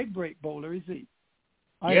leg break bowler, is he?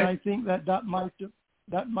 Yeah. I think that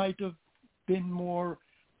might have been more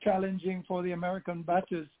challenging for the American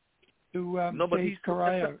batters to face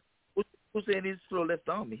Correa. Hossein is slow left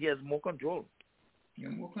arm. He has more control. Yeah,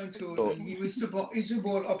 more control. And he used to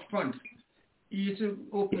bowl up front. He used to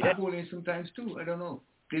open the bowling sometimes too. I don't know.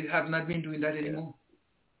 They have not been doing that anymore.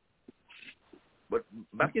 But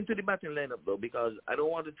back into the batting lineup though, because I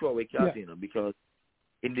don't want to throw away Carty, because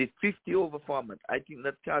in the 50-over format, I think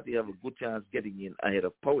that Carty have a good chance getting in ahead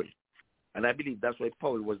of Powell. And I believe that's why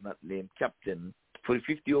Powell was not named captain for the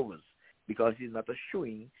 50 overs, because he's not a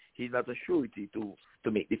surety to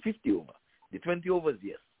make the 50 over. The 20 overs,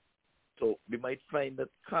 yes. So we might find that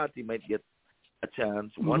Carty might get a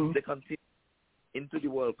chance once they continue into the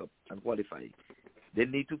World Cup and qualify. They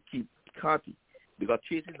need to keep Carty because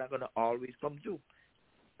Chase is not going to always come through,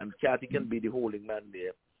 and Carty can be the holding man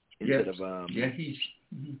there instead of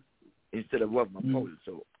instead of Rovman Powell.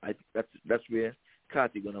 So I think that's where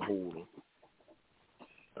Carty going to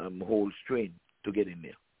hold strain to get in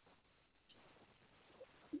there.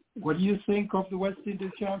 What do you think of the West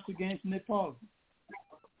Indies chance against Nepal?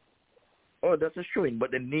 Oh, that's a showing,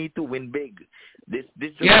 but they need to win big. This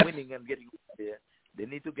just winning and getting there. They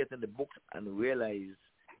need to get in the books and realize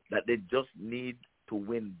that they just need to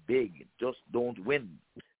win big. Just don't win.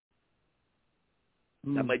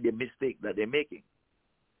 That might be a mistake that they're making.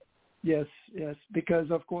 Yes, because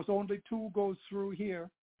of course only 2 goes through here,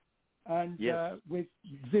 and with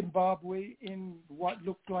Zimbabwe in what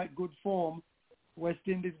looked like good form, West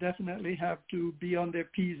Indies definitely have to be on their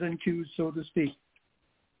P's and Q's, so to speak.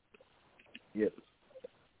 Yes.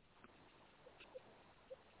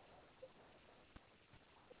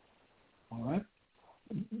 All right.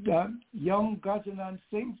 Young Gurjanath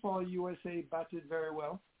Singh for USA batted very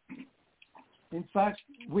well. In fact,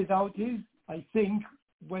 without his, I think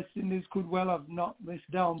West Indies could well have knocked this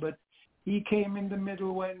down, but he came in the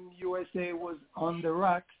middle when USA was on the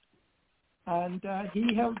racks, and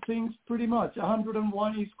he held things pretty much.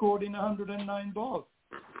 101 he scored in 109 balls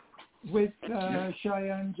with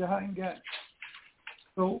Cheyenne Jahangir.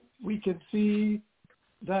 So we can see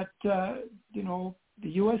that, the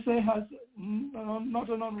USA has not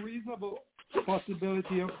an unreasonable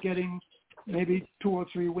possibility of getting maybe 2 or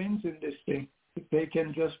 3 wins in this thing if they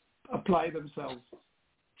can just apply themselves.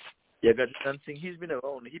 Yeah, Gurjanath Singh, he's been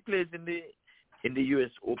around. He plays in the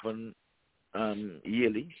US Open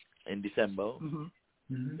yearly in December,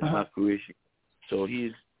 Croatia. So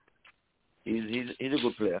he's a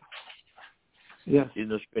good player. Yes. He's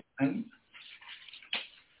no stranger.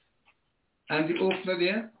 And the opener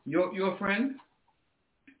there, your friend?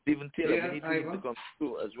 Stephen Taylor, we need him to come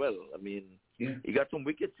through as well. I mean, he got some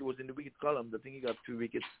wickets. He was in the wicket column. I think he got 2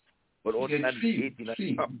 wickets, but only had 18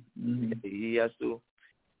 up. He has to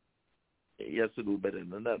do better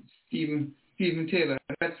than that. Stephen Taylor,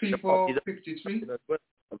 that's 3 for 53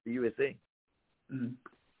 of the USA.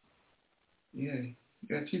 Yeah, he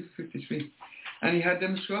got 3 for 53, and he had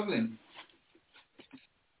them struggling.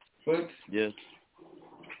 But yes.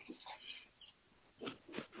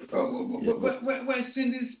 West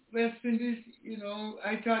Indies,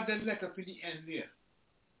 I thought they'd let up in the end there.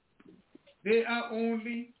 They are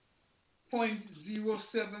only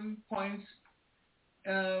 0.07 points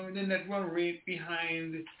in the net run rate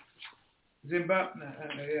behind Zimbabwe.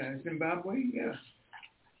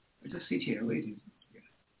 I just see it here. Wait.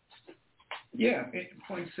 Yeah,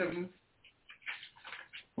 0.73.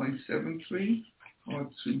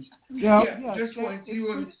 Just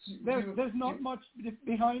 0.0. There's not much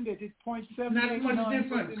behind it. It's 0.789 not much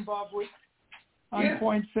difference. Zimbabwe and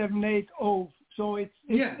 0.780. So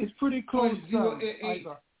it's pretty close.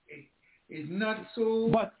 It's not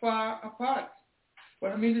so far apart.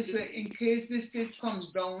 But I mean to say, in case this case comes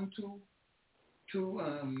down to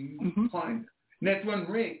point, net run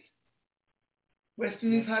rate. West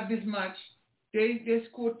Indies had this match. They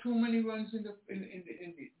scored too many runs in the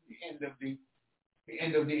end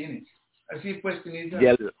of the innings. As if West Indies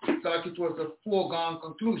thought it was a foregone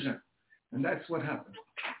conclusion, and that's what happened.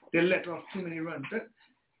 They let off too many runs.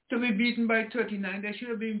 To be beaten by 39, they should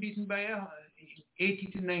have been beaten by 80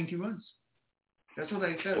 to 90 runs. That's what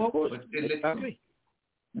I felt. But they let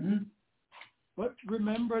them. But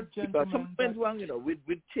remember, gentlemen, something went wrong,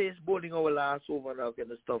 with Chase bowling our last over and all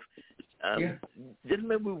kind of stuff.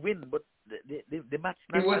 Gentlemen, we win, but the match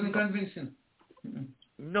not. It wasn't convincing.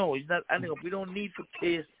 No, it's not adding up. We don't need for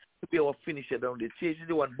Chase to be our finisher down there. Chase is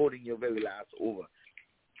the one bowling your very last over.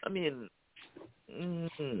 I mean,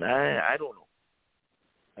 I don't know.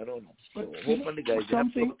 So hopefully the guys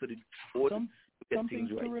have to go to the board to get things right.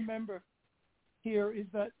 Something to remember here is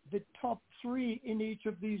that the top 3 in each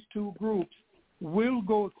of these 2 groups will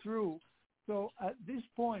go through. So at this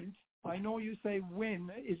point, I know you say win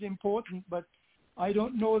is important, but I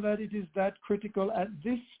don't know that it is that critical at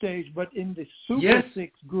this stage. But in the Super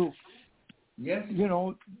 6 group,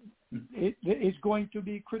 it's going to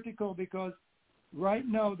be critical because right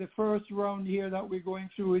now the first round here that we're going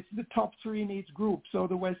through, it's the top 3 in each group. So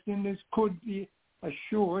the West Indies could be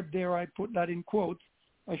assured, dare I put that in quotes,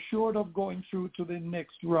 assured of going through to the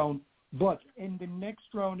next round. But in the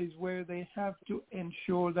next round is where they have to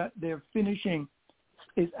ensure that their finishing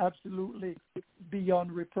is absolutely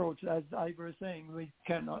beyond reproach. As Ivor was saying, we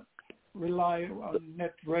cannot rely on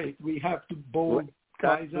net rate. We have to bowl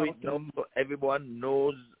guys out. Everyone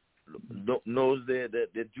knows their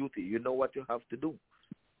duty. You know what you have to do.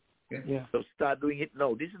 Yeah. So start doing it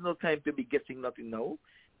now. This is no time to be guessing nothing now.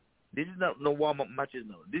 This is not no warm-up matches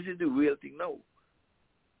now. This is the real thing now.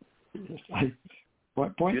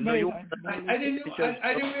 Point made. I didn't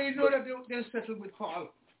really know that they were settled with Paul.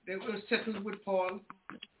 They were settled with Paul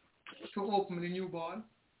to open the new ball.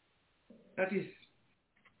 That is,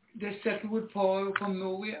 they settled with Paul from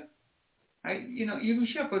nowhere. Even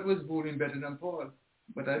Shepherd was bowling better than Paul,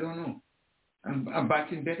 but I don't know. I'm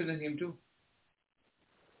batting better than him too.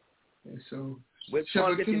 So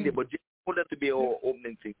Paul getting there, but just for that to be our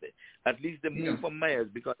opening thing. At least they moved from Myers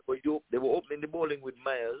because they were opening the bowling with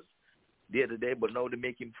Myers the other day, but now they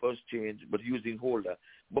make him first change, but using Holder,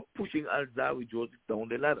 but pushing Alzawi Joseph down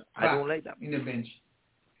the ladder. I don't like that. In the bench.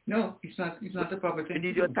 No, it's not the proper thing. You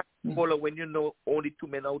need your attack bowler when you know only 2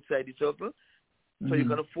 men outside the circle, so you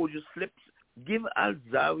can afford your slips. Give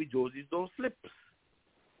Alzawi Joseph those slips.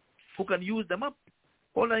 Who can use them up?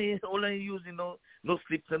 All I using no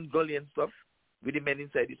slips and gully and stuff with the men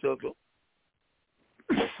inside the circle.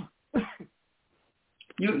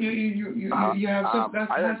 You have some. That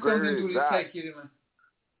has something to do with psyche, man.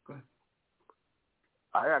 Go ahead.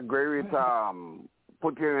 I agree with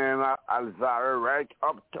putting in Alzara right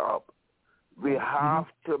up top. We have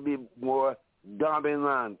to be more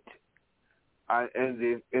dominant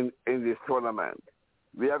in this tournament.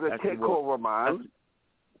 We have to take over, man.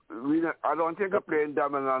 I don't think I'm playing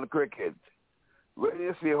dominant cricket. When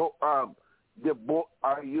you see how our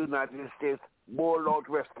United States bowl out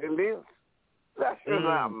West Indies, that should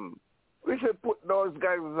happen. We should put those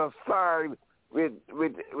guys aside with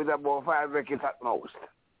about 5 wickets at most.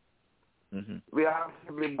 We have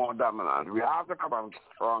to be more dominant. We have to come on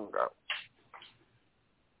stronger.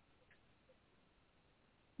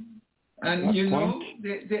 And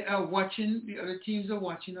they are watching. The other teams are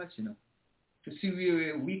watching us, to see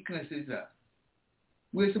where weaknesses are.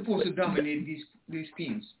 We're supposed to dominate these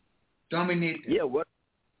teams. Dominate them. Yeah,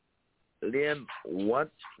 Liam,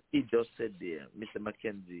 what he just said there, Mr.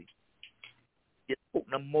 McKenzie, he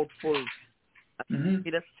opened a mouthful.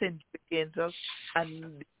 He just sent against us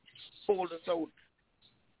and pulled us out.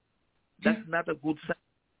 That's not a good sign.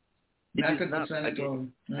 Not a good sign at all.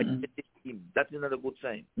 That is not a good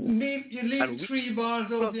sign. You leave 3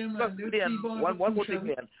 balls out there, man. One more thing,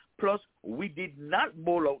 Liam. Plus, we did not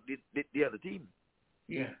bowl out the other team.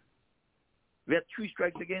 Yeah. We had 3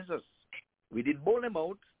 strikes against us. We didn't bowl them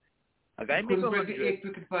out. A guy made 100, the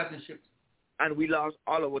 8-wicket partnership. And we lost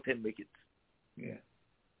all our 10 wickets. Yeah.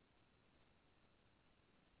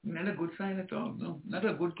 Not a good sign at all. No, not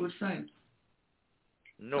a good sign.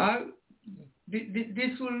 No.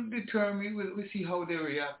 This will determine. We'll see how they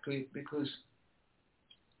react to it because,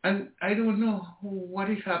 and I don't know what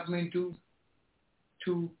is happening to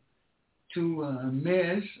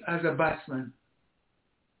Mayers as a batsman.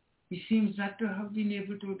 He seems not to have been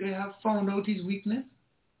able to. They have found out his weakness.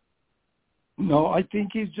 No, I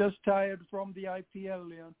think he's just tired from the IPL,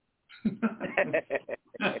 Leon.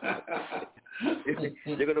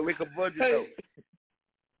 You're going to wake up Virgil now.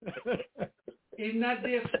 Is not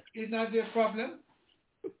their problem.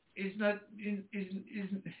 is not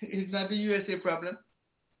the USA problem.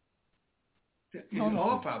 It's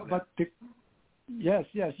our problem. But yes.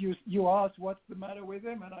 You asked what's the matter with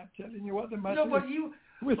him, and I'm telling you what the matter but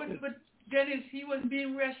Dennis, he was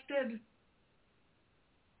being rested.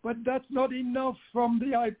 But that's not enough from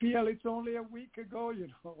the IPL. It's only a week ago, you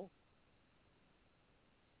know.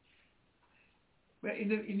 Well, in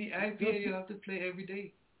the IPL, you have to play every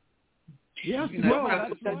day. Yes, well,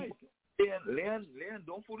 that's right. Leon,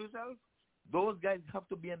 don't fool yourself. Those guys have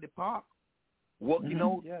to be in the park, working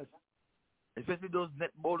out. Yes. Especially those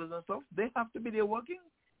net bowlers and stuff. They have to be there working.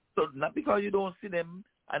 So not because you don't see them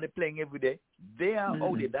and they're playing every day. They are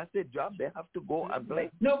out there. That's their job. They have to go and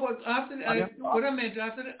play. No, but after what I meant,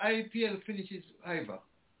 after the IPL finishes, Ivor,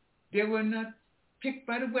 they were not picked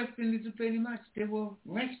by the West Indies to play the match. They were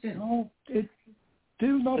resting. No, it's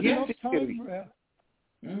still not enough time.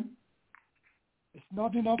 It's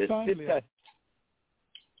not enough time.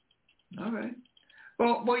 All right.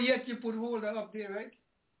 Well, yet you put Holder up there, right?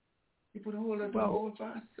 You put Holder to hold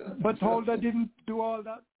fast. But Holder didn't do all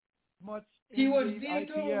that much. He was the there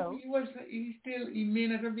IPL. He may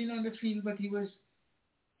not have been on the field, but he was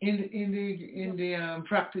in the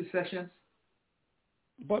practice sessions.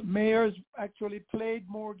 But Mayers actually played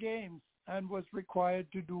more games and was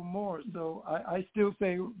required to do more. So I still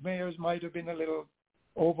say Mayers might have been a little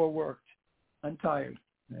overworked and tired,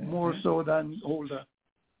 more so than Holder.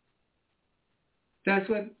 That's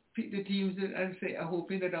what the teams, I say, are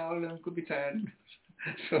hoping that all of them could be tired.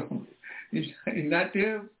 So it's not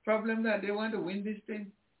their problem that they want to win this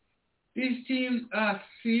thing. These teams are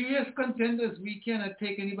serious contenders. We cannot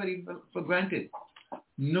take anybody for granted.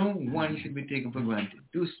 No one should be taken for granted.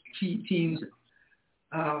 Those teams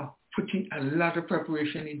are putting a lot of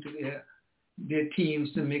preparation into their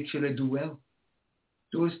teams to make sure they do well.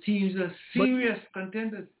 Those teams are serious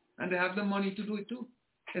contenders, and they have the money to do it too,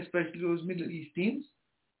 especially those Middle East teams.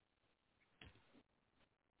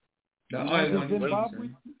 I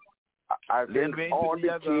think all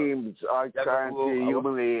the teams are trying to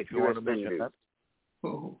humiliate the West Indies.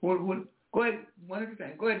 Go ahead, one at a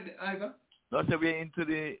time. Go ahead, Ivor. Not that we're into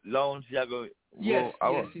the lounge, Yago. Yes,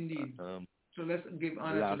 indeed. So let's give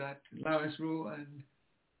honor to that. Lawrence Rowe and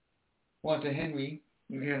Walter Henry.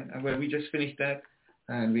 Yeah, well, we just finished that,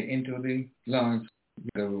 and we're into the lounge.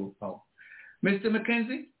 Mr.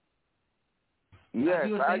 McKenzie?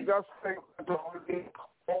 Yes, I just think that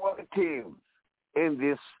all the teams in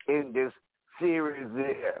this series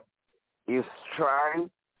there is trying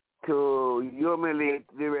to humiliate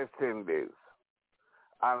the West Indies.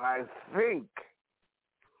 And I think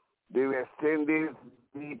the West Indies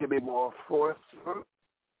need to be more forceful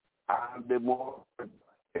and be more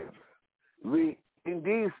productive. We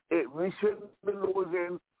shouldn't be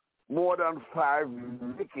losing more than 5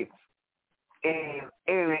 wickets in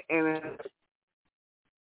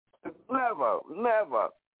never.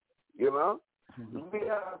 You know, we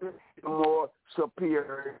have to be more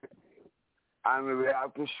superior, and we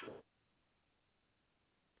have to show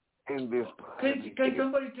in this. Can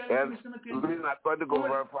somebody tell me, Mr. McKenzie? We're not going to go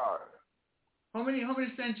very far. How many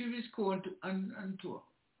centuries we scored on tour?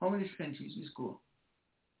 How many centuries we scored?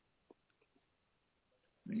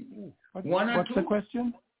 One or What's two? the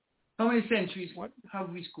question? How many centuries have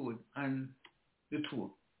we scored on the tour?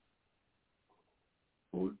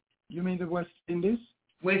 Oh, you mean the West Indies?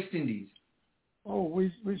 West Indies. Oh,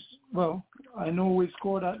 well, I know we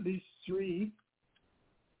scored at least 3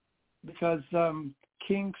 because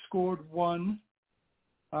King scored 1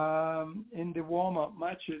 in the warm-up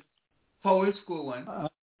matches. Howard scored 1.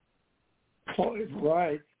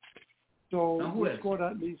 Right. So we scored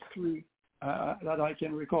at least 3 that I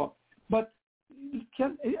can recall. But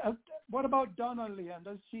what about Donnelly? And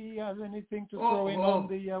does he have anything to throw in on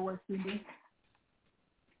the West Indies?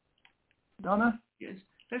 Donna? Yes.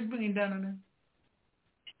 Let's bring in Donna.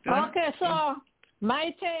 Okay, so my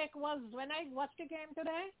take was when I watched the game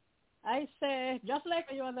today, I say, just like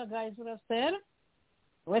you other guys would have said,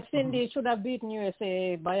 West Indies should have beaten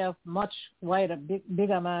USA by a much wider,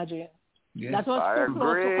 bigger margin. Yes. That was too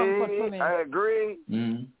close to comfort for me. I agree.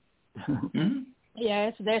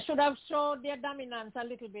 Yes, they should have showed their dominance a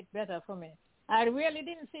little bit better for me. I really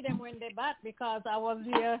didn't see them when they bat because I was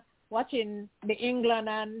here watching the England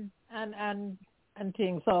and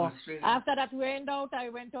things. So Australia. After that rained out, I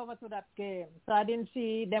went over to that game. So I didn't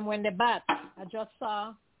see them when they bat. I just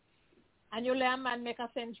saw Anula man make a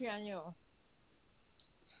century on you.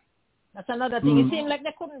 That's another thing. It seemed like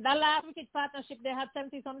they couldn't. The last wicket partnership, they had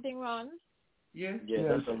 70-something runs. Yeah.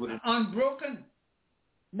 That's a good. Unbroken.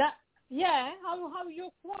 How you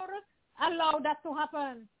could allow that to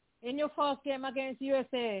happen in your first game against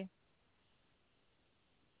USA?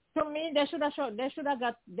 to me, they should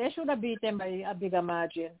have beat them by a bigger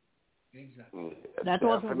margin. Exactly. That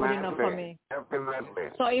wasn't good enough for me. Definitely.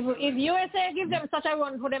 So if USA gives them such a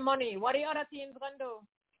run for their money, what the other teams gonna do?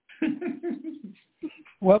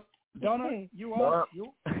 Well, Donna, you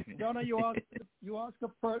ask a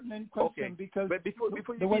pertinent question because before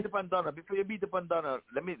you beat upon Donna,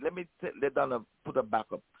 let Donna put a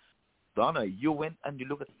backup. Donna, you went and you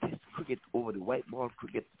look at Test cricket over the white ball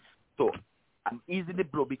cricket. So I'm easily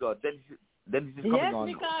blow because then this is coming on.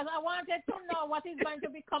 Yes, because I wanted to know what is going to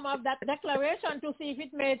become of that declaration to see if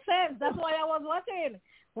it made sense. That's why I was watching.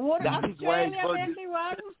 Would Australia make the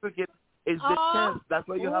run? Cricket is the test. That's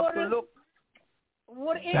why you have to look.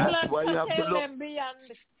 Would England curtail them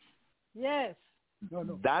beyond? Yes.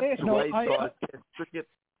 No. That's why it's called Test cricket.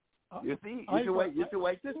 You see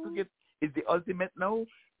why Test cricket is the ultimate now.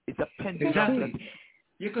 It's a pendulum. Exactly.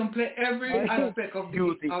 You can play every aspect of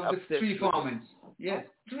the three formats. Yes,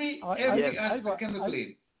 every aspect can be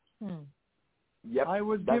played. Yep. I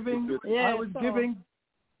was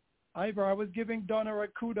giving Donna a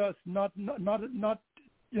kudos, not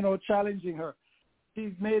challenging her.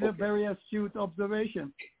 She's made a very astute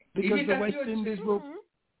observation because the West Indies will.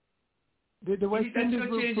 The West Indies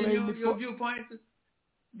will play. Your viewpoint,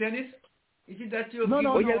 Dennis? Is it that your No.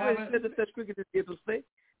 The Test cricket is here to stay.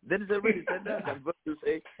 Dennis already said that. I'm going to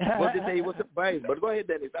say what they say he was surprised. But go ahead,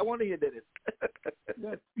 Dennis. I want to hear Dennis.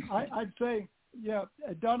 Yes, I'd say,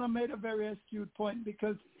 Donna made a very astute point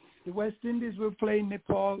because the West Indies will play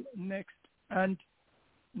Nepal next, and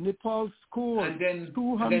Nepal scored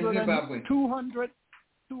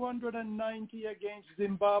 290 against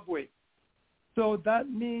Zimbabwe. So that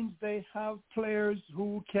means they have players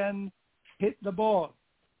who can hit the ball.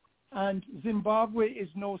 And Zimbabwe is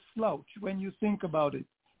no slouch when you think about it.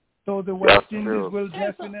 So the West Indies will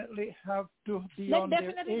definitely have to be on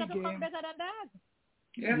their A game. Come better than that.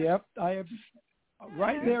 Yep, I am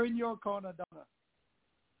right there in your corner, Donna.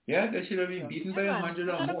 Yeah, they should have been beaten by 100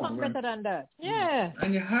 or more. Come better than that. Yeah.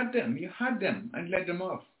 And you had them and let them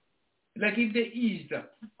off. Like if they eased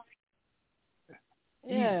up.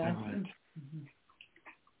 Yeah.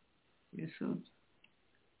 Yes, so.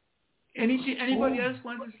 Anybody else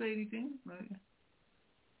want to say anything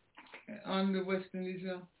on the West Indies?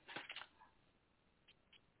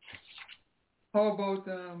 How about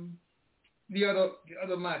the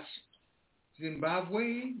other match,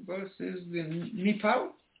 Zimbabwe versus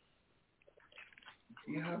Nepal?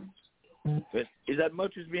 You have. Is that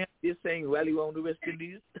much as behind you saying rally on the West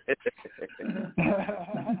Indies?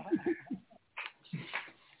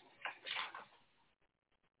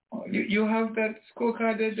 You have that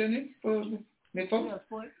scorecard there, Dennis, for Nepal? Yes,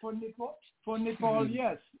 for Nepal,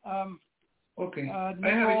 yes. Okay, Nepal, I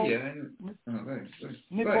have it here. Good.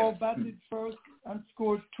 Nepal batted first and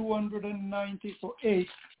scored 290 for 8,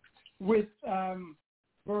 with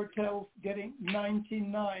Bertel getting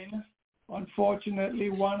 99, unfortunately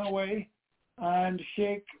one away, and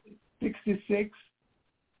Sheikh 66,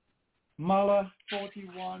 Mala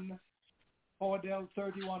 41, Hordell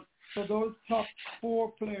 31. So those top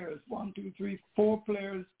 4 players, 4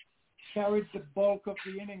 players, carried the bulk of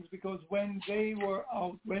the innings because when they were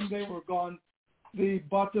gone, the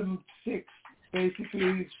bottom 6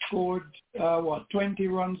 basically scored 20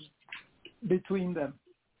 runs between them.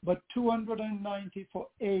 But 290 for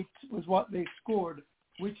 8 was what they scored,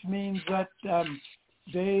 which means that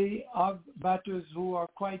they are batters who are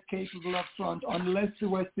quite capable up front unless the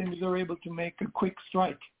West Indies are able to make a quick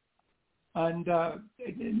strike. And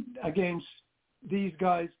against these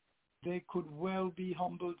guys, they could well be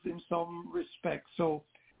humbled in some respects. So,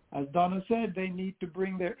 as Donna said, they need to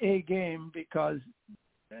bring their A game because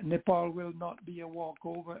Nepal will not be a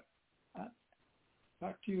walkover.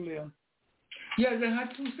 Back to you, Leon. Yeah, they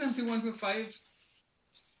had 271 for 5.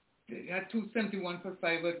 They had 271 for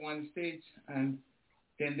 5 at one stage, and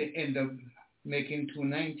then they end up making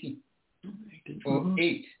 290 for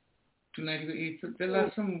 8. 290 for 8. So they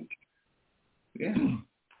lost some. Yeah,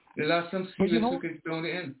 they lost some serious wickets down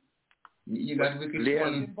the end. You got wickets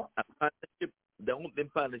one. The opening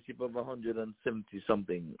partnership of 170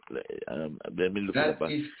 something. Let me look that at that.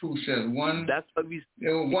 That is crucial. That's what we.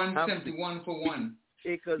 171 for 1.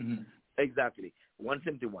 Takers, exactly.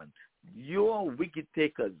 171. Your wicket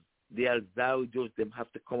takers, the Alzheimer's, them have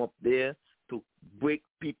to come up there to break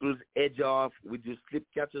people's edge off with your slip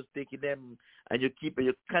catchers taking them, and you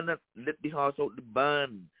cannot let the horse out the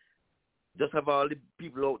barn. Just have all the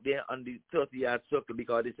people out there on the 30-yard circle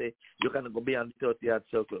because they say you cannot go beyond the 30-yard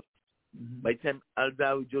circle. By the time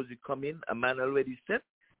Aldawi Josie come in, a man already set,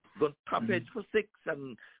 gone top edge for 6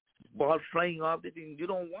 and ball flying off the thing. You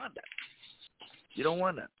don't want that.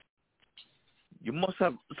 You must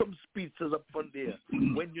have some speedsters up front there.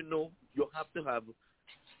 When you know you have to have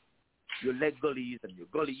your leg gullies and your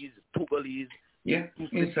gullies, two gullies,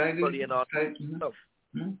 inside gully and all that stuff.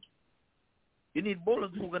 You need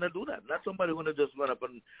bowlers who are going to do that. Not somebody who's going to just run up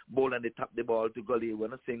and bowl and they tap the ball to gully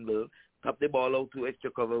when a single, tap the ball out to extra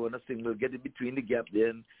cover when a single, get it between the gap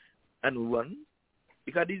then and run.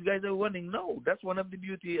 Because these guys are running now. That's one of the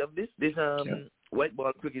beauty of this white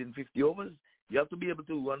ball cricket in 50 overs. You have to be able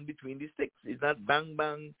to run between the sticks. It's not bang,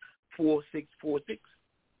 bang, 4-6, 4-6.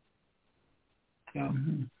 Yeah.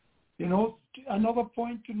 You know, another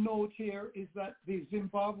point to note here is that the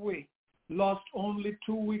Zimbabwe lost only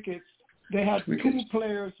 2 wickets. They had 2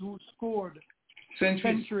 players who scored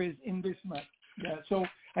centuries in this match. Yeah. So,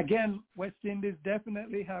 again, West Indies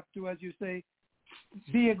definitely have to, as you say,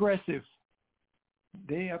 be aggressive.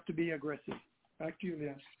 They have to be aggressive. Back to you,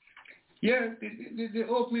 Leon. Yeah, the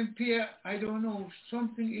opening pair, I don't know,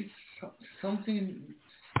 something is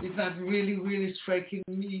not really striking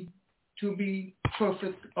me to be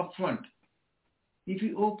perfect up front. If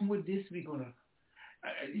we open with this, we're gonna.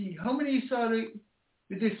 How many saw the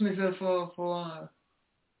dismissal for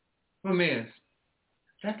Mayers?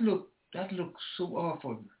 That looked so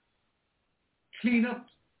awful. Clean up,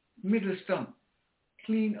 middle stump,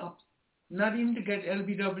 clean up. Not even to get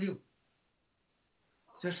LBW.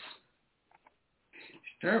 Just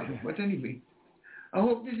terrible. But anyway, I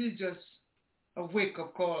hope this is just a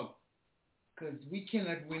wake-up call because we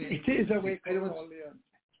cannot win it. It is a wake-up call,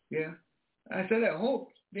 yeah. I said I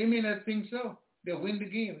hope. They may not think so. They'll win the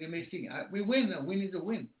game. They may think, we win. A win is a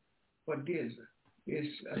win. But there's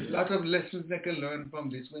a lot of lessons they can learn from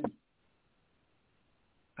this win.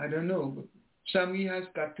 I don't know. But Sammy has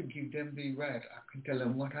got to give them the right. I can tell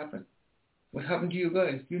them what happened. What happened to you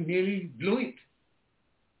guys? You nearly blew it.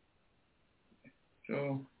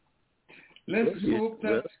 So let's hope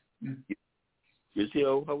that. You see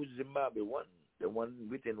how Zimbabwe won? They won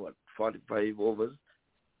within 45 overs.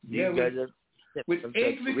 These guys are with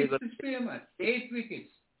 8 wickets to spare, man. 8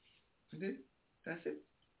 wickets. That's it.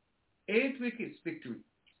 8 wickets victory.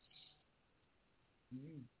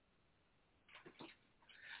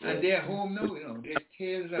 And they're home now, you know. Their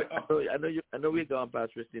tails are up. I know we're going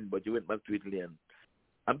past wrestling, but you went back to Italy, and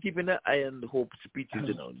I'm keeping an eye on Hope's speeches,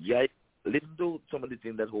 you know. Yeah, listen to some of the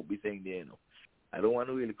things that Hope is saying there, you know. I don't want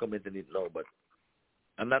to really comment on it now, but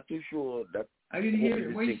I'm not too sure that. I didn't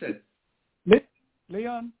hear what you said.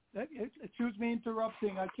 Leon, excuse me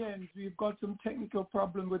interrupting. We've got some technical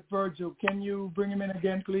problem with Virgil. Can you bring him in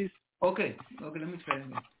again, please? Okay, let me try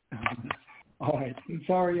again. All right. I'm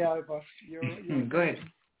sorry, Alva. Go ahead.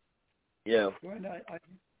 Yeah.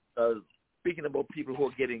 Speaking about people who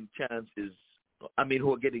are getting chances,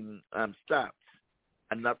 who are getting starts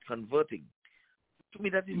and not converting, to me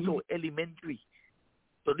that is so elementary.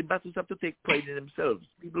 So the batters have to take pride in themselves.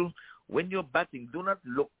 People, when you're batting, do not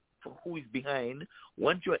look for who is behind.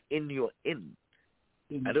 Once you're in, you're in.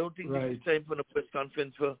 I don't think it's time for the press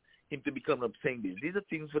conference for him to be coming up saying this. These are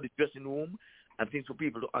things for the dressing room and things for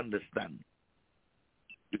people to understand.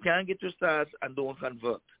 You can't get your starts and don't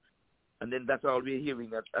convert. And then that's all we're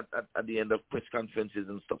hearing at the end of press conferences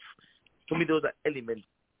and stuff. To me, those are elementary.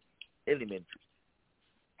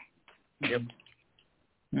 Yep.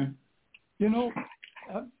 You know,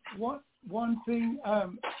 one thing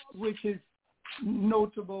which is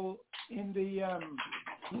notable in the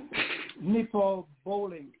Nepal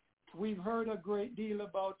bowling, we've heard a great deal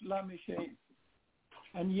about Lamishain,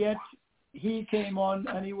 and yet he came on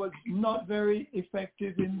and he was not very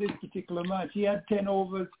effective in this particular match. He had 10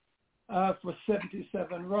 overs for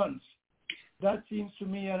 77 runs. That seems to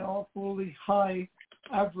me an awfully high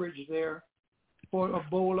average there for a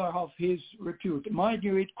bowler of his repute. Mind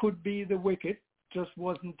you, it could be the wicket, just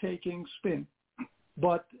wasn't taking spin.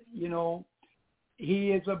 But, you know,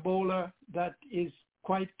 he is a bowler that is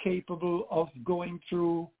quite capable of going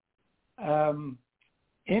through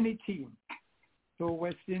any team. So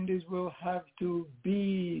West Indies will have to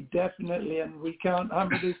be definitely, and we can't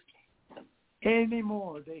hammer this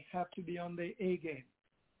anymore. They have to be on the A game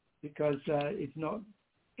because it's not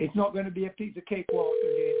going to be a piece of cakewalk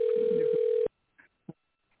again.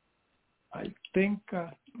 I think,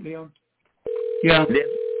 Leon. Yeah.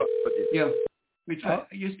 Yeah.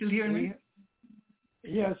 You still hearing me?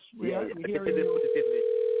 Yes, we hear you.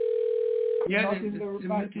 Yeah,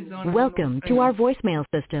 Welcome to our voicemail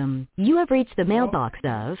system. You have reached the mailbox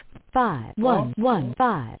of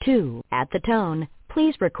 51152. At the tone,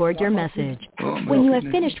 please record your message. When you have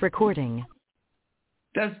finished recording.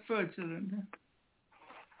 That's first, isn't it?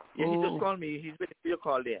 Yeah, he just called me. He's waiting for your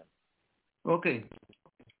call there. Okay.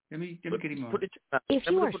 Let me get him on. If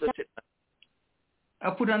you are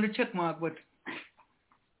I'll put on the check mark, but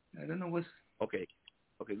I don't know what's... Okay,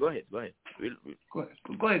 go ahead. Go ahead.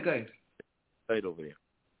 Right over there.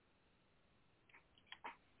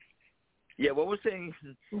 Yeah, what we're saying,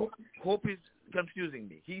 Hope is confusing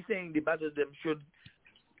me. He's saying the batters them should,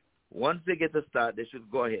 once they get a start, they should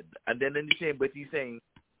go ahead. And then in the same, but he's saying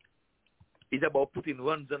it's about putting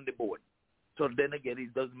runs on the board. So then again,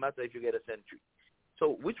 it doesn't matter if you get a century.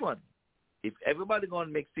 So which one? If everybody going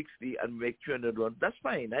to make 60 and make 300 runs, that's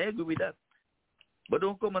fine. I agree with that. But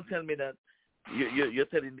don't come and tell me that you're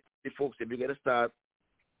telling the folks if you get a start,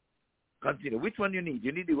 continue. Which one you need?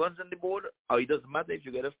 You need the runs on the board, or it doesn't matter if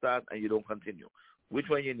you get a start and you don't continue. Which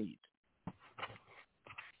one you need?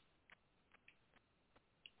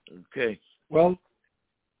 Okay. Well,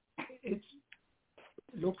 it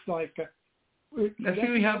looks like... I think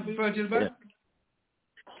we have Virgil back.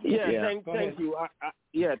 Thank you.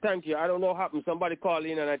 Thank you. I don't know what happened. Somebody called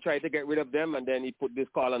in and I tried to get rid of them, and then he put this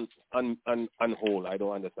call on hold. I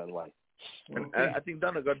don't understand why. Okay. I think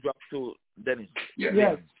Donna got dropped to Dennis.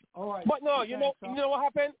 Yes. All right. But no, you know what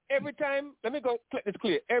happened? Every time, let me go. It's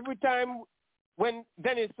clear. Every time when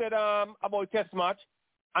Dennis said about test match,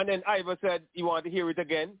 and then Ivor said he wanted to hear it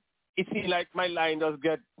again, it seemed like my line does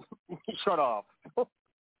get shut off,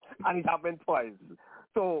 and it happened twice.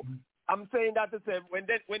 So I'm saying that to say when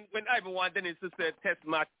Ivor wanted Dennis to say test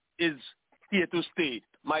match is here to stay,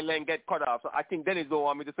 my line get cut off. So I think Dennis don't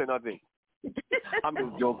want me to say nothing. I'm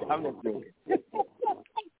just joking.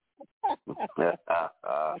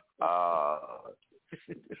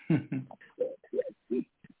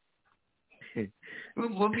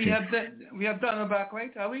 Well, we have Donna back,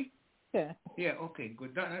 right? Are we? Yeah. Yeah. Okay.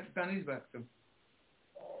 Good. Donna's back. So.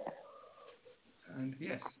 And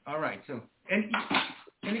yes. All right. So,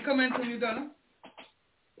 any comments from you, Donna?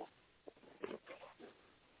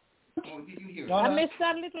 Oh, did you hear? I missed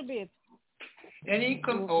that a little bit.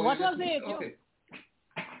 What was it? Okay.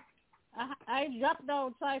 I dropped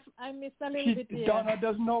out, so I missed a little bit here. Donna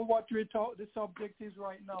doesn't know what the subject is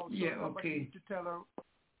right now. So okay. Need to tell her.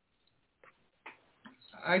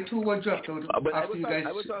 I too was dropped out. But I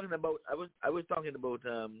was talking about.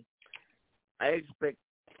 I expect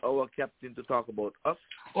our captain to talk about us.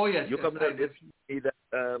 Oh yes. You come to say that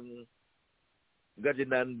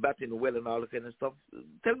Gajinan batting well and all that kind of stuff.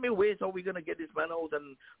 Tell me ways how we're gonna get this man out,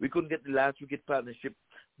 and we couldn't get the last wicket partnership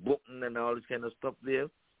booking and all this kind of stuff there.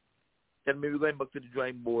 Tell me we're going back to the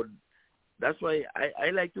drawing board. That's why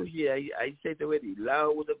I like to hear. I said already,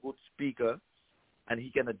 Lau was a good speaker, and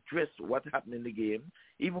he can address what happened in the game.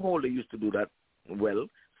 Even Holder used to do that well,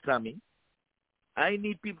 Sammy. I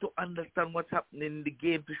need people to understand what's happening in the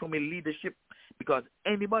game to show me leadership, because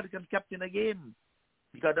anybody can captain a game.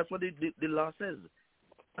 Because that's what the law says.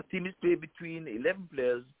 A team is played between 11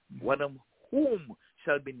 players, one of whom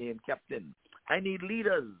shall be named captain. I need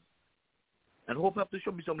leaders. And Hope have to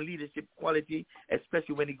show me some leadership quality,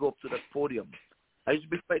 especially when he go up to that podium. I used to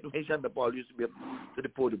be fighting when Shanda Paul used to be up to the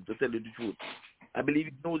podium, to tell you the truth. I believe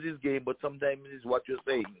he knows his game, but sometimes it's what you're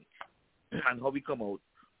saying. And how we come out,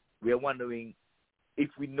 we are wondering if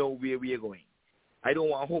we know where we are going. I don't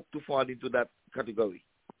want Hope to fall into that category.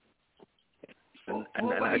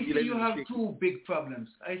 I see you have two big problems.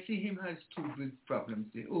 I see him has two big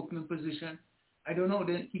problems. The opening position, I don't know,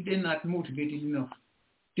 they're not motivated enough.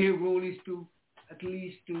 Their role is to at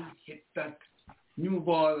least to hit that new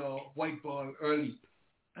ball or white ball early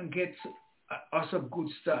and get us a good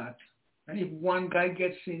start. And if one guy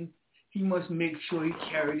gets in, he must make sure he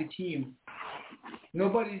carry the team.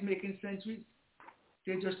 Nobody's making centuries.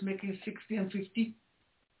 They're just making 60 and 50.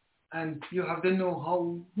 And you have to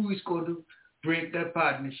know who is going to break that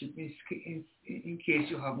partnership in case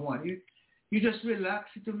you have one. You just relax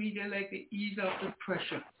it to me. They like to ease off the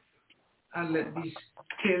pressure and let these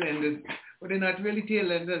tail-enders, but they're not really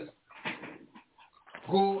tail-enders,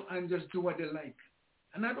 go and just do what they like.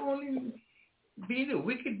 And not only being a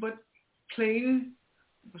wicket, but playing,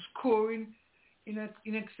 scoring in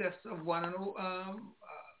excess of a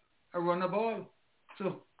run a ball.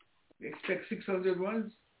 So we expect 600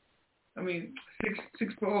 runs. I mean,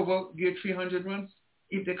 6 per over, get 300 runs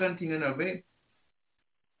if they continue in a way.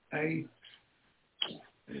 They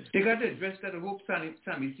got to address that. I hope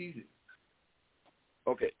Sammy sees it.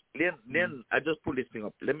 Okay, then I just pull this thing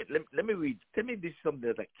up. Let me read. Tell me this is something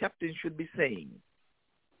that a captain should be saying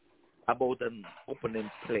about an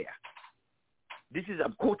opponent player.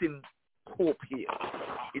 I'm quoting Hope here.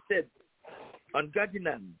 He said, on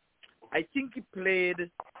Gajinan, I think he played.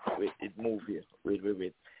 Wait, it moved here.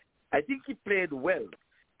 Wait. I think he played well,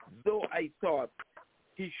 though I thought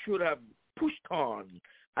he should have pushed on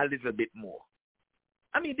a little bit more.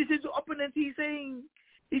 I mean, this is the opponent he's saying.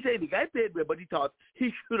 He said the guy played well, but he thought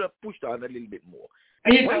he should have pushed on a little bit more.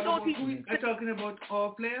 Are you talking about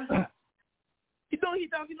our player? He's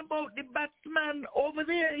talking about the batsman over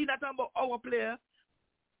there. He's not talking about our player.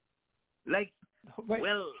 Like,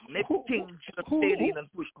 maybe King should have stayed in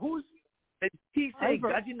and pushed. He said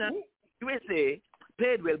Gardiner, USA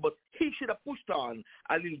played well, but he should have pushed on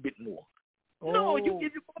a little bit more. No, you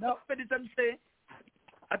give your credit and say,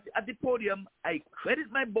 at the podium, I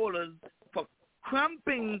credit my bowlers for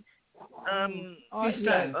cramping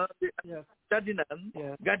Gardiner,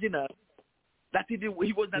 that he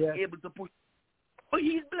was not able to push. But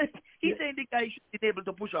he's blessed. He's saying the guy should be able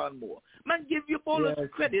to push on more. Man, give your bowlers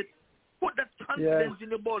credit. Put that confidence in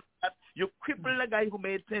your ball that you cripple a guy who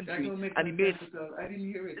made century and he made. I didn't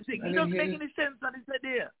hear it. It doesn't make any sense that he said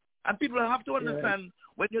there. And people have to understand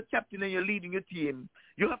when you're captain and you're leading your team,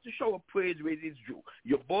 you have to show a praise where it is due.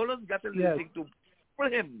 Your bowlers got a little thing to for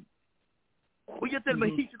him. Well, you tell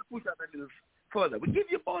me he should push on a little further. We give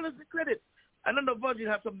your bowlers the credit. And then the Virgin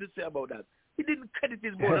have something to say about that. He didn't credit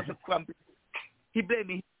his bowlers for cramping. He blamed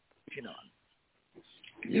me.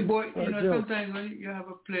 Yeah, boy, sometimes when you have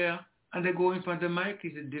a player and they go in front of the mic,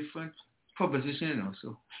 it's a different proposition,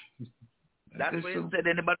 So that's what he said.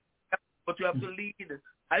 Anybody, but you have to lead.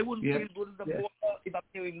 I wouldn't feel good as a bowler if I'm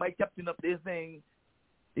hearing my captain up there saying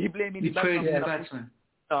he blaming the batsman.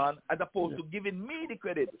 As opposed to giving me the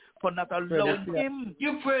credit for not allowing him.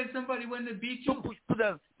 You praise somebody when they beat you.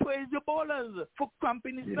 Praise your bowlers for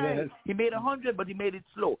cramping his side. He made 100, but he made it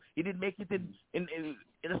slow. He didn't make it in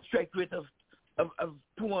a strike rate of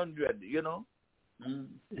 200. He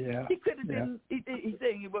credited. He's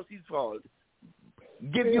saying it was his fault.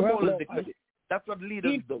 Give your bowlers the credit. That's what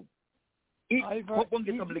leaders do. Hope won't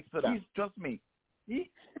get some licks for that. Trust me. He's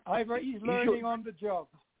learning on the job.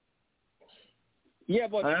 Yeah,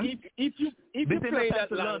 but if you play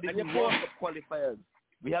that long and you go qualifiers,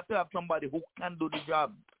 we have to have somebody who can do the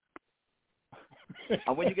job.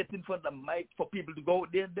 And when you get in front of the mic for people to go,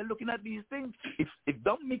 they're looking at these things. If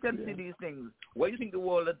Dominic can see these things, why do you think the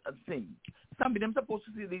world has seen? Some of them supposed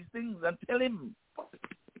to see these things and tell him.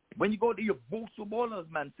 When you go to your boost to bowlers,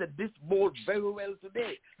 man, said this bowled very well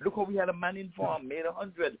today. Look how we had a man in form, made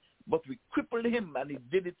 100. But we crippled him, and he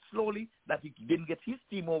did it slowly, that he didn't get his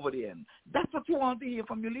team over the end. That's what you want to hear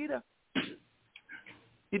from your leader.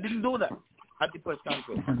 He didn't do that at the press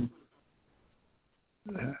conference.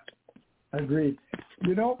 Agreed.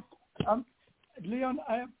 Leon,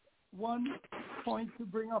 I have one point to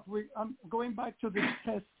bring up. I'm going back to the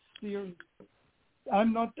test series.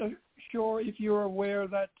 I'm not sure if you're aware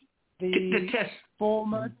that the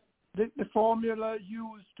format, the formula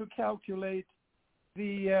used to calculate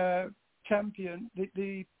the champion,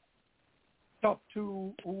 the top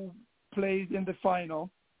two who plays in the final,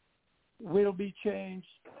 will be changed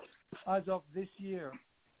as of this year.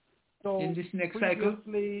 So in this next cycle?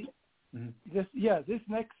 This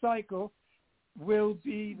next cycle will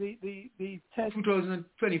be the test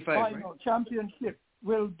 2025 final right? championship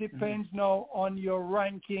will depend now on your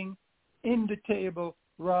ranking in the table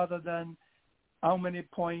rather than how many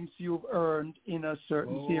points you've earned in a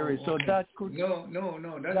certain series. So that could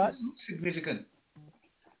that's significant.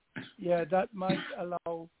 Yeah, that might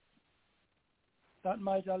allow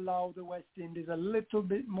the West Indies a little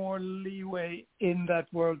bit more leeway in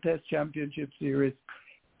that World Test Championship series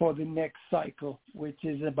for the next cycle, which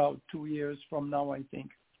is about 2 years from now, I think.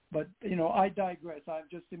 But I digress. I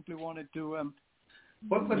just simply wanted to.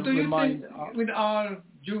 But do you think, with all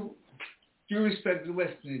due respect to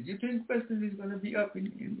West Indies, do you think West Indies is going to be up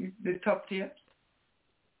in the top tier?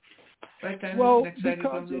 Well,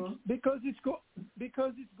 because it's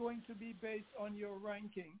going to be based on your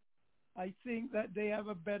ranking, I think that they have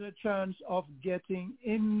a better chance of getting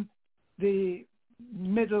in the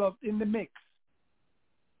in the mix,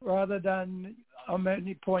 rather than how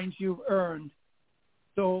many points you've earned.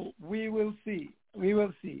 So we will see.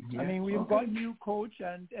 Yeah. I mean, we've got a new coach,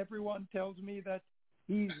 and everyone tells me that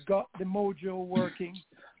he's got the mojo working.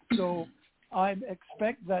 So I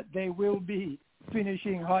expect that they will be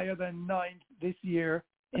finishing higher than 9th this year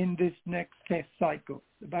in this next test cycle.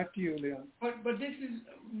 Back to you, Leon. But this is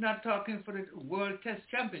not talking for the World Test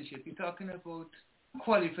Championship. You're talking about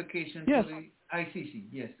qualification for the ICC.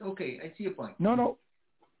 Yes. Okay, I see your point. No.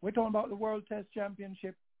 We're talking about the World Test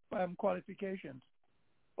Championship qualifications.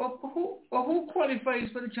 Who qualifies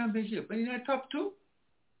for the championship? In the top two?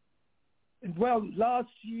 Well, last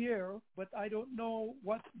year, but I don't know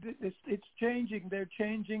what it's changing. They're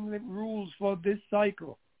changing the rules for this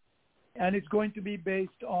cycle, and it's going to be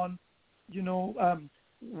based on,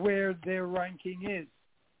 where their ranking is.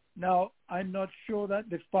 Now, I'm not sure that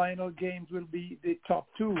the final games will be the top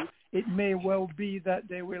two. It may well be that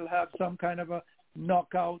they will have some kind of a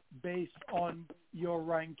knockout based on your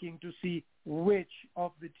ranking to see which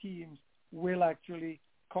of the teams will actually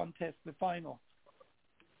contest the final.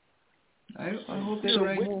 I hope you're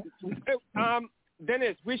right.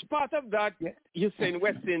 Dennis, which part of that you're saying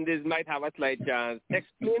West Indies might have a slight chance?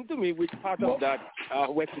 Explain to me which part of that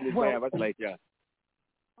West Indies might have a slight chance.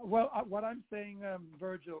 Well, what I'm saying,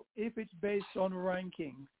 Virgil, if it's based on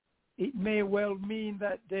ranking, it may well mean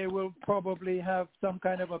that they will probably have some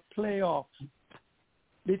kind of a playoff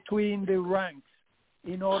between the ranks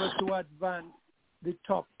in order to advance the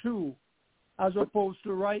top two, as opposed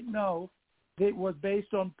to right now, it was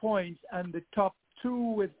based on points, and the top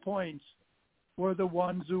two with points were the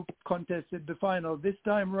ones who contested the final. This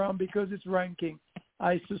time around, because it's ranking,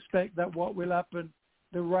 I suspect that what will happen,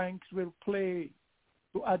 the ranks will play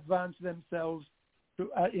to advance themselves to,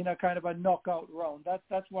 in a kind of a knockout round.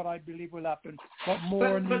 That's what I believe will happen. But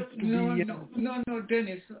more needs to be... No,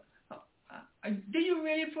 Dennis. Do you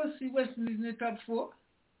really foresee West Indies in the top four?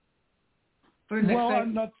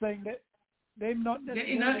 I'm not saying that. They're not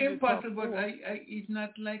necessarily it's not impossible, but it's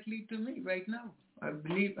not likely to me right now. I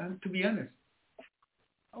believe, to be honest.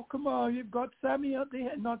 Oh, come on. You've got Sammy at the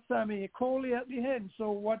head. Not Sammy, Coley at the head.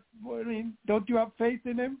 So what I mean, don't you have faith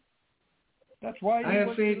in him? That's why he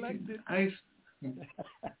was elected.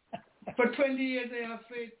 For 20 years they have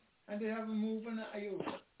faith and they haven't moved on an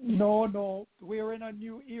iota. No. We're in a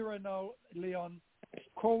new era now, Leon.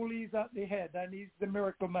 Coley's at the head and he's the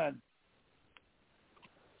miracle man.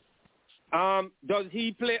 Does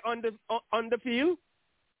he play on the field?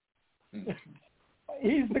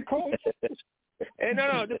 He's the coach. Hey,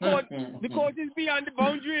 no. The coach is beyond the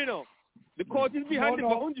boundary, you know. The coach is behind the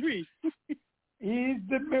boundary. He's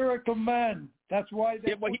the miracle man. That's why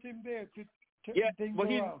they put him there to turn things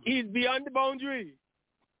around. He's beyond the boundary.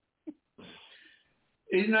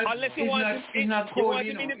 If you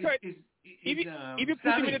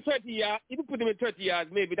put him in the 30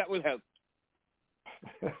 yards, maybe that will help.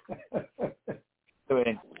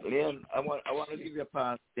 Leon, I want to give you a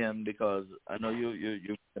pass, Leon, because I know you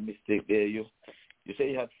made a mistake there. You say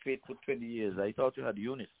you had faith for 20 years. I thought you had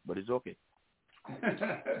Eunice, but it's okay.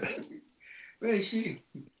 Well, she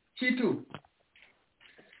too.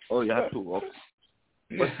 Oh, you have two. Okay.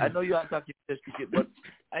 But I know you are talking Test cricket, but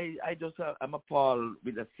I'm appalled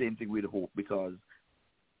with the same thing with Hope, because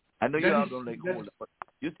I know you all don't like Holder, but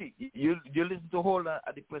you see, you listen to Holder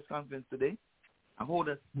at the press conference today. And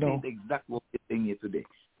Holder said the exact what he's saying here today.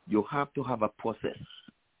 You have to have a process.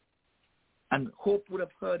 And Hope would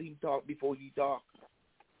have heard him talk before he talked.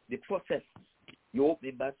 The process. You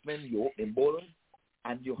open batsmen, you open bowlers,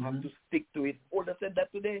 and you have to stick to it. Holder said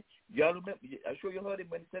that today. You all remember? I'm sure you heard him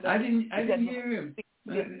when he said that. I didn't hear him.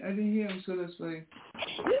 I didn't hear him, so that's why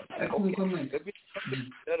I couldn't comment.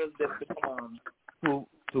 Let us come on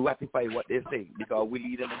to ratify what they say, because we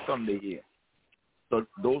lead on Sunday here. So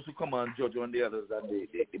those who come on, Judge on the others, and they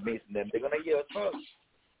mason them, they're going to hear us first.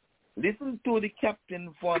 Listen to the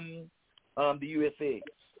captain from the USA.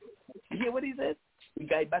 You hear what he said? The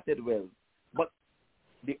guy batted well. But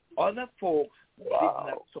the other folks did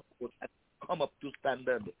not support and come up to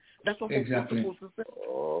standard. That's what we're supposed to say.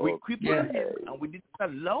 We crippled him, and we didn't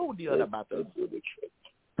allow the other batters to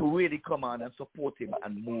really come on and support him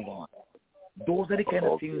and move on. Those are the kind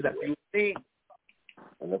of things that you say.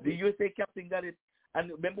 The USA captain got it. And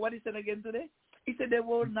remember what he said again today? He said they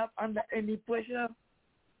were not under any pressure.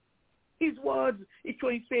 His words, he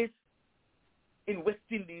showed his face in West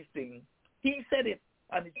Indies thing. He said it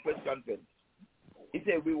on his press conference. He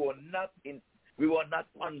said we were not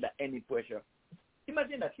under any pressure.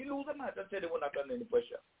 Imagine that. He lose a match and say they were not under any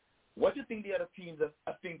pressure. What do you think the other teams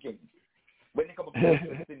are thinking when they come up to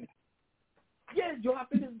West Indies? Yes, you have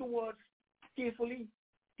to listen to words carefully.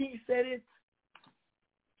 He said it.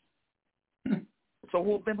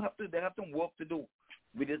 So they have some work to do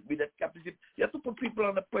with that captainship. You have to put people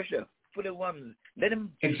under pressure for the ones. Let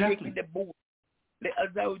them shake in the boot. Let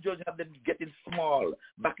Alzheimer's Judge have them getting small,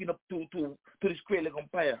 backing up to the square leg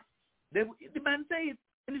umpire. The man said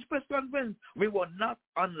in his press conference, we were not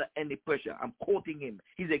under any pressure. I'm quoting him,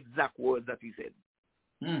 his exact words that he said.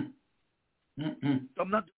 So I'm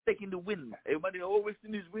not taking the win. Everybody always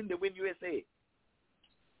in his win, they win USA.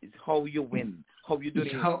 It's how you win, how you do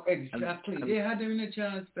it. Exactly. They had even a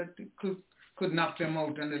chance that could knock them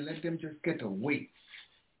out, and they let them just get away.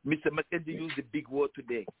 Mr. McKenzie used the big word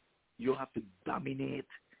today. You have to dominate.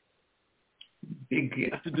 Big. You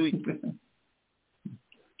have to do it.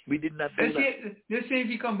 We did not do that. Let's say if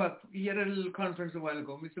you come back. He had a little conference a while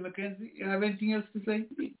ago. Mr. McKenzie, you have anything else to say?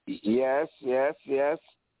 Yes.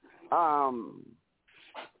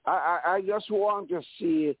 I just want to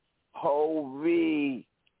see how we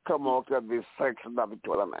come out of this section of the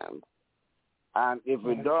tournament. And if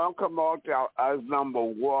we don't come out as number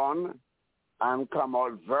one and come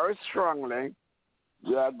out very strongly,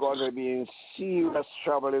 we are going to be in serious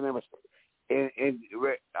trouble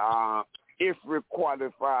if we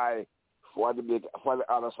qualify for the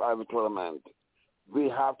other side of the tournament. We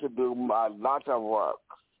have to do a lot of work,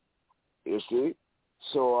 you see.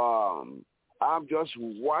 So I'm just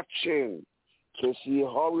watching to see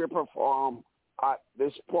how we perform at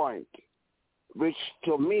this point, which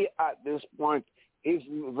to me at this point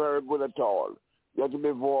isn't very good at all. You have to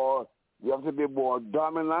be more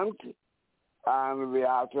dominant, and we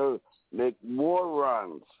have to make more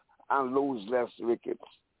runs and lose less wickets.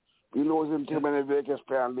 We're losing too many wickets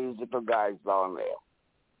playing these little guys down there.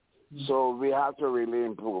 Mm-hmm. So we have to really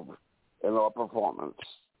improve in our performance.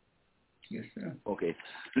 Yes, sir. Okay.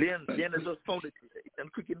 Leon has just found it in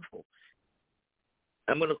quick info.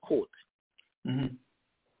 I'm going to quote. Mm-hmm.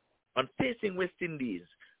 On facing West Indies,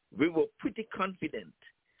 we were pretty confident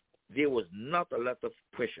there was not a lot of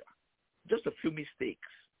pressure, just a few mistakes,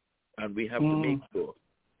 and we have to make sure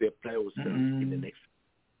we apply ourselves in the next.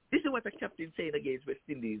 This is what the captain said against West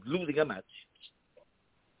Indies, losing a match.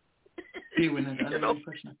 You know?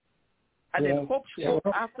 And then Hope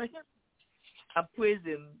after him, I'm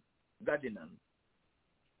praising Gadinan.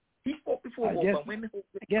 He fought before Hope, and when Hope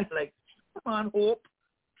was like, come on, Hope,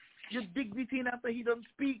 you dig this in after he don't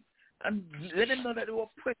speak, and let him know that they were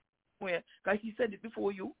pressed somewhere, because he said it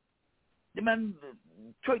before you. The man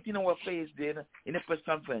tried in our face there in a press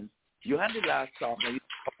conference. You had the last talk, and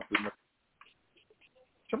you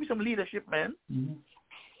show me some leadership, man. Mm-hmm.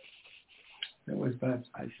 That was bad.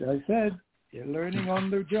 I said, you're learning on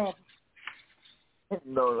the job.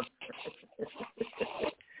 No.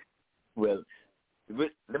 Well,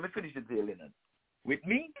 let me finish it there, Leonard. With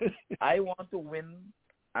me, I want to win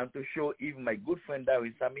and to show even my good friend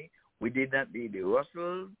Darwin Sammy, we did not need the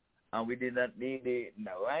Russell and we did not need the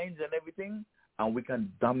Narines and everything, and we can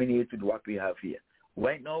dominate with what we have here.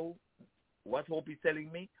 Right now, what Hope is telling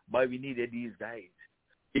me, boy, we needed these guys.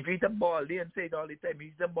 If you hit a ball, they say it all the time,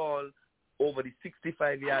 hit the ball over the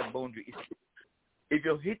 65-yard boundary. If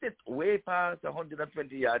you hit it way past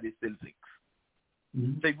 120 yards, it's still 6.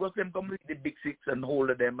 Mm-hmm. So it was them come with the big 6 and hold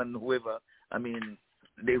them and whoever, I mean,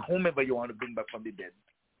 whomever you want to bring back from the dead,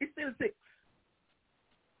 it's still 6.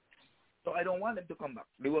 So I don't want them to come back.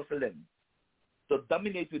 They will fill them. So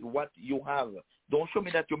dominate with what you have. Don't show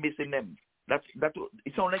me that you're missing them.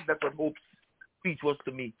 It sounds like that's what Hope's speech was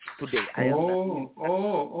to me today.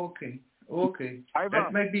 Okay.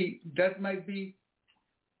 That might be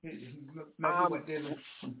what they're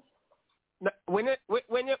when you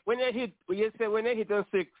hit a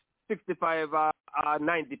 65 or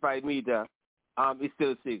 95 meter, it's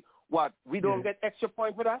still 6. What? We don't get extra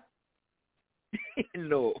point for that?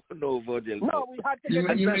 No, Virgil. No, we had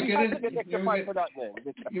to get extra point for that, man.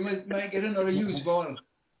 You might get another used ball.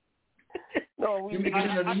 No, you might get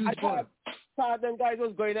another used ball. Them guys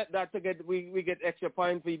was going at that to get we get extra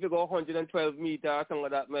points if you go 112 meters or something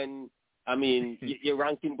like that, man. I mean, your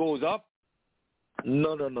ranking goes up.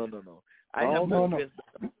 No. I have no.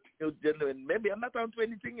 Maybe I'm not on to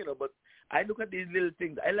anything, but I look at these little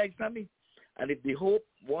things. I like Sammy, and if the Hope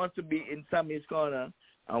wants to be in Sammy's corner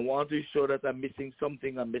and want to show that I'm missing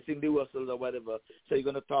something, I'm missing the Russells or whatever, so you're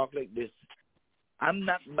gonna talk like this. I'm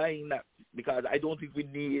not buying that because I don't think we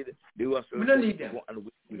need the Russells. We don't need them.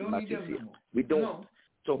 We don't need them. We don't. No.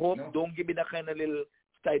 So Hope, don't give me that kind of little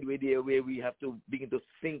sideway there where we have to begin to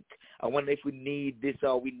think. I wonder if we need this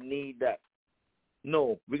or we need that.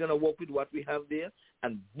 No, we're going to work with what we have there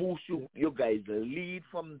and boost you guys, lead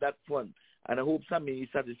from that front. And I hope Sammy is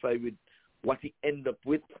satisfied with what he ended up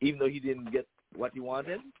with, even though he didn't get what he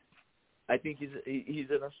wanted. I think he's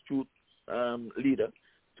an astute leader.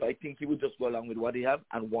 So I think he would just go along with what he have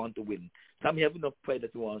and want to win. Sammy have enough pride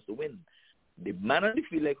that he wants to win. The man on the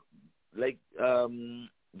field, like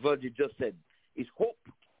Virgil just said, is Hope.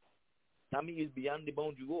 Sammy is beyond the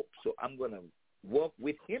boundary Hope. So I'm going to work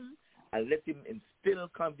with him and let him instill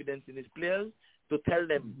confidence in his players to tell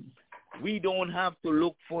them, we don't have to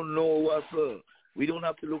look for no Russell. We don't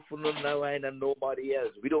have to look for no Narine and nobody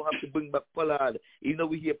else. We don't have to bring back Pollard. Even though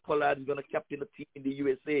we hear Pollard is going to captain a team in the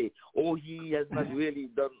USA. Oh, he has not really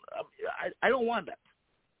done. I don't want that.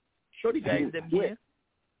 Show the guys them here.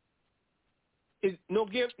 Is no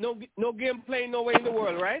game playing nowhere in the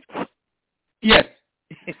world, right? Yes.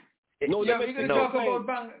 No, we're going to talk about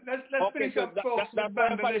Bangladesh. Let's finish up, folks, with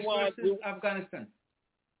Bangladesh versus Afghanistan.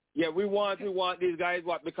 Yeah, we want these guys,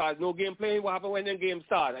 what? Because no game playing, what happens when the game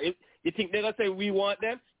starts? You think they're going to say we want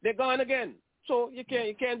them? They're gone again. So you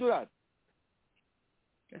can't do that.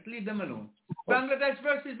 Just leave them alone. Bangladesh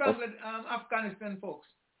versus Afghanistan, folks.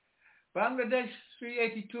 Bangladesh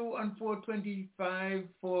 382 and 425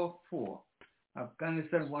 for 4.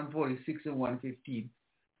 Afghanistan 146 and 115.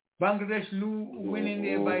 Bangladesh winning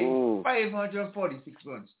there by 546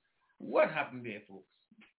 runs. What happened there, folks?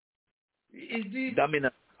 Is this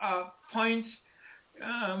points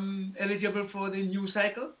eligible for the new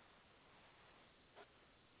cycle?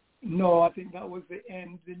 No, I think that was the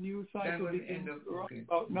end. The new cycle begins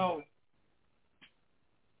about now.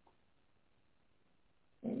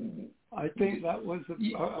 I think that was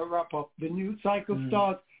a wrap-up. The new cycle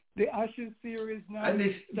starts. The Ashes series now and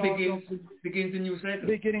this begins the new cycle.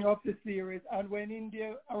 Beginning of the series. And when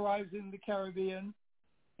India arrives in the Caribbean,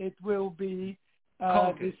 it will be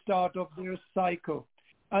the start of their cycle.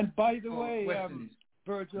 And by the way,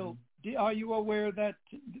 Virgil, are you aware that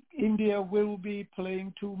India will be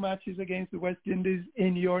playing 2 matches against the West Indies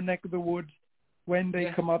in your neck of the woods when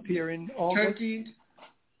they come up here in August? 13th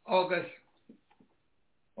August.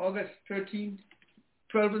 August 13th,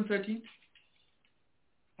 12 and 13th?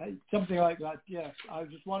 Something like that, yes. I was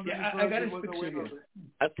just wondering if Virgil was aware of it.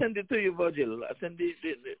 I send it to you, Virgil. I send the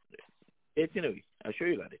itinerary. I'll show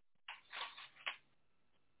you that.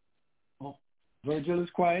 Oh, Virgil is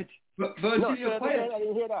quiet. Virgil, you're quiet.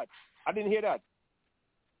 I didn't hear that.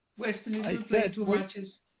 West Indies will play 2 matches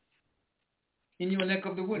in your neck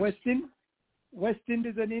of the woods. West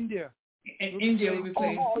Indies and India. India will be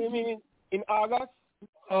playing. Oh, you mean in August?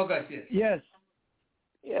 August, yes. Yes.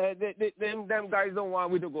 Yeah, them guys don't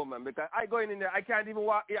want me to go, man. Because I go in there, I can't even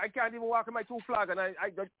walk in my 2 flag, and I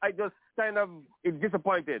just kind of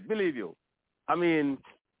disappointed. Believe you. I mean,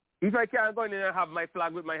 if I can't go in there and have my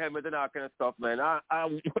flag with my helmet and all kind of stuff, man, I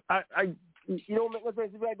you don't make no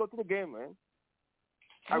sense if I go to the game, man.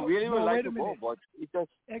 I really would like to go, but it just.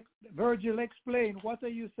 Virgil, explain. What are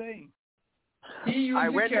you saying? He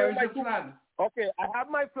usually carries the flag. Okay, I have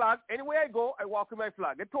my flag. Anywhere I go, I walk with my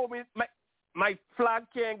flag. They told me my flag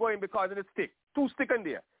can't go in because of the stick. 2 sticks in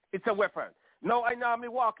there. It's a weapon. Now I normally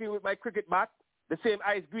walk in with my cricket bat, the same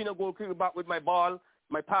ice green and gold cricket bat with my ball,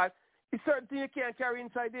 my pad. It's certain things you can't carry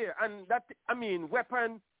inside there. And that, I mean,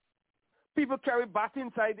 weapon, people carry bat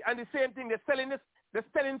inside. And the same thing, they're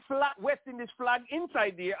selling flag, West Indies flag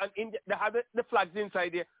inside there, and they have the flags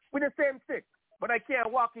inside there with the same stick. But I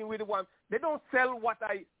can't walk in with the one. They don't sell what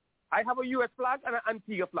I have a U.S. flag and an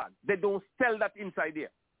Antigua flag. They don't sell that inside there.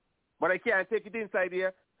 But I can't take it inside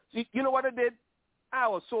here. You know what I did? I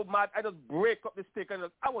was so mad. I just break up the stick. And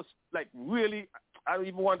I was like really, I don't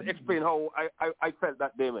even want to explain how I felt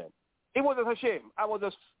that day, man. It was just a shame. I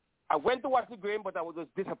went to watch the game, but I was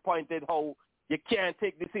just disappointed how you can't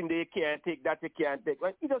take this in there, you can't take that, you can't take.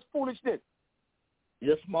 Right? It's just foolishness.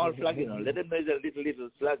 It's a small flag, you know. Let them know it's a little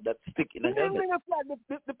flag that stick in a helmet.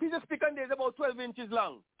 The piece of stick on there is about 12 inches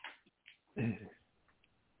long.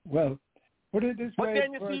 Well, put it this way,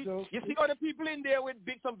 then you see other people in there with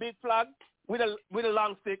some big flag with a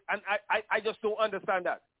long stick, and I just don't understand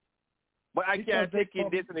that. But I can't take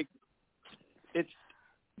it this, and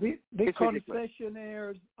the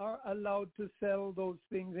concessionaires are allowed to sell those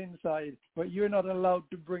things inside, but you're not allowed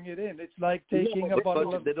to bring it in. It's like taking a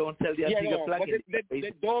bottle of. They don't sell the Antigua flag.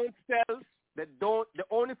 They don't sell. The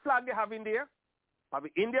only flag they have in there have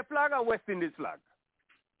the India flag and West Indies flag.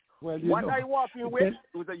 Well, what I walk in with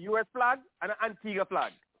was a U.S. flag and an Antigua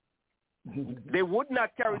flag. They would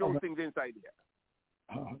not carry those things inside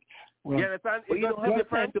there. Well, you understand? Well, you don't have the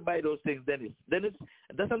time to buy those things, Dennis.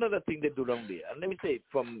 That's another thing they do down there. And let me say it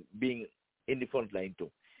from being in the front line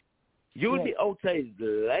too. You'll be outside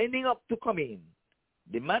lining up to come in.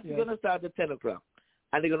 The match is going to start at 10 o'clock,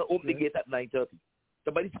 and they're going to open the gate at 9:30.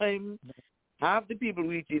 So by the time half the people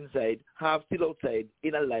reach inside, half still outside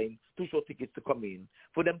in a line to show tickets to come in,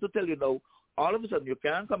 for them to tell you now, all of a sudden you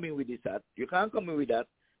can't come in with this hat, you can't come in with that,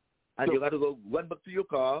 and you got to run back to your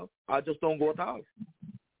car, or just don't go at all.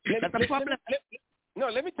 That's a problem.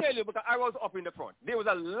 Let me tell you, because I was up in the front. There was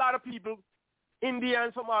a lot of people,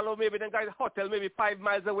 Indians from all over, maybe the guy's hotel, maybe 5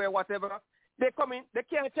 miles away, whatever. They come in, they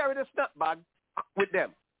can't carry the snap bag with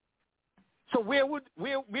them. So where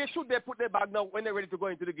should they put their bag now when they're ready to go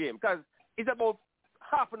into the game? Because it's about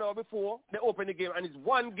half an hour before they open the game, and it's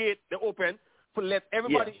one gate they open to let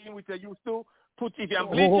everybody in which they're used to. If you're on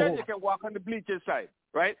bleachers, you can walk on the bleachers side,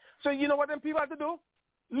 right? So you know what them people have to do?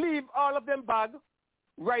 Leave all of them bags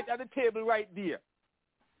right at the table right there.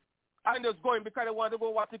 And just going because they want to go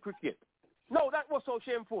watch the cricket. No, that was so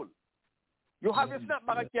shameful. You have your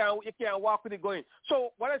snapback, you can't walk with it going.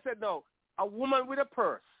 So what I said now, a woman with a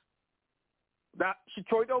purse, that she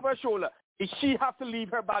throw it over her shoulder, does she have to leave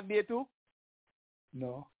her bag there too?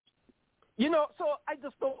 No. You know, so I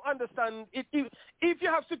just don't understand. If you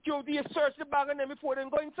have security, you search the bag of them before they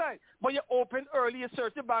go inside. But you open early, you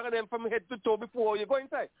search the bag of them from head to toe before you go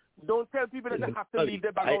inside. Don't tell people that they have to leave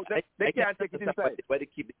their bag out. They can't take it inside. Why they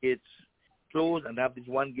keep the gates closed and have this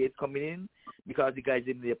one gate coming in? Because the guys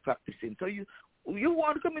in there practicing. So you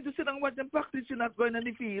want to come in to sit and watch them practice, you're not going on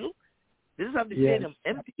the field. They just have the stadium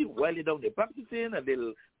empty while you're down there practicing, a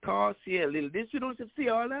little toss here, a little this. You don't see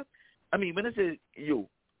all that. I mean, when I say you,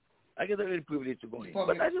 I get a real privilege to go in.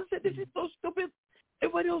 But I just said, this is so stupid.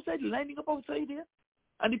 Everybody outside lining up outside here,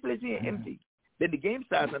 and the place here empty. Then the game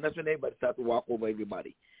starts, and that's when everybody starts to walk over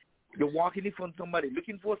everybody. You're walking in front of somebody,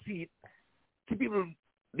 looking for a seat. See people,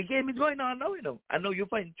 the game is going on now, you know. I know you're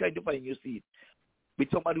trying to find your seat. With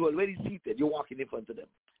somebody who already seated, you're walking in front of them.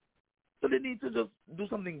 So they need to just do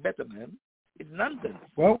something better, man. It's nonsense.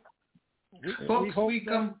 Well, folks, we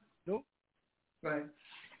come. No. Right.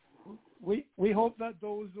 We hope that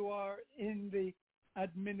those who are in the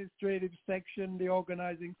administrative section, the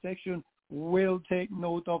organizing section, will take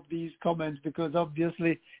note of these comments, because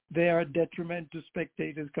obviously they are a detriment to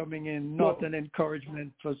spectators coming in, not an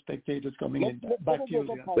encouragement for spectators coming in. Back to you,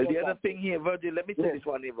 Leon. Well, the other thing here, Virgil, let me say this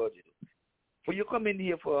one here, Virgil. When you come in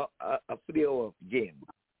here for a 3-hour game,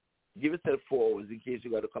 give yourself 4 hours in case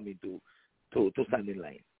you got to come in to stand in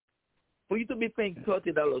line. For you to be paying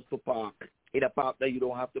 $30 to park in a park that you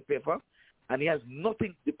don't have to pay for, and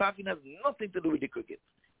the parking has nothing to do with the cricket.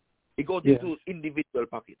 It goes into individual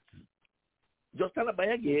pockets. Just stand up by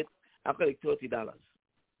a gate and collect $30.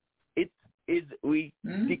 It is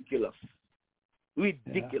ridiculous.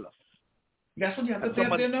 Ridiculous. That's what you have to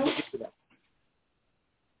pay there now?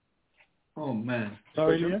 Oh, man.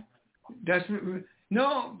 Sorry, Leah? That's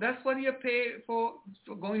what you pay for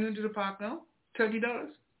going into the park now? $30?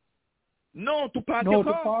 No, to park your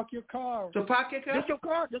car. To park your car. To park your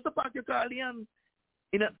car? Just to park your car, Leon.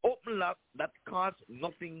 In an open lot that costs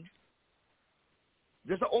nothing.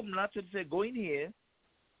 Just an open lot should say, go in here,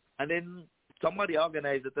 and then somebody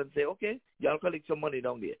organize it and say, okay, y'all collect some money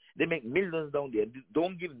down there. They make millions down there.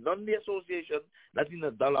 Don't give none the association that's in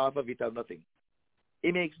 $1 off of it or nothing.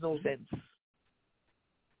 It makes no sense.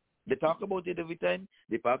 They talk about it every time.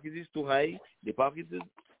 The parking is too high.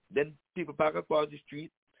 Then people park across the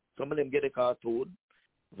street. Some of them get a car towed.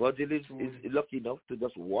 Virgil is lucky enough to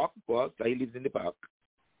just walk across. He lives in the park.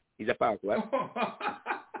 He's a park, right?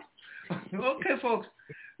 Okay, folks.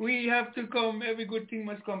 We have to come. Every good thing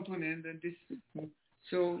must come to an end. And this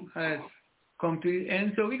show has come to an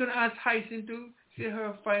end. So we're going to ask Hyacinth to say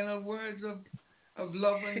her final words of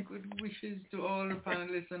love and good wishes to all the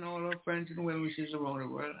panelists and all our friends and well wishes around the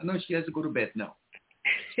world. I know she has to go to bed now.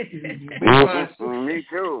 Me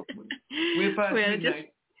too. We're past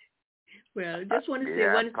midnight. Just want to say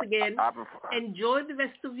once again, enjoy the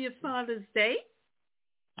rest of your Father's Day.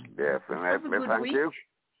 Definitely. Have a good Thank week. you.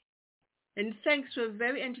 And thanks for a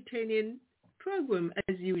very entertaining program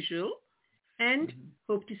as usual. And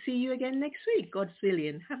hope to see you again next week, God's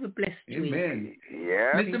willing. Have a blessed week. Amen.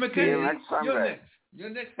 Yeah. Mr. McKenzie, next Sunday.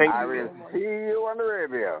 You're next. I will see you on the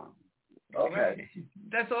radio. Okay. Right.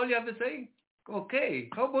 That's all you have to say? Okay.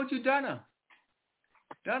 How about you, Donna?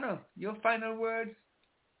 Donna, your final words?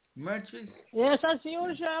 Merchants? Yes, as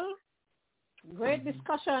usual. Great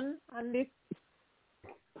discussion on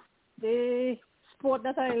the sport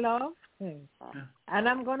that I love. And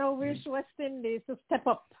I'm going to wish West Indies to step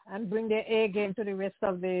up and bring their A game to the rest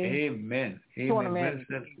of the tournament. Well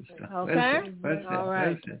said. Okay? All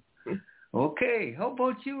right. Well said. Okay. How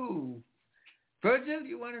about you? Virgil,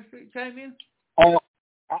 you want to chime in?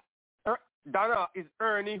 Donna, is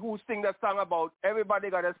Ernie who sing that song about everybody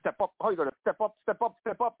got to step up. How you got to step up, step up,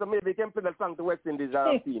 step up, so maybe they can play that song to West Indies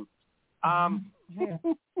team. I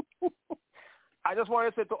just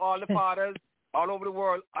want to say to all the fathers all over the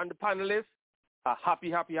world and the panelists, a happy,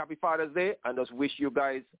 happy, happy Father's Day, and just wish you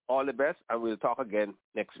guys all the best, and we'll talk again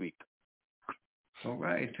next week. All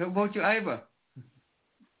right. How about you, Ivor?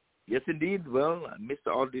 Yes, indeed. Well, I missed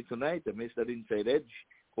all day tonight. I missed that Inside Edge.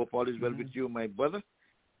 Hope all is well with you, my brother.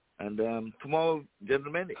 And tomorrow,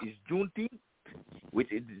 gentlemen, is Juneteenth,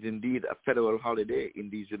 which is indeed a federal holiday in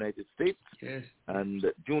these United States. Yes. And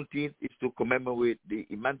Juneteenth is to commemorate the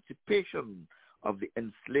emancipation of the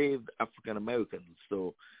enslaved African Americans.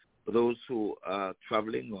 So for those who are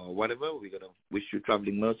traveling or whatever, we're going to wish you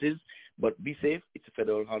traveling mercies. But be safe. It's a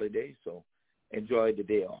federal holiday, so enjoy the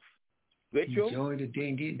day off. Great show. Enjoy the day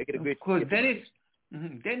indeed. Make it a great day.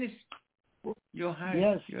 Dennis, Dennis, your high.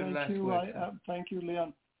 Yes, your thank you. Thank you,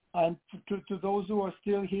 Leon. And to those who are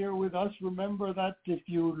still here with us, remember that if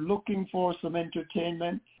you're looking for some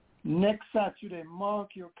entertainment, next Saturday, mark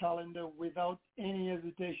your calendar without any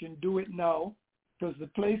hesitation. Do it now. because the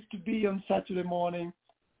place to be on Saturday morning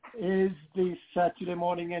is the Saturday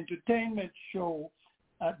Morning Entertainment Show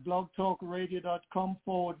at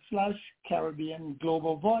blogtalkradio.com/Caribbean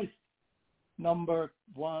Global Voice, number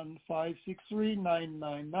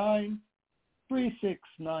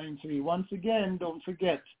 1-563-999-3693. Once again, don't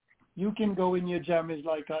forget, you can go in your jammies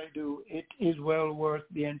like I do. It is well worth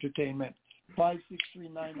the entertainment.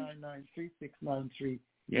 563-999-3693.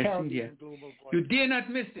 Yes, Caribbean indeed. Global Voice. You dare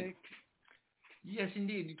not miss it. Yes,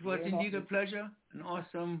 indeed. It was indeed a pleasure, an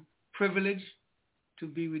awesome privilege to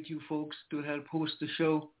be with you folks to help host the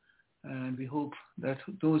show. And we hope that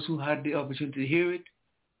those who had the opportunity to hear it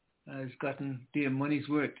has gotten their money's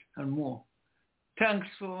worth and more. Thanks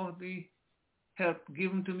for the help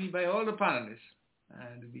given to me by all the panelists.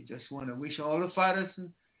 And we just want to wish all the fathers,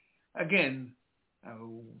 again, a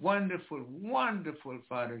wonderful, wonderful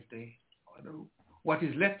Father's Day, what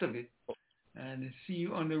is left of it. And see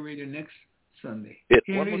you on the radio next Sunday. Yeah,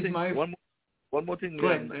 one more thing,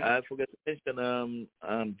 I forgot to mention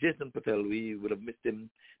Jason Patel. We would have missed him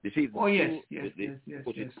this evening. Oh, yes.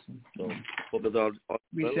 So, hope it's all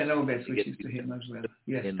we send our best wishes to him as well.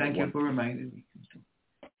 Yes, thank you for reminding me.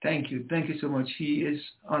 Thank you so much. He is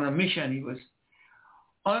on a mission. He was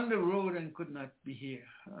on the road and could not be here,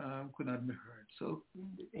 could not be heard. So,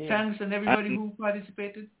 thanks and everybody who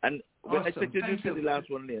participated. And I expect you didn't say the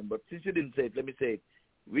last one name, but since you didn't say it, let me say it.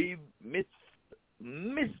 We miss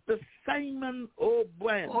Mr. Simon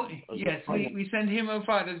O'Brien. Oh, yes, we send him a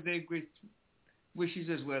Father's Day great wishes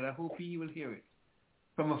as well. I hope he will hear it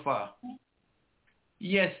from afar.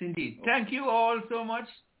 Yes, indeed. Thank you all so much.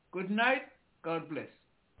 Good night. God bless.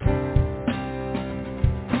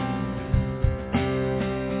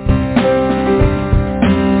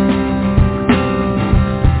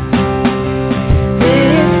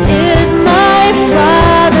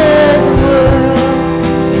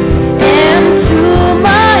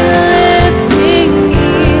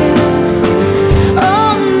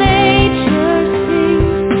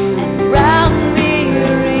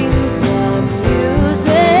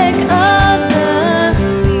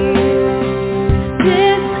 This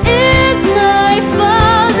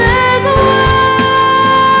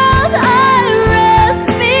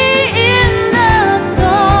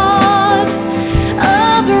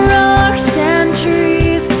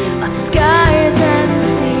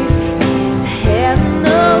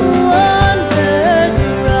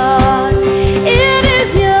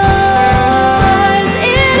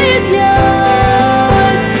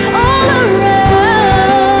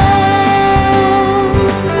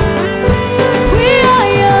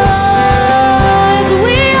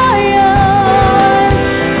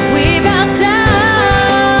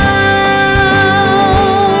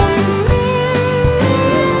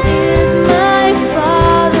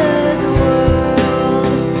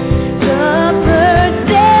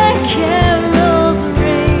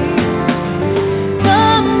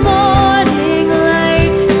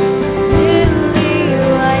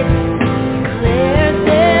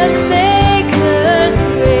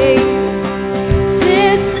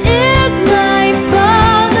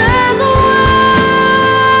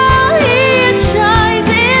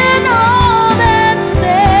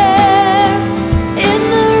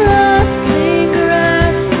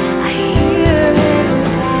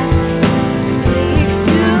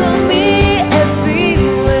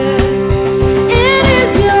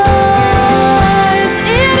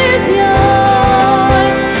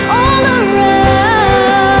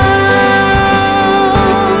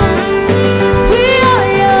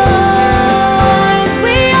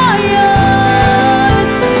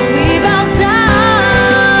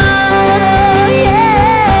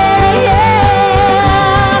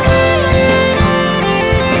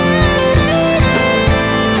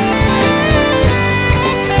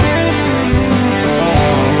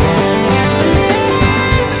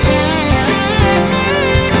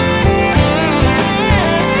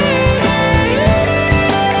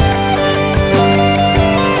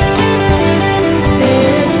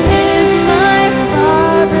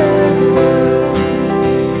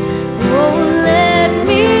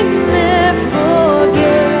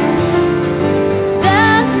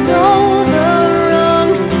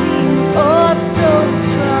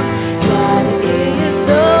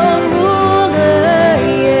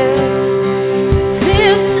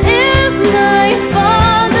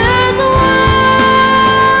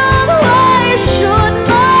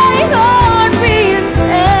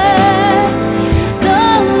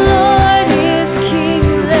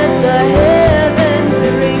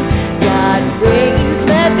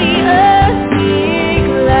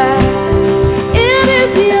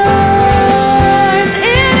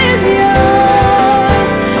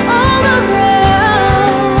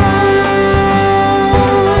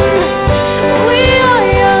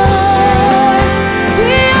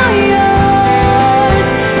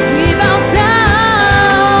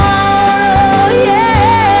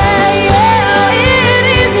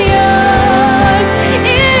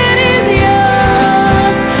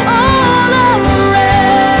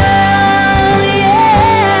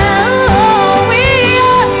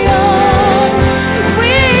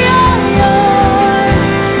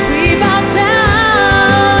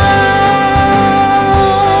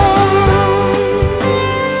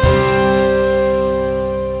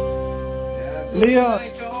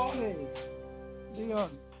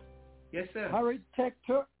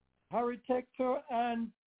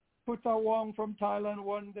Leong from Thailand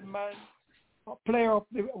won the Player of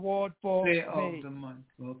the Award for Player of the Month.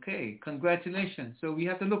 Okay, congratulations. So we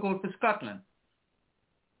have to look out for Scotland.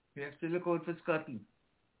 His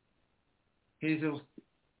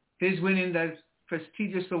winning that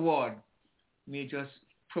prestigious award may just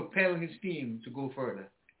propel his team to go further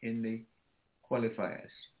in the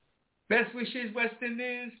qualifiers. Best wishes, West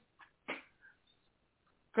Indies.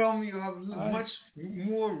 Come, you have much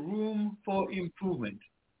more room for improvement.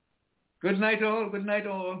 Good night, all. Good night,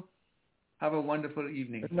 all. Have a wonderful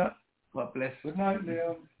evening. Good night. God bless. Good night,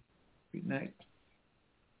 Leo. Good night.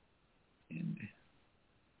 And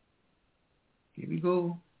here we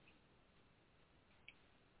go.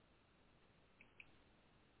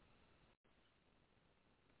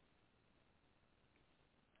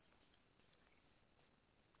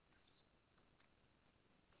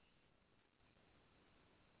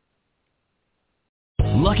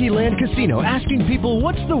 Lucky Land Casino, asking people,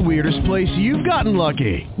 what's the weirdest place you've gotten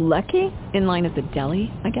lucky? Lucky? In line at the deli,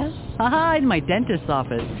 I guess? Aha, in my dentist's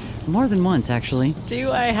office. More than once, actually.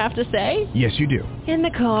 Do I have to say? Yes, you do. In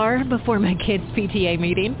the car before my kids' PTA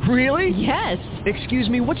meeting. Really? Yes. Excuse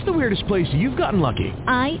me, what's the weirdest place you've gotten lucky?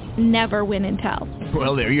 I never win and tell.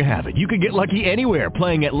 Well, there you have it. You can get lucky anywhere,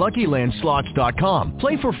 playing at LuckyLandSlots.com.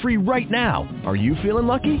 Play for free right now. Are you feeling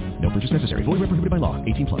lucky? No purchase necessary. Void where prohibited by law.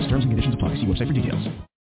 18+. Terms and conditions apply. See website for details.